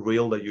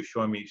reel that you're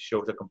showing me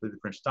shows a completely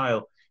different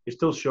style. It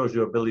still shows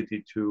your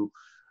ability to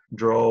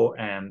draw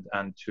and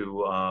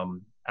to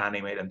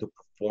animate and to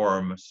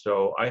perform.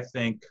 So I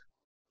think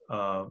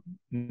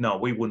no,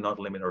 we would not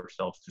limit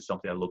ourselves to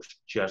something that looks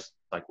just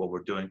like what we're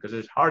doing because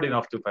it's hard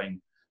enough to find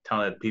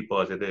talented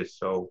people as it is.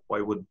 So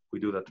why would we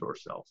do that to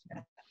ourselves?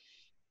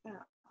 Yeah,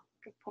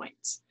 good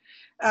points.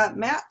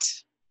 Matt,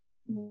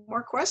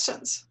 more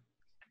questions?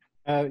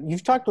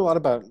 You've talked a lot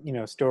about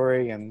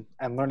story and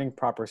learning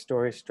proper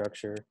story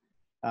structure.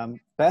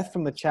 Beth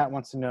from the chat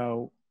wants to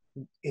know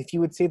if you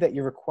would say that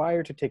you're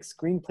required to take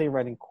screenplay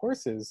writing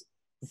courses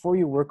before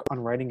you work on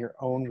writing your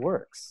own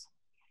works.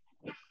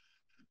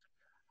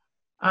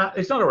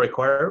 It's not a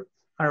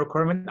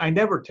requirement. I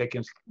never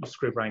taken a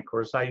script writing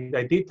course. I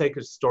did take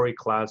a story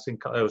class. It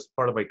was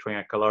part of my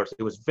training at CalArts.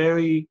 It was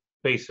very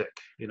basic.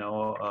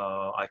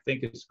 I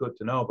think it's good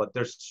to know, but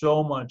there's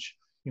so much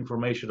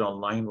information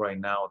online right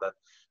now that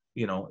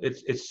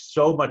it's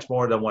so much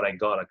more than what I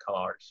got at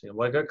CalArts.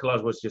 What I got at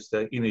CalArts was just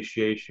the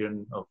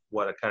initiation of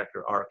what a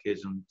character arc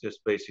is and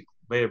just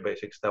very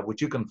basic stuff,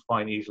 which you can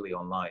find easily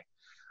online.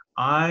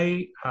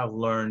 I have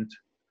learned.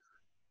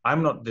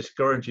 I'm not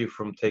discouraging you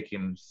from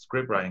taking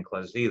script writing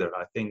classes either.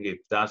 I think if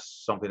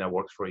that's something that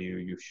works for you,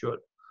 you should.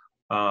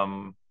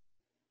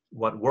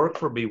 What worked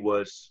for me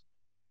was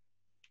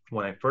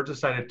when I first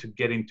decided to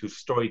get into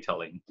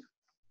storytelling.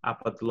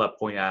 Up until that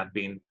point, I had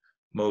been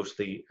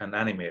mostly an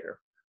animator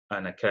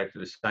and a character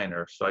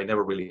designer, so I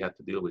never really had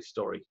to deal with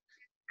story.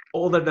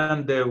 Other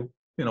than the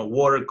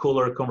water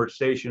cooler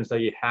conversations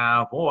that you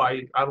have,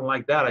 I don't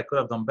like that, I could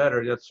have done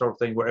better, that sort of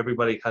thing, where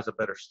everybody has a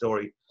better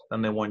story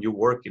than the one you're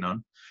working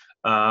on.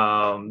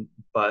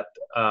 But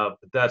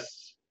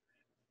that's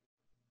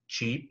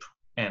cheap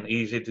and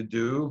easy to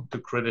do, to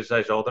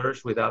criticize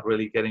others without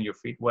really getting your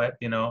feet wet,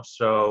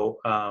 so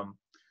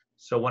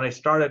when I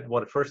started,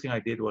 the first thing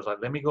I did was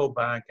let me go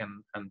back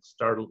and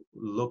start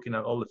looking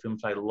at all the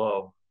films I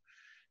love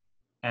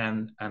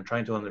and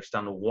trying to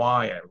understand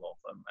why I love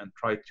them and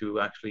try to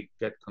actually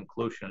get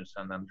conclusions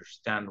and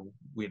understand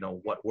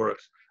what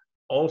works.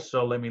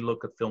 Also, let me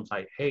look at films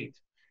I hate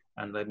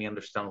and let me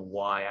understand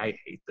why I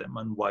hate them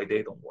and why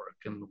they don't work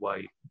and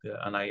why.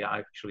 And I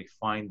actually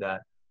find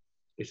that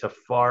it's a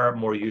far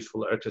more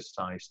useful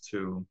exercise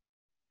to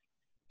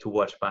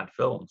watch bad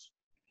films.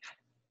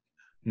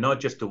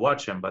 Not just to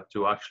watch them, but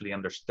to actually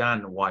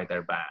understand why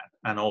they're bad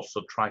and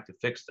also try to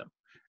fix them.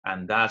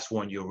 And that's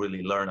when you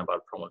really learn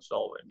about problem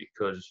solving,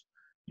 because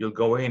you'll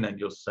go in and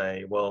you'll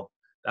say, well,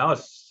 that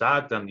was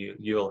sad, and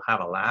you'll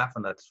have a laugh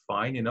and that's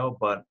fine,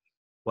 but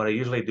what I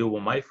usually do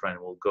with my friend,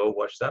 we'll go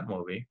watch that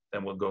movie,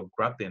 then we'll go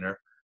grab dinner,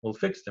 we'll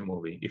fix the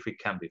movie if it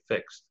can be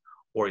fixed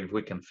or if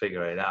we can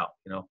figure it out,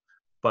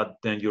 but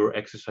then you're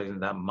exercising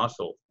that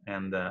muscle,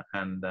 and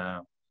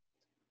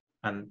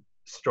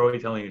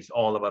storytelling is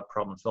all about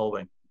problem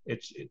solving.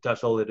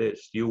 That's all it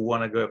is. You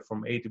want to go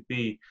from A to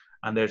B,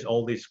 and there's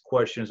all these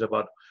questions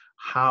about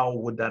how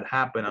would that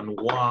happen and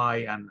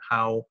why, and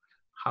how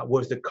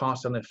was the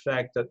cause and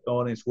effect that the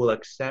audience will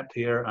accept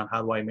here, and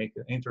how do I make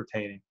it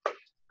entertaining?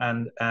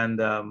 And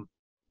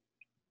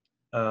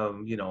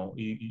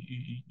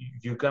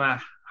you're gonna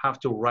have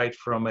to write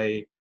from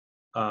a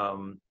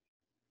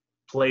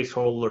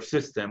placeholder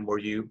system where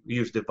you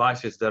use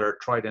devices that are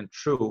tried and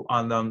true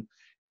on them,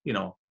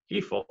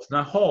 he falls in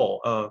a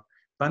hole,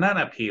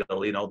 banana peel,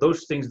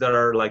 those things that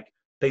are like,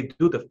 they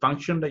do the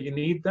function that you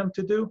need them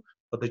to do,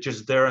 but they're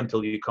just there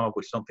until you come up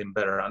with something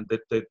better. And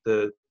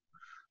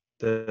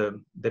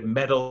the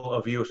metal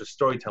of you as a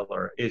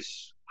storyteller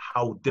is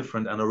how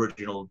different and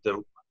original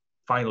the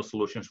final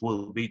solutions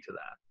will be to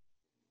that.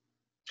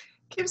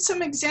 Give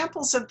some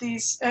examples of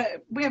these.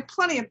 We have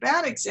plenty of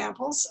bad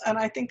examples, and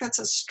I think that's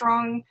a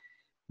strong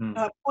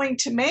point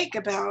to make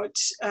about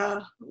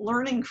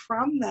learning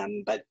from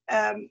them. But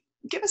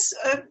give us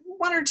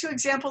one or two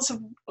examples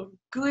of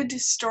good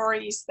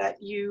stories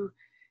that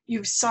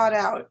you've sought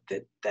out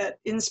that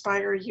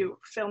inspire you,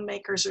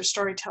 filmmakers or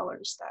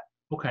storytellers.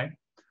 Okay.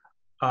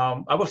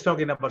 I was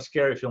talking about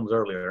scary films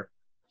earlier.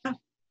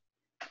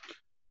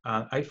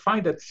 I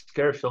find that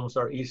scary films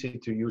are easy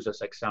to use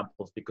as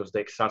examples because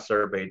they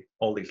exacerbate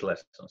all these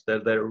lessons.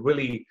 They're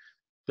really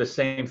the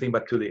same thing,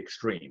 but to the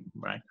extreme,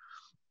 right?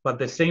 But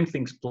the same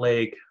things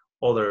plague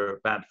other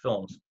bad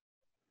films.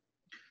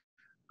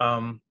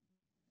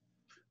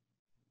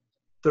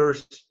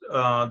 there's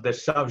the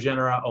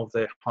subgenre of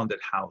the haunted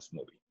house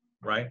movie,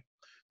 right?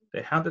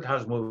 The haunted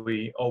house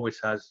movie always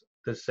has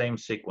the same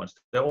sequence.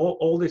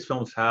 All these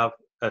films have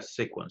a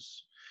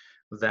sequence.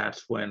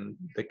 That's when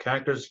the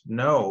characters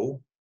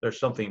know there's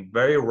something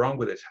very wrong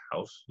with this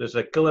house. There's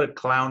a killer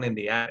clown in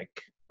the attic,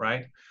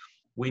 right?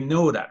 We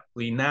know that.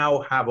 We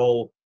now have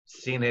all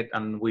seen it,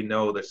 and we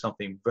know there's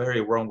something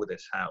very wrong with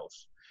this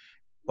house.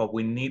 But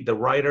the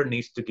writer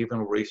needs to give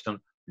them a reason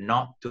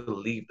not to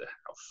leave the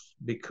house,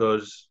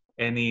 because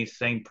any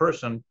sane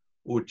person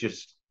would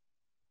just,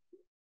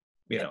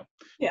 Yeah.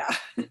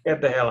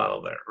 get the hell out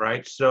of there,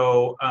 right?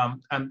 So,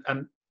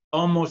 and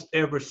almost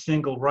every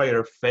single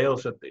writer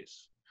fails at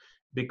this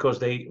because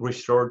they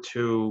resort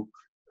to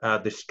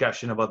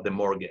discussion about the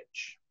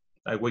mortgage.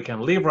 Like, we can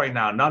live right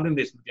now, not in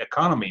this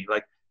economy.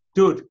 Like,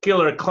 dude,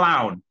 killer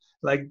clown.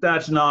 Like,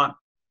 that's not,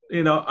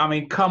 I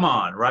mean, come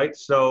on, right?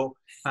 So,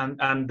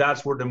 and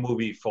that's where the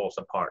movie falls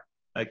apart.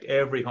 Like,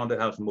 every haunted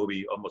house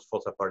movie almost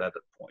falls apart at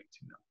that point.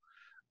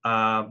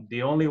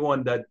 The only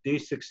one that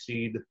did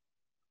succeed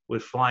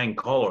with flying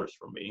colors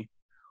for me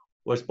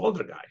was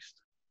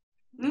Poltergeist.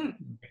 Mm.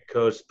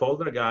 Because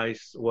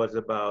Poltergeist was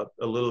about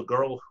a little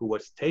girl who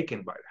was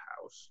taken by the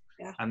house,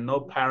 Yeah. and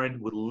no parent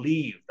would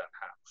leave that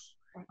house.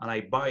 Right. And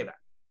I buy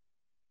that,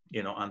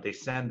 and they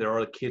send their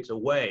other kids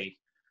away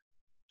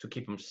to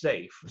keep them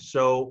safe.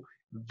 So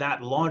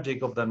that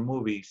logic of that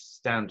movie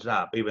stands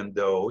up, even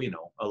though,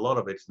 a lot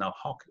of it's now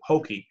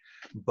hokey,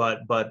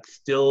 but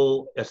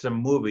still, as a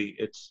movie,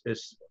 it's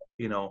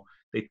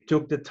they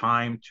took the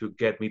time to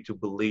get me to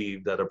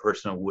believe that a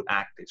person would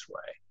act this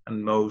way.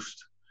 And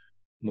most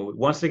movie,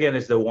 once again,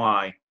 is the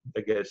why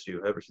that gets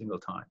you every single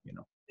time.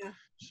 Yeah.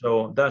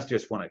 So that's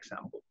just one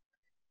example.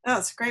 Oh,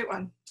 that's a great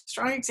one.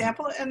 Strong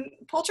example. And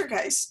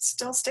Poltergeist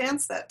still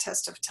stands that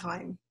test of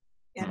time.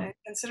 And I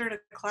consider it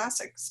a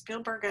classic.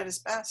 Spielberg at his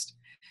best.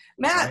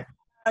 Matt,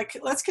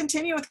 let's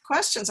continue with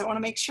questions. I want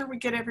to make sure we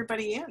get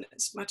everybody in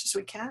as much as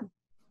we can.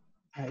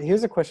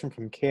 Here's a question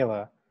from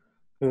Kayla,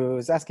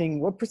 who's asking,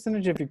 what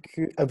percentage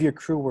of your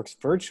crew works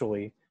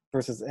virtually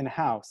versus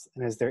in-house?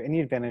 And is there any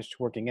advantage to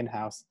working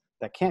in-house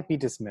that can't be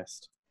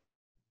dismissed?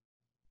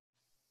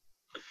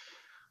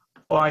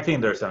 Well, I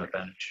think there's an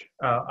advantage.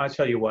 I'll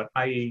tell you what,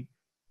 I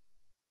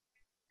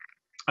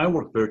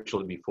worked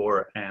virtually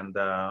before, and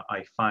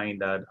I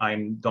find that I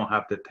don't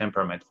have the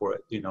temperament for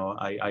it.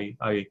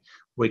 I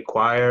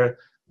require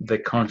the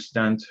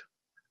constant,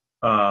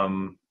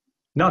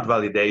 not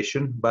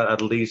validation, but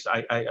at least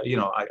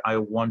I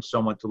want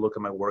someone to look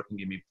at my work and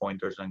give me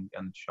pointers and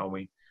show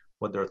me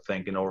what they're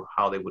thinking or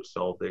how they would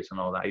solve this and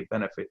all that. I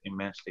benefit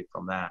immensely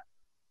from that.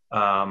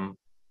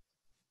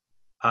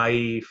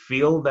 I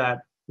feel that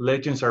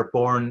legends are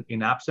born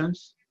in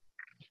absence.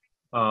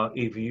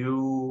 If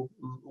you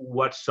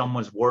watch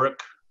someone's work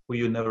who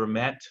you never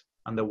met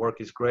and the work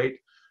is great,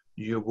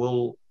 you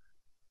will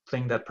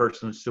think that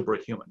person is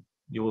superhuman.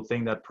 You will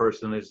think that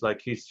person is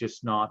like,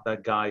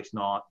 that guy's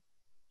not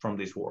from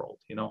this world.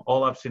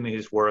 All I've seen in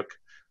his work,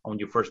 when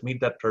you first meet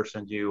that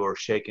person, you are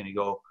shaking, you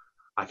go,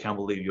 I can't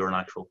believe you're an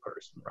actual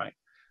person, right?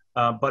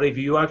 But if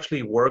you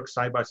actually work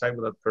side by side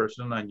with that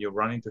person and you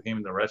run into him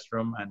in the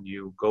restroom and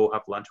you go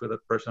have lunch with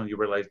that person, you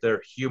realize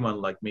they're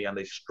human like me and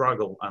they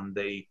struggle and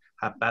they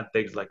have bad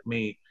days like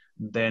me,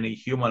 then it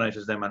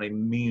humanizes them, and it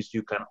means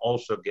you can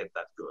also get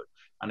that good.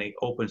 And it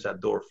opens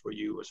that door for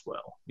you as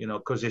well,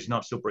 because it's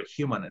not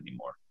superhuman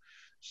anymore.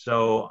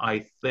 So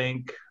I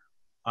think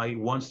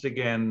once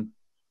again,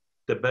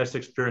 the best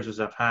experiences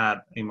I've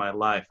had in my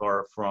life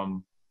are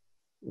from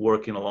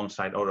working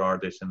alongside other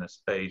artists in the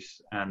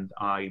space, and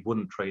I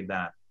wouldn't trade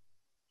that.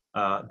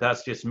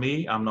 That's just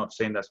me. I'm not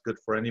saying that's good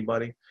for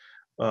anybody.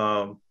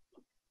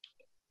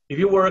 If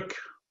you work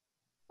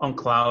on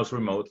clouds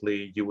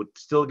remotely, you would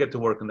still get to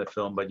work in the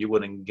film, but you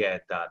wouldn't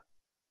get that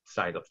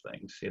side of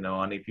things,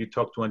 and if you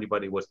talk to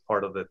anybody who was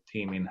part of the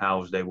team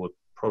in-house, they would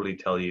probably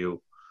tell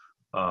you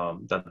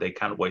that they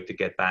can't wait to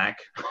get back.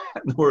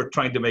 We're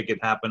trying to make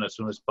it happen as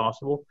soon as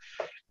possible,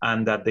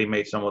 and that they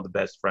made some of the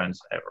best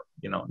friends ever.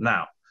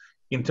 Now,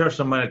 in terms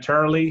of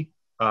monetarily,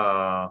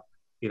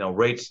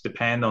 rates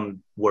depend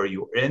on where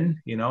you're in,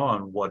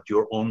 on what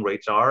your own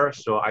rates are.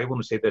 So I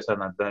wouldn't say there's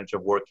an advantage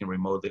of working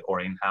remotely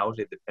or in-house.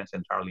 It depends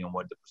entirely on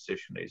what the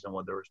position is and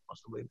what the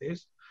responsibility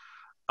is.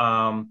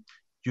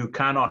 You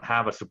cannot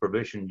have a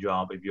supervision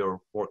job if you're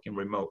working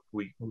remote.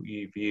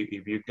 If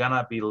you're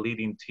gonna be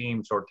leading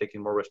teams or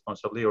taking more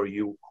responsibility, or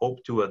you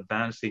hope to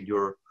advance in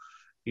your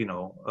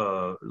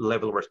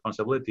level of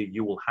responsibility,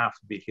 you will have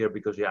to be here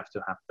because you have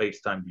to have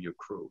face time with your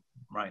crew,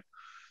 right?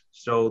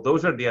 So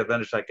those are the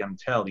advantages I can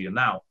tell you.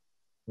 Now,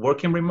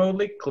 working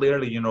remotely,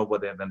 clearly you know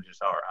what the advantages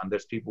are. And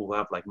there's people who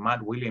have, like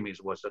Matt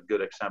Williams was a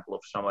good example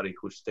of somebody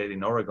who stayed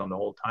in Oregon the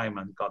whole time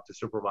and got to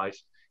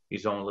supervise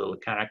his own little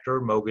character.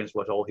 Mogan's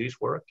was all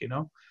his work,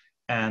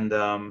 and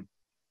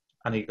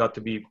he got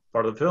to be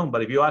part of the film.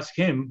 But if you ask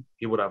him,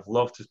 he would have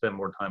loved to spend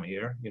more time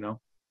here,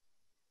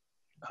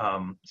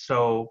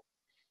 So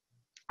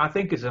I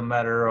think it's a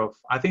matter of,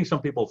 I think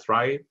some people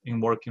thrive in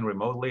working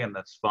remotely, and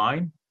that's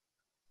fine.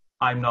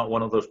 I'm not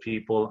one of those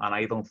people, and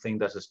I don't think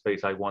that's a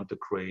space I want to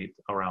create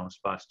around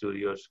spa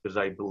studios, because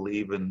I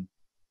believe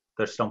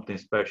there's something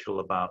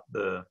special about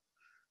the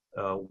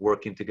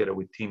working together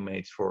with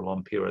teammates for a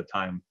long period of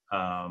time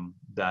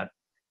that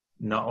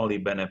not only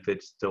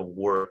benefits the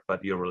work,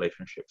 but your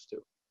relationships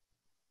too.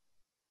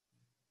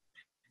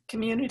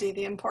 Community,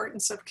 the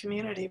importance of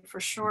community for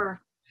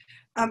sure.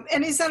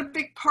 And is that a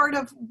big part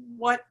of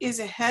what is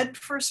ahead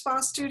for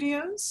spa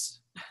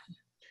studios?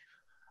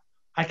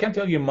 I can't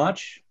tell you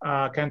much.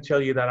 I can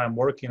tell you that I'm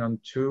working on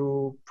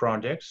 2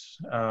 projects.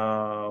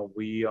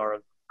 We are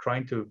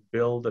trying to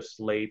build a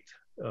slate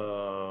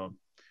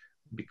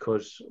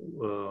because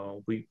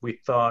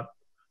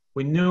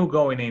we knew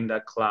going in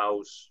that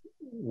Klaus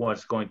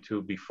was going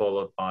to be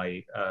followed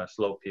by a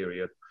slow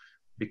period,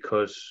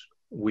 because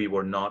we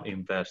were not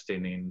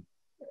investing in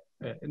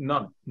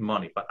not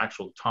money, but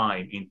actual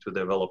time into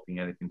developing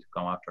anything to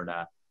come after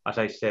that. As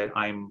I said,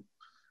 I'm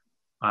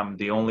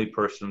the only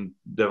person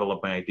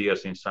developing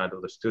ideas inside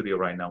of the studio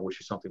right now, which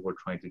is something we're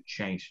trying to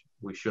change.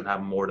 We should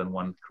have more than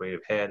one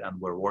creative head, and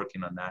we're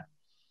working on that.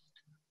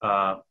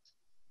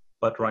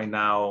 But right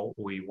now,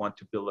 we want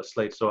to build a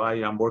slate. So I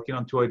am working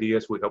on 2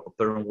 ideas. We hope a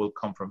third one will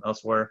come from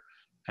elsewhere,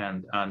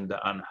 and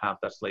have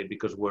that slate,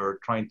 because we're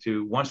trying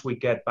to, once we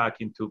get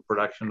back into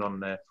production on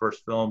the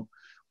first film,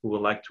 we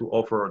would like to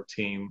offer our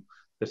team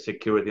the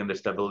security and the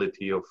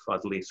stability of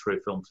at least 3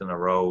 films in a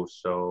row.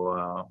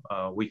 So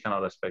we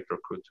cannot expect our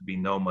crew to be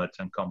nomads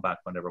and come back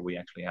whenever we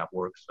actually have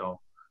work. So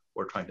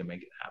we're trying to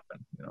make it happen.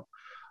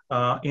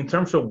 In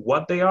terms of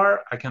what they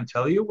are, I can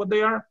tell you what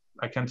they are.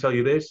 I can tell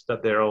you this,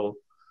 that they're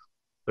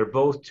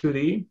both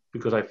 2D,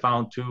 because I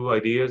found 2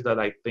 ideas that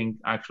I think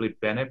actually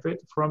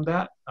benefit from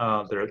that.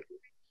 They're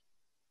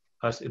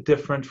as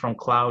different from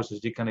Klaus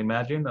as you can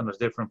imagine, and as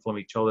different from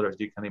each other as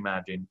you can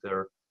imagine.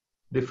 They're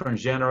different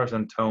genres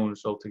and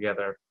tones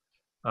altogether.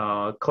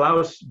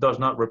 Klaus does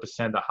not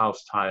represent a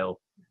house style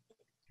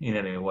in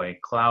any way.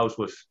 Klaus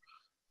was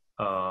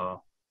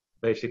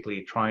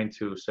basically trying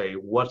to say,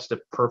 what's the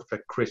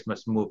perfect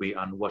Christmas movie,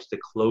 and what's the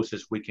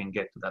closest we can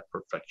get to that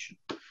perfection.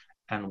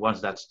 And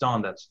once that's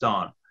done, that's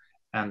done.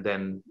 And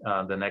then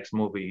the next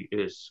movie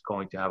is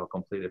going to have a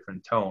completely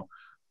different tone.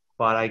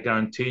 But I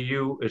guarantee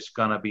you it's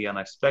going to be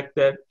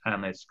unexpected,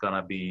 and it's going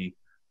to be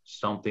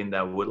something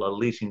that will at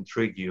least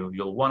intrigue you.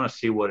 You'll want to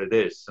see what it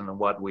is and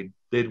what we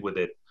did with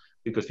it,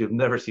 because you've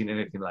never seen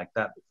anything like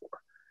that before.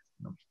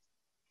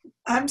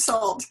 I'm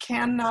sold.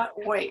 Cannot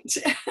wait.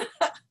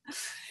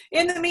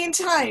 In the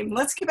meantime,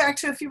 let's get back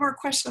to a few more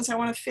questions. I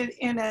want to fit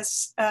in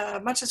as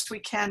much as we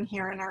can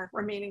here in our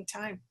remaining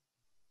time.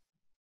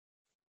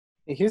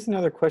 Here's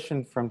another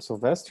question from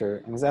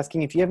Sylvester, and is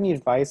asking if you have any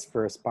advice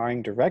for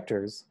aspiring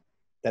directors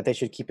that they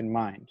should keep in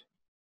mind.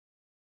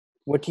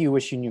 What do you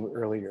wish you knew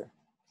earlier?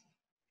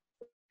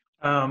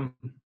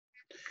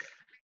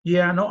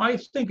 Yeah, no, I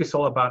think it's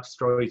all about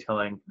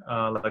storytelling.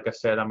 Like I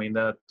said, I mean,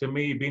 to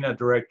me, being a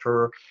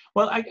director,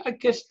 well, I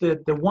guess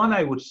the one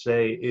I would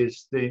say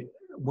is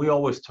we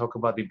always talk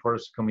about the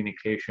importance of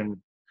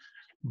communication,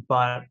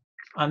 but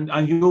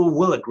and you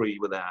will agree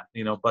with that,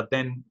 but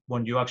then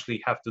when you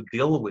actually have to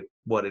deal with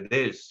what it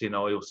is, it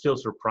will still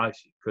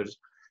surprise you, because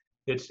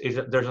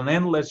there's an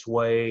endless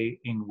way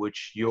in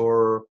which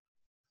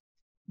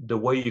the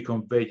way you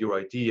convey your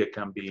idea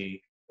can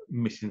be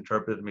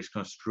misinterpreted,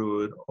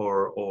 misconstrued,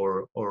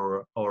 or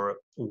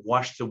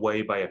washed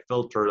away by a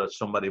filter that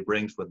somebody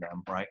brings with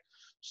them, right?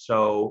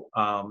 So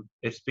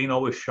it's been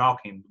always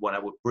shocking when I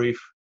would brief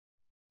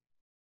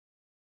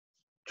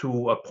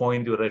to a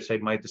point where I say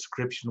my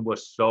description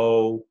was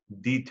so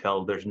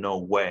detailed, there's no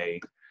way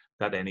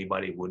that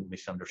anybody would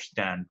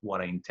misunderstand what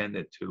I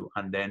intended to.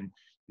 And then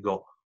you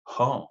go,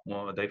 oh,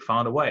 well, they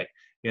found a way.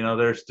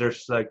 There's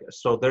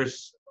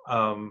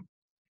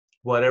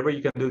whatever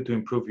you can do to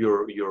improve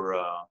your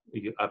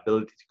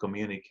ability to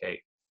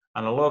communicate.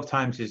 And a lot of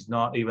times it's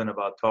not even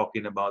about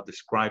talking about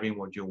describing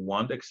what you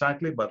want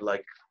exactly, but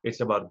like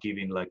it's about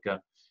giving like a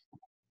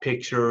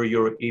picture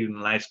you're eating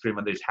an ice cream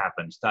and this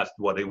happens. That's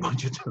what I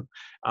want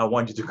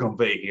you to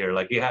convey here.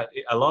 Like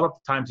a lot of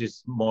times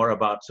it's more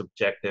about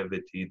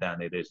subjectivity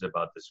than it is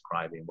about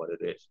describing what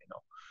it is,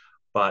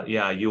 But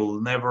yeah, you'll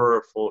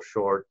never fall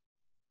short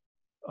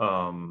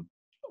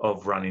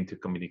of running into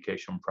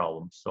communication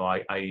problems. So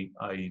I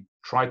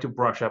try to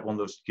brush up on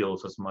those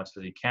skills as much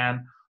as you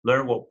can.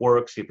 Learn what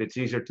works. If it's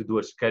easier to do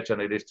a sketch than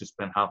it is to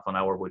spend half an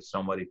hour with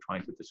somebody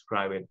trying to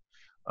describe it,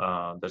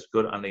 that's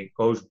good. And it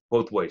goes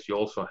both ways. You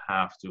also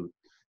have to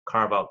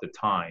carve out the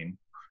time,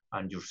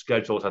 and your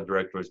schedule as a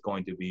director is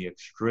going to be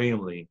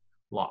extremely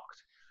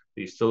locked.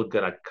 You still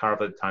got to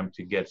carve out the time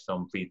to get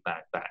some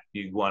feedback back.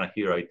 You want to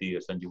hear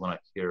ideas, and you want to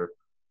hear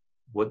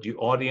what the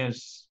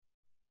audience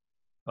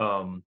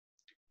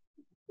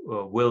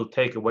will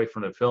take away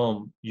from the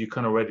film. You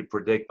can already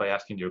predict by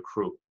asking your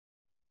crew.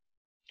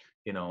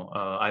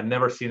 I've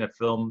never seen a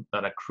film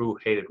that a crew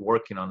hated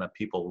working on that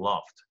people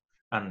loved,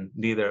 and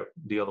neither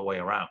the other way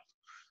around.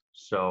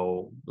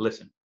 So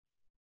listen.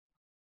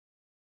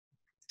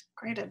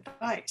 Great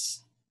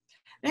advice.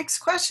 Next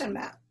question,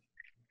 Matt.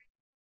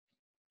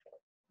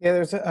 Yeah,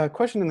 there's a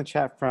question in the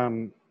chat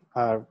from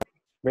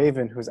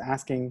Raven who's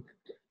asking,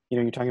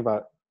 you're talking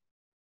about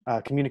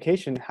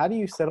communication. How do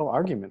you settle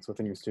arguments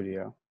within your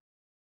studio?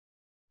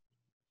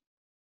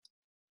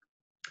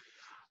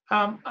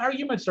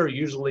 Arguments are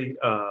usually,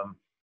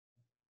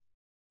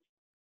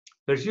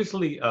 there's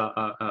usually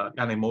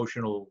an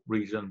emotional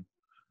reason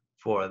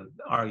for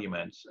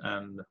arguments,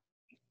 and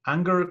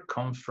anger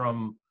comes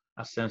from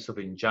a sense of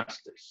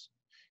injustice.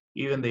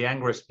 Even the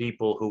angriest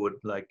people who would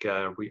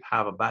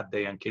have a bad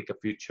day and kick a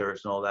few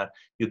chairs and all that,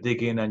 you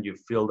dig in and you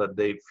feel that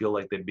they feel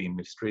like they've been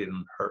mistreated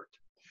and hurt.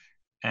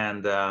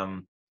 And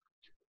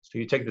so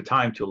you take the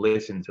time to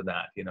listen to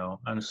that,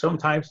 and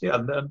sometimes,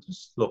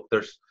 just look,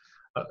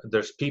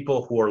 there's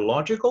people who are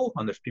logical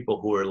and there's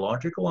people who are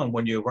illogical. And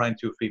when you run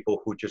into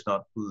people who just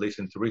not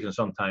listen to reason,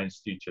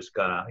 sometimes you just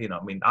gotta,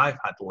 I've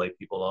had to lay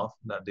people off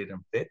that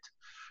didn't fit.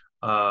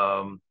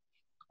 That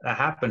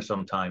happens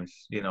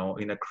sometimes,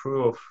 in a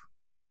crew of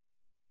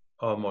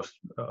almost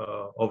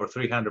over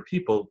 300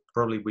 people,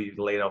 probably we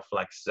laid off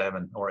like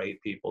 7 or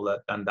 8 people.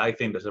 And I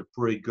think that's a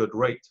pretty good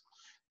rate,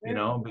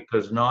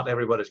 because not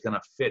everybody's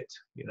gonna fit,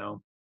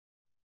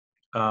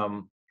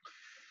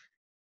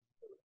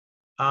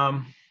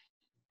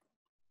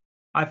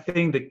 I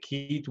think the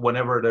key to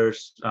whenever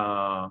there's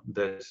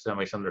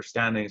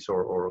misunderstandings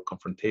or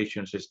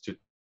confrontations is to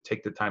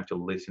take the time to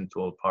listen to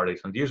all parties,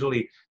 and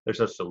usually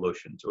there's a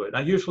solution to it.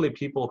 And usually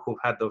people who've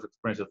had those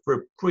experiences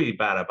were pretty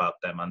bad about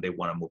them and they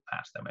want to move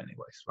past them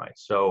anyways, right?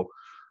 So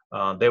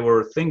there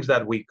were things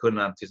that we couldn't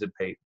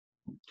anticipate.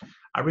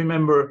 I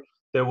remember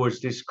there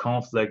was this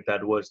conflict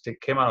that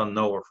came out of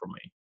nowhere for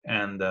me,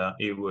 and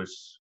it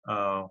was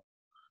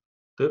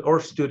our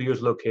studio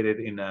is located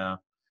in a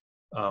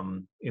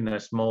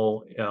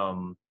small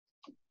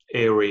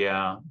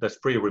area that's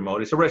pretty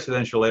remote. It's a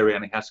residential area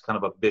and it has kind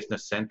of a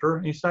business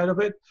center inside of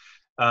it.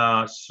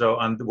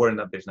 And we're in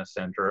a business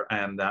center,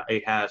 and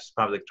it has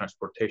public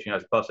transportation, it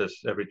has buses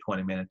every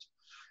 20 minutes.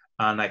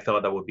 And I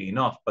thought that would be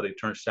enough, but it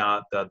turns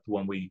out that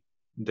when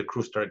the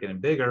crew started getting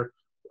bigger,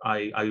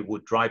 I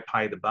would drive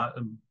by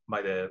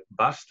the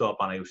bus stop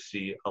and I would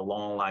see a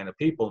long line of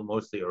people,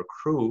 mostly our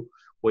crew,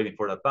 waiting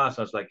for that bus.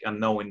 I was like, and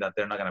knowing that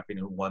they're not going to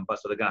finish one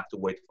bus, so they're going to have to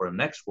wait for the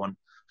next one.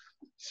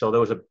 So there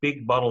was a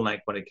big bottleneck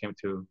when it came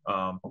to,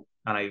 and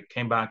I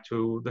came back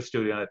to the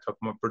studio and I talked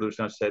to my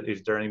producer and said,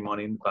 is there any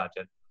money in the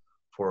budget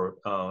for,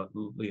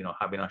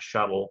 having a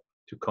shuttle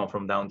to come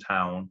from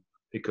downtown?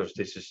 Because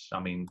this is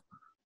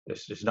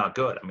not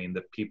good.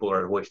 The people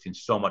are wasting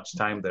so much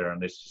time there,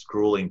 and it's just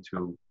grueling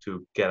to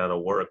get out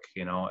of work,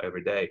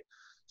 every day.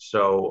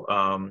 So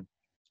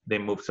they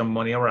moved some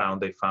money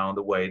around. They found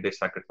a way. They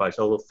sacrificed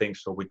all the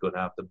things so we could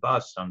have the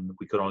bus, and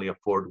we could only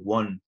afford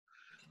one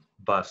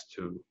bus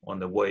on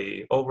the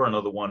way over,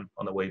 another one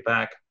on the way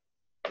back.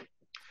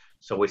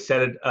 So we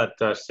set it at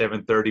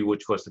 7:30,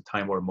 which was the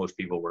time where most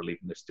people were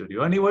leaving the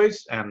studio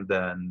anyways, and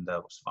then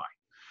that was fine.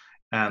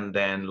 And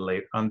then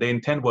later, and the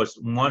intent was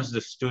once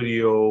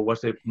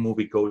the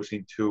movie goes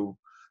into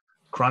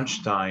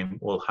crunch time,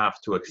 we'll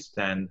have to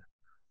extend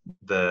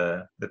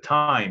the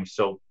time.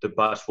 So the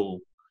bus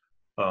will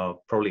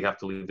probably have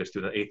to leave the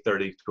studio at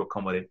 8:30 to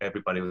accommodate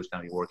everybody who's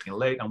going to be working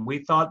late. And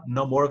we thought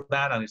no more of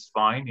that, and it's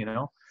fine,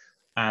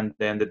 And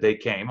then the day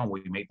came and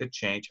we made the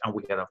change, and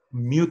we had a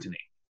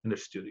mutiny in the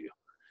studio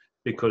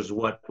because it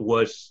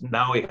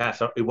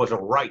was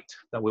a right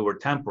that we were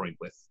tampering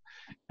with.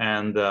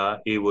 And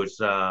it was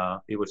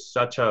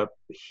such a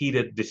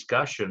heated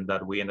discussion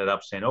that we ended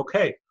up saying,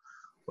 okay,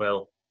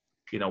 well,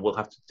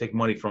 we'll have to take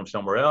money from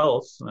somewhere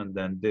else, and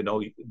then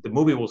the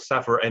movie will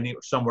suffer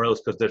somewhere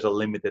else because there's a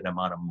limited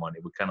amount of money.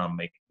 We cannot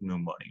make new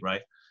money,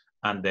 right?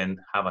 And then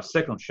have a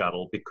second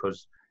shuttle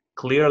because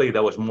clearly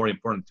that was more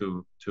important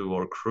to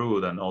our crew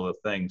than other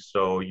things.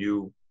 So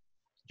you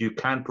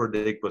can't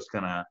predict what's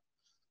gonna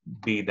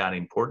be that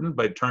important,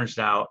 but it turns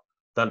out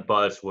that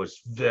bus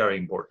was very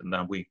important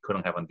and we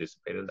couldn't have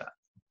anticipated that.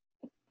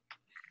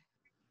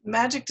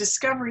 Magic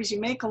discoveries you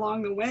make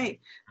along the way.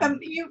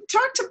 You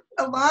talked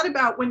a lot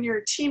about when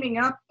you're teaming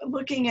up,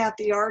 looking at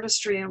the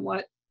artistry and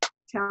what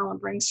talent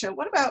brings to it.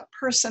 What about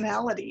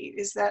personality?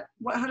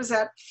 How does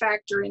that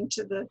factor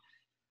into the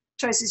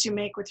choices you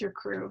make with your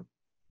crew?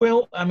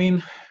 Well,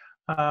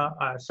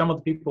 some of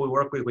the people we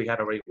work with, we had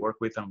already worked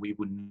with, and we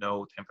would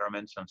know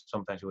temperaments, and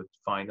sometimes we would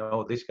find,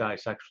 oh, this guy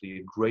is actually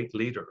a great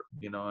leader,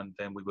 and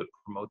then we would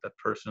promote that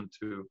person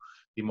to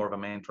be more of a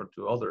mentor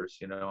to others,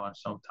 and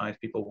sometimes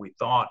people we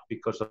thought,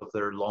 because of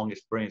their long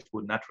experience,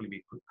 would naturally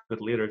be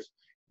good leaders,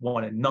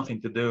 wanted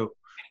nothing to do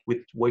with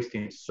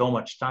wasting so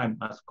much time,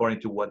 according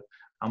to what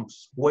I'm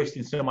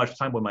wasting so much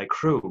time with my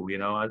crew,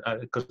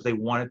 because they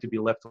wanted to be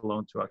left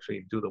alone to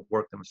actually do the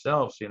work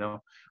themselves,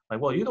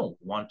 Like, well, you don't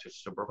want to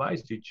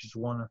supervise; you just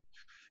want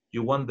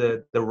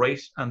the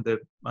race and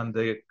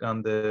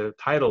the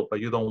title, but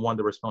you don't want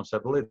the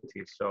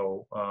responsibility.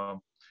 So,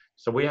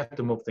 so we had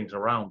to move things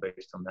around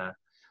based on that.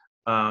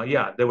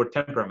 Yeah, there were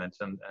temperaments,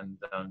 and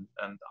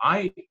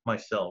I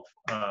myself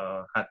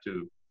had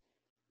to,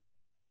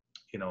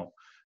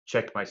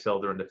 check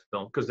myself during the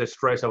film because the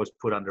stress I was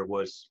put under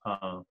was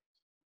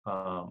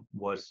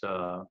was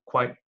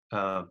quite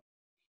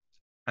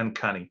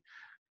uncanny.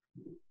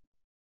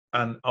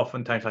 And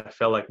oftentimes I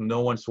felt like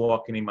no one's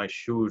walking in my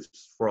shoes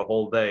for a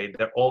whole day.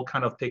 They're all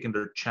kind of taking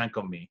their chunk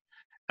of me,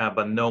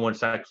 but no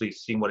one's actually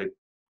seeing what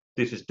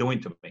this is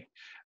doing to me.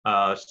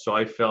 So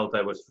I felt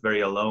I was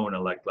very alone,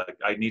 and like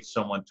I need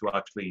someone to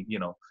actually,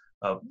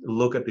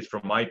 look at this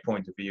from my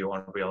point of view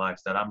and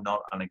realize that I'm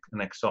not an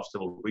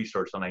inexhaustible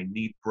resource, and I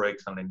need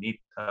breaks, and I need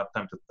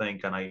time to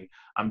think, and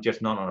I'm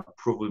just not an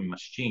approving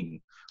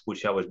machine,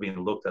 which I was being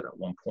looked at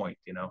one point,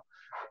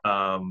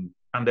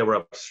 and there were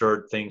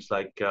absurd things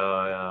like,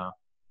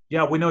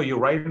 yeah, we know you're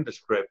writing the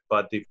script,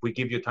 but if we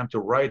give you time to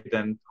write,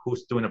 then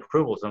who's doing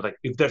approvals? And I was like,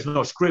 if there's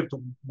no script,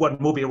 what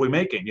movie are we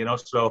making?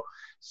 So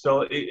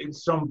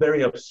it's some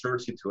very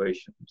absurd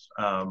situations.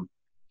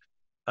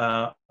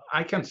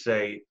 I can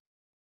say,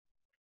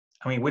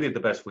 I mean, we did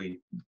the best we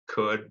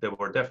could. There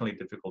were definitely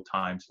difficult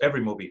times.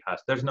 Every movie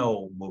has. There's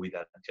no movie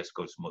that just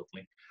goes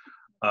smoothly.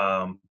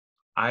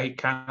 I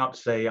cannot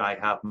say I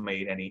have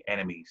made any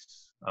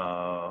enemies,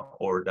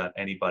 or that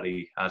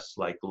anybody has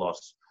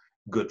lost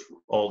good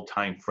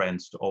old-time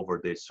friends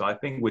over this. So I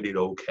think we did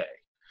okay,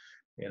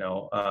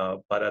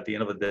 but at the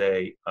end of the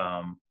day,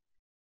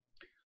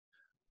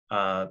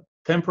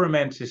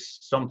 temperament is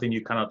something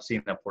you cannot see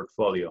in a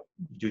portfolio.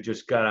 You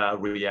just gotta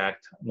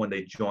react when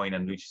they join,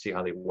 and you see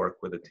how they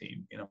work with the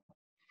team,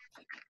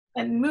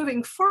 And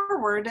moving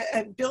forward,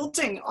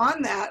 building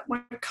on that,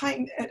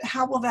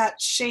 how will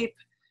that shape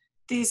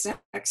these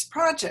next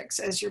projects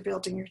as you're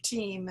building your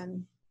team,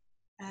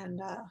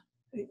 and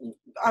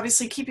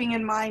obviously keeping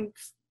in mind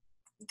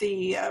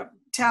the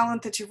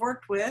talent that you've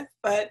worked with,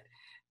 but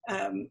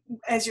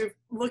as you're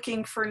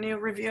looking for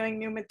reviewing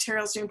new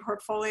materials, new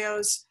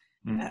portfolios,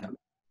 are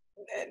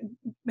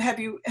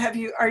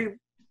you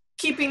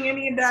keeping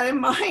any of that in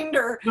mind?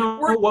 Or no,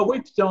 what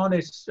we've done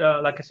is,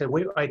 like I said,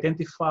 we've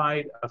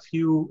identified a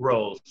few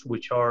roles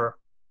which are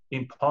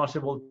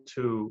impossible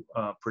to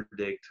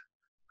predict,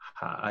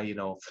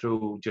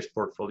 through just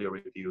portfolio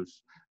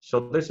reviews. So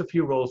there's a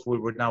few roles we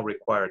would now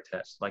require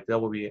tests.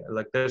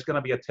 There's going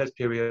to be a test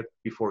period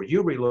before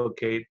you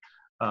relocate,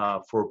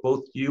 for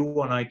both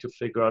you and I to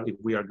figure out if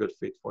we are a good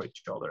fit for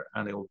each other.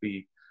 And it will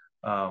be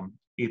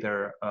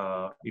either,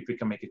 if we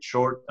can make it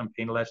short and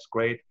painless,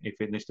 great. If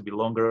it needs to be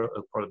longer,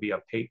 it'll probably be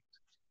a paid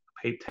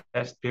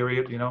test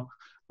period,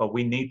 But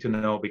we need to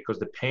know, because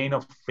the pain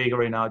of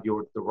figuring out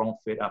the wrong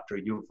fit after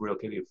you've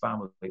relocated your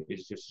family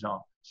is just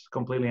it's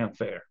completely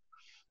unfair.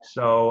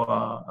 So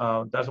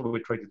that's what we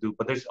try to do.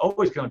 But there's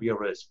always going to be a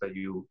risk that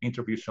you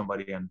interview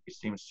somebody and it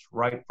seems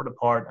right for the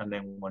part, and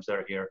then once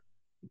they're here,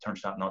 it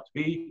turns out not to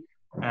be.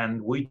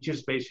 And we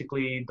just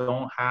basically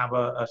don't have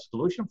a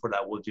solution for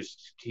that. We'll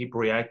just keep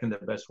reacting the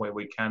best way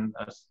we can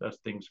as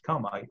things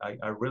come.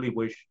 I really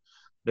wish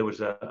there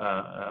was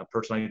a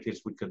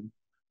personalities we could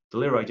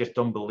deliver. I just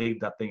don't believe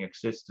that thing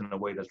exists in a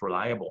way that's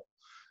reliable,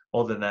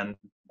 other than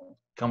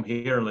come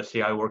here and let's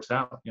see how it works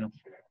out.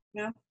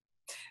 Yeah,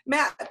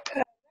 Matt.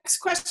 Next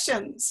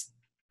questions.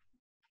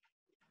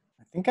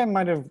 I think I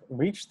might have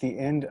reached the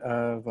end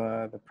of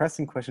the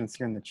pressing questions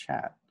here in the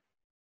chat.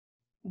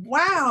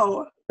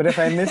 Wow. But if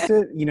I missed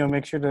it,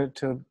 make sure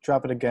to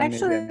drop it again.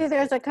 Actually,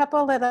 there's a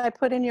couple that I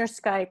put in your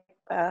Skype,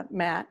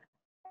 Matt,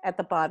 at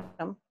the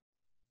bottom.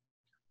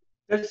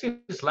 There's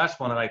this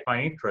last one that I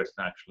find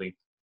interesting, actually.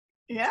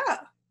 Yeah.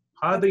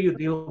 How do you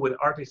deal with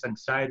artist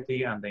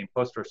anxiety and the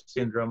imposter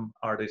syndrome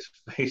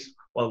artists face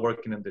while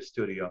working in the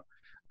studio?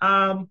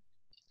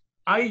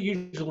 I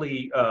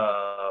usually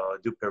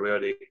do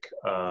periodic,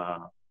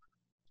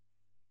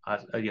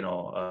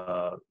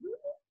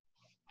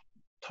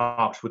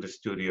 talks with the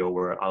studio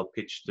where I'll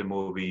pitch the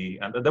movie,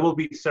 and there will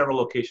be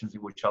several occasions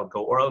in which I'll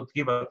go, or I'll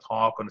give a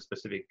talk on a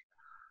specific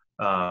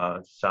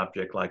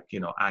subject, like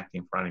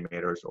acting for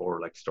animators,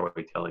 or like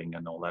storytelling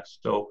and all that.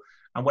 So,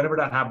 and whenever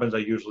that happens, I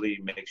usually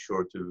make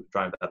sure to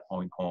drive that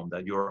point home,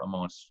 that you're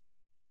amongst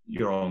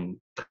your own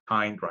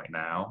kind right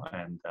now,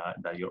 and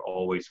that you're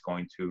always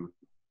going to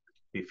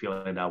be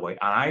feeling that way.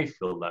 And I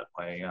feel that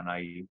way. And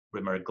I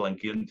remember Glenn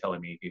Gillen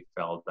telling me he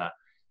felt that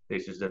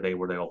this is the day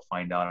where they'll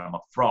find out I'm a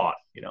fraud.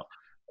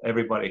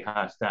 Everybody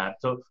has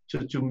that. So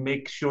to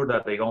make sure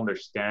that they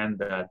understand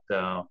that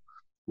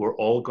we're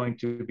all going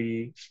to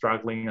be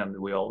struggling, and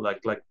we all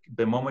like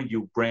the moment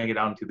you bring it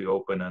out into the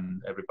open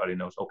and everybody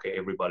knows, okay,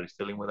 everybody's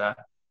dealing with that,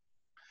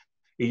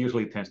 it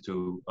usually tends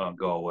to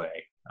go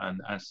away.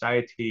 And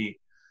anxiety,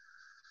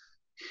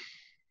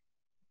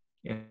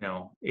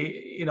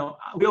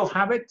 we all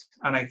have it,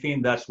 and I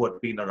think that's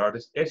what being an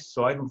artist is.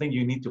 So I don't think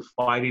you need to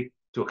fight it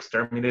to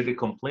exterminate it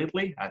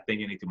completely. I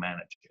think you need to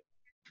manage it.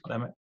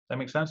 That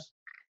makes sense?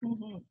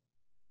 Mm-hmm.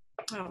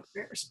 Oh,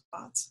 great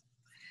response.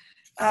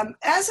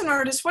 As an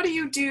artist, what do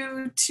you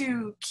do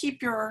to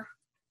keep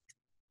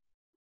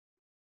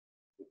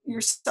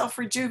yourself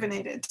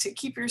rejuvenated, to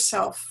keep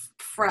yourself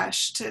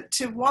fresh,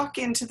 to walk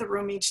into the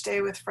room each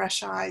day with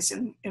fresh eyes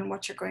in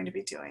what you're going to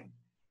be doing?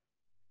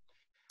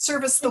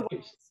 Service the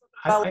world.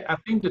 I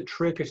think the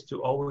trick is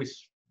to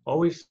always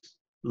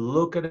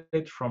look at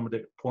it from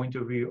the point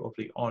of view of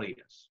the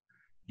audience.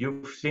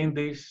 You've seen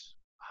this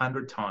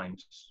 100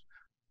 times,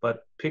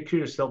 but picture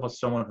yourself as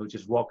someone who's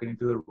just walking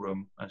into the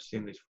room and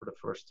seeing this for the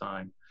first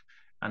time.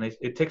 And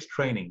it takes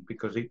training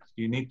because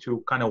you need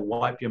to kind of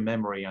wipe your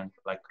memory and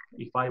like,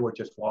 if I were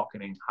just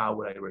walking in, how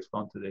would I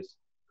respond to this?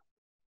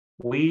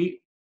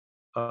 We,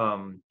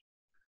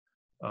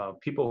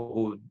 people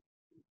who,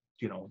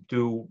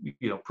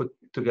 put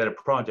together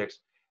projects,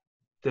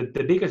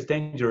 the biggest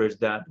danger is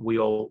that we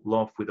all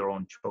love with our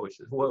own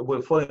choices.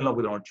 We'll fall in love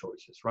with our own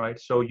choices, right?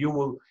 So you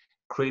will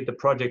create the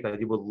project that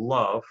you would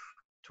love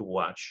to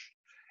watch.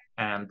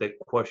 And the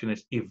question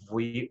is, if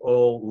we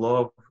all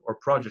love our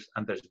projects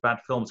and there's bad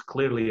films,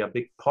 clearly a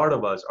big part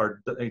of us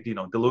are,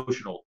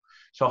 delusional.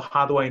 So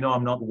how do I know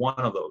I'm not one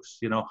of those?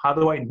 How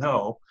do I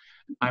know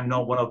I'm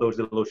not one of those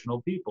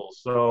delusional people?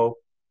 So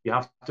you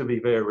have to be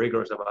very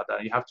rigorous about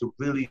that. You have to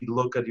really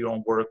look at your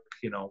own work,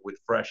 with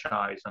fresh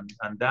eyes.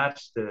 And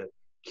that's the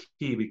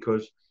key,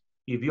 because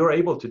if you're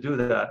able to do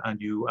that and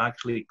you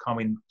actually come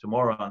in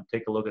tomorrow and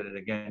take a look at it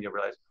again, you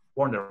realize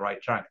we're on the right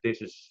track.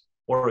 This is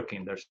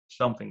working. There's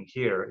something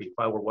here. If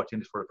I were watching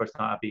this for the first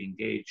time, I'd be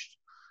engaged.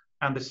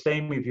 And the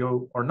same if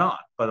you are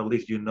not, but at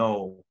least you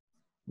know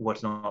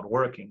what's not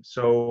working.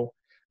 So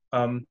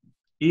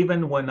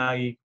even when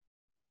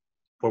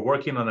we're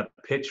working on a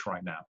pitch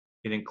right now,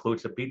 it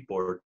includes a beat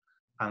board,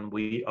 and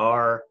we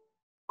are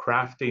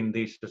crafting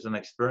this as an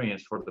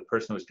experience for the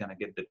person who's going to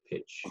get the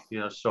pitch.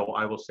 So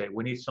I will say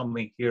we need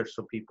something here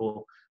so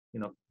people,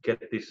 get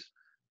this.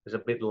 It's a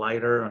bit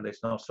lighter and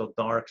it's not so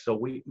dark. So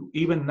we,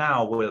 even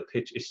now with a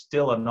pitch, is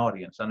still an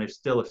audience and it's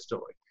still a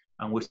story,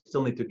 and we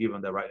still need to give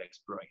them the right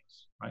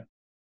experience, right?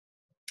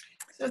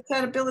 So it's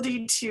that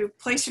ability to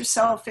place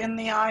yourself in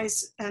the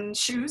eyes and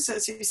shoes,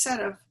 as you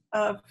said,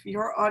 of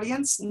your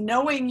audience,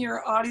 knowing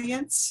your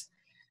audience,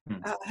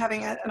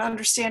 having an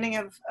understanding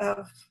of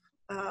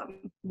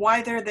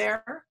why they're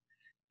there,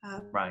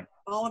 right?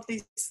 All of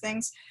these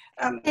things.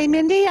 Hey,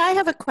 Mindy, I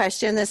have a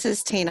question. This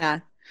is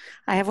Tina.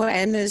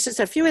 And there's just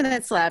a few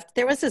minutes left.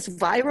 There was this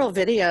viral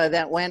video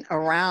that went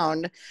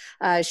around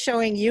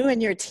showing you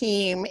and your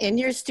team in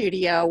your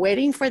studio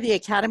waiting for the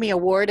Academy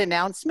Award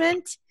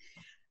announcement.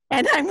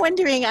 And I'm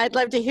wondering, I'd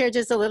love to hear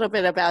just a little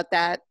bit about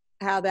that,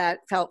 how that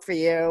felt for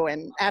you,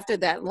 and after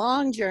that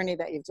long journey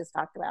that you've just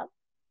talked about.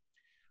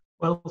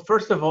 Well,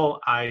 first of all,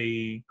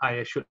 I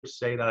should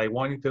say that I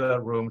went into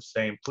that room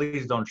saying,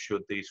 please don't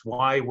shoot this.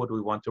 Why would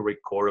we want to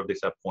record a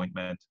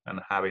disappointment and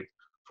have it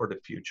for the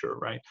future,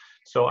 right?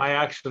 So I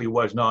actually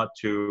was not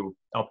too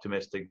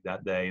optimistic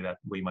that day that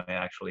we might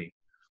actually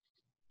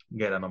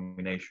get a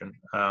nomination.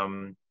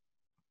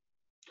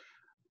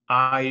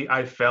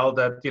 I felt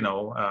that,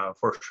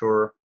 for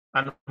sure,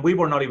 and we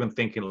were not even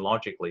thinking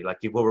logically. Like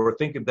if we were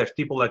thinking, there's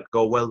people that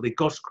go, well, it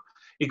goes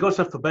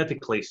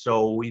alphabetically.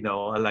 So,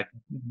 like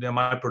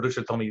my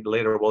producer told me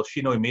later, well,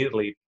 she knew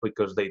immediately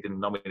because they didn't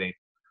nominate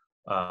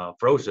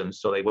Frozen,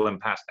 so they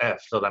went past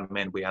F, so that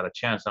meant we had a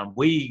chance. And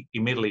we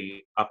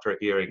immediately, after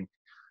hearing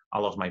I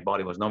Lost My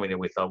Body was nominated,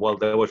 we thought, well,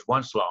 there was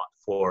one slot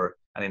for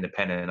an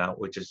independent,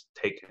 which is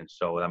taken,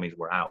 so that means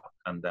we're out.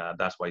 And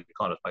that's why it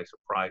caught us by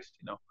surprise,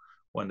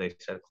 when they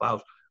said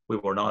Klaus. We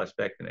were not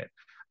expecting it.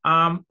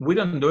 We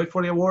didn't do it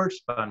for the awards,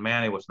 but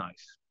man, it was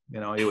nice.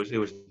 It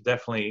was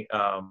definitely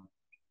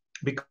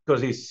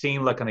because it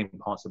seemed like an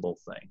impossible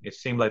thing. It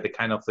seemed like the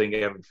kind of thing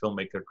every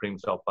filmmaker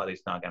dreams of, but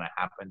it's not going to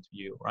happen to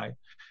you, right?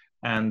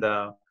 And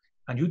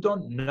you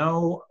don't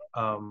know,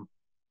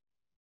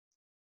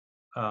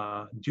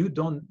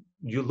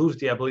 you lose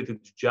the ability to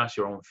judge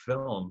your own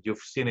film. You've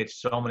seen it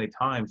so many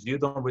times. You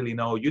don't really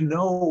know.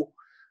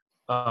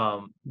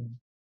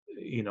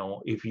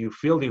 If you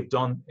feel you've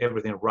done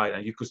everything right,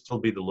 and you could still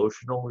be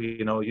delusional.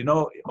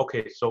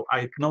 Okay, so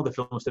I know the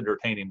film is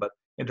entertaining, but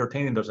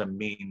entertaining doesn't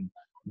mean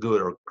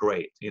good or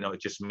great.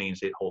 It just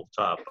means it holds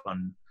up,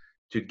 and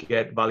to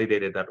get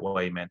validated that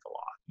way meant a lot.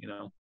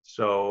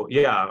 So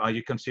yeah,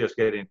 you can see us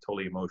getting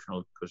totally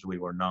emotional because we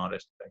were not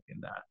expecting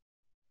that.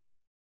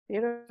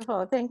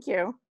 Beautiful, thank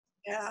you.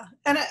 Yeah,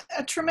 and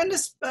a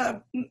tremendous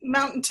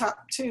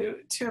mountaintop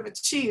to have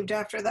achieved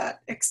after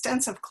that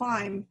extensive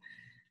climb.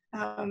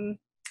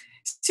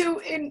 So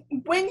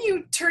when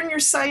you turn your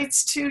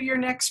sights to your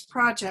next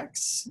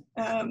projects,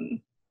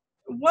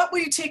 what will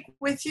you take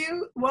with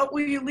you? What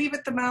will you leave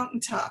at the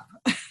mountaintop?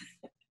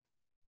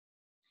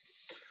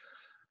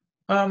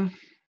 I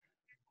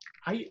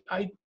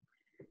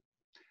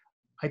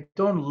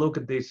don't look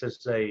at this as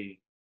a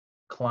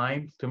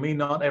climb. To me,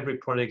 not every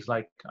project is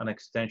like an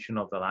extension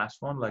of the last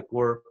one. Like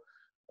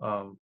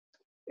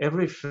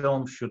every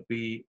film should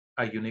be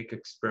a unique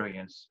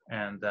experience,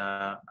 and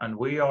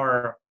we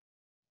are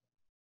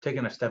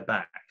taking a step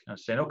back and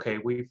saying, okay,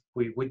 we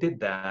did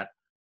that.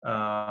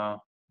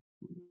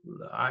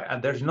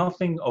 There's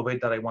nothing of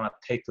it that I want to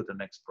take to the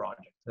next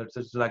project.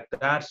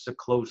 That's a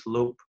closed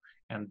loop,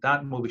 and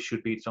that movie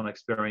should be its own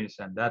experience,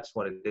 and that's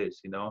what it is,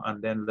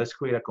 And then let's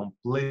create a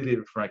completely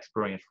different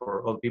experience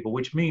for other people,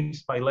 which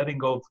means by letting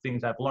go of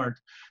things I've learned,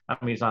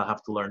 that means I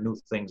have to learn new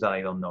things that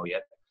I don't know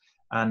yet,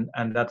 and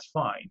that's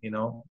fine,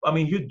 I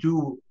mean, you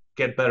do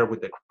get better with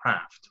the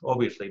craft,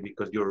 obviously,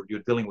 because you're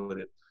dealing with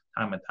it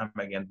time and time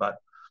again. But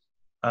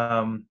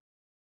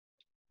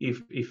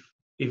if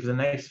the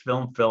next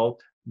film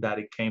felt that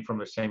it came from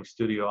the same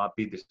studio, I'd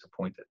be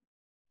disappointed.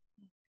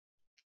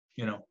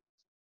 You know.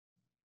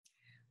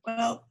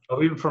 Well,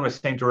 Or even from the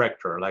same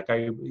director. Like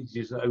I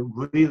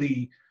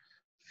really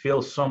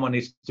feel someone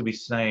needs to be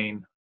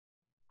saying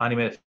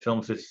animated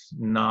films is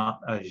not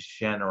a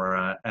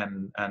genre,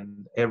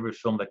 and every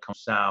film that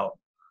comes out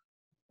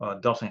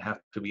doesn't have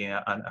to be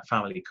a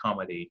family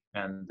comedy,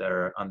 and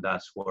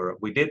that's where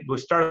we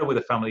started with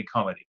a family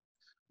comedy,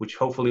 which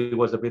hopefully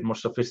was a bit more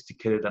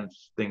sophisticated than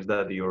things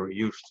that you're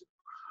used to.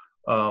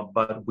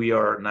 But we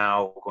are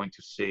now going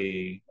to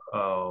see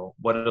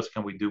what else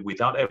can we do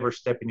without ever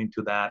stepping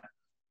into that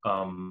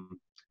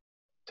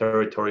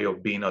territory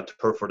of being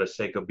auteur for the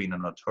sake of being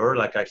an auteur.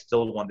 Like I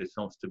still want these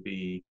films to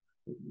be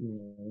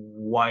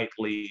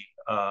widely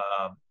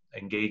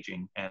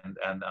engaging and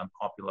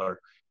popular,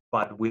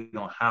 but we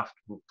don't have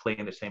to play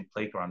in the same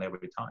playground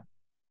every time.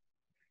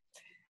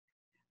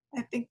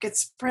 I think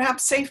it's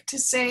perhaps safe to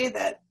say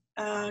that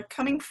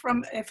coming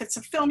from, if it's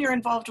a film you're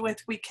involved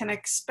with, we can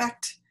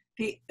expect,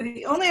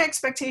 the only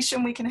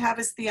expectation we can have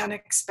is the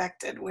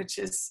unexpected, which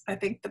is, I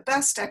think, the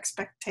best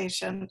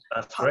expectation.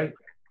 That's great.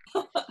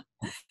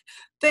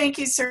 Thank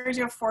you,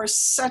 Sergio, for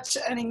such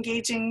an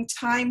engaging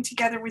time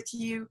together with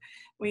you.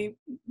 We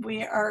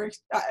are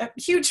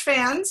huge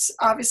fans,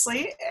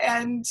 obviously,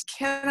 and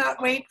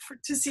cannot wait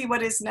to see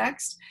what is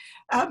next.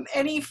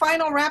 Any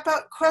final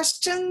wrap-up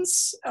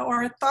questions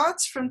or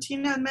thoughts from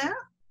Tina and Matt?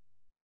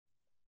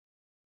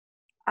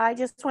 I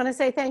just want to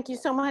say thank you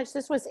so much.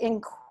 This was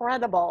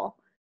incredible.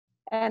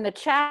 And the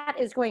chat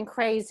is going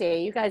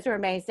crazy. You guys are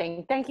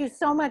amazing. Thank you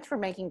so much for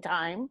making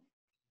time.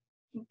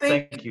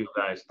 Thank you,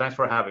 guys. Thanks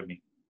for having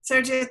me.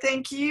 Sergio,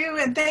 thank you.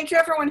 And thank you,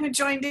 everyone who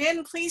joined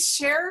in. Please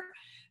share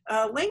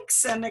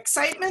links and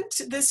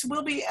excitement. This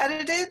will be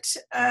edited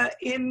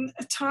in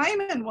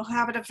time, and we'll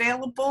have it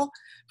available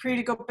for you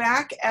to go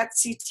back at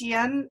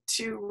CTN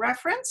to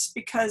reference,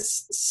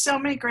 because so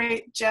many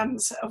great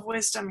gems of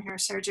wisdom here,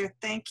 Sergio.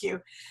 Thank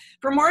you.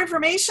 For more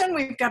information,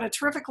 we've got a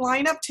terrific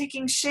lineup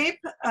taking shape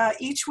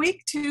each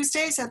week,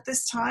 Tuesdays at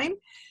this time.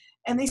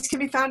 And these can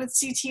be found at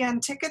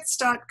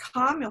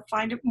ctntickets.com. You'll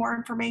find more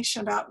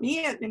information about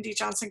me at Mindy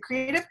Johnson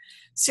Creative.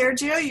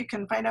 Sergio, you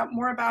can find out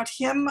more about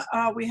him.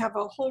 We have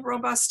a whole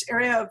robust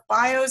area of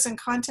bios and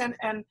content,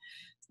 and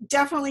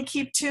definitely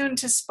keep tuned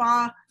to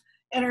SPA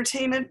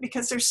Entertainment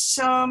because there's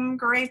some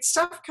great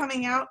stuff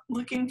coming out.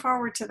 Looking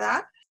forward to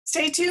that.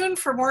 Stay tuned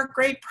for more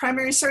great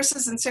primary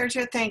sources. And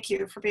Sergio, thank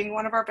you for being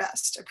one of our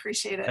best.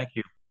 Appreciate it. Thank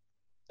you.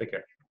 Take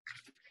care.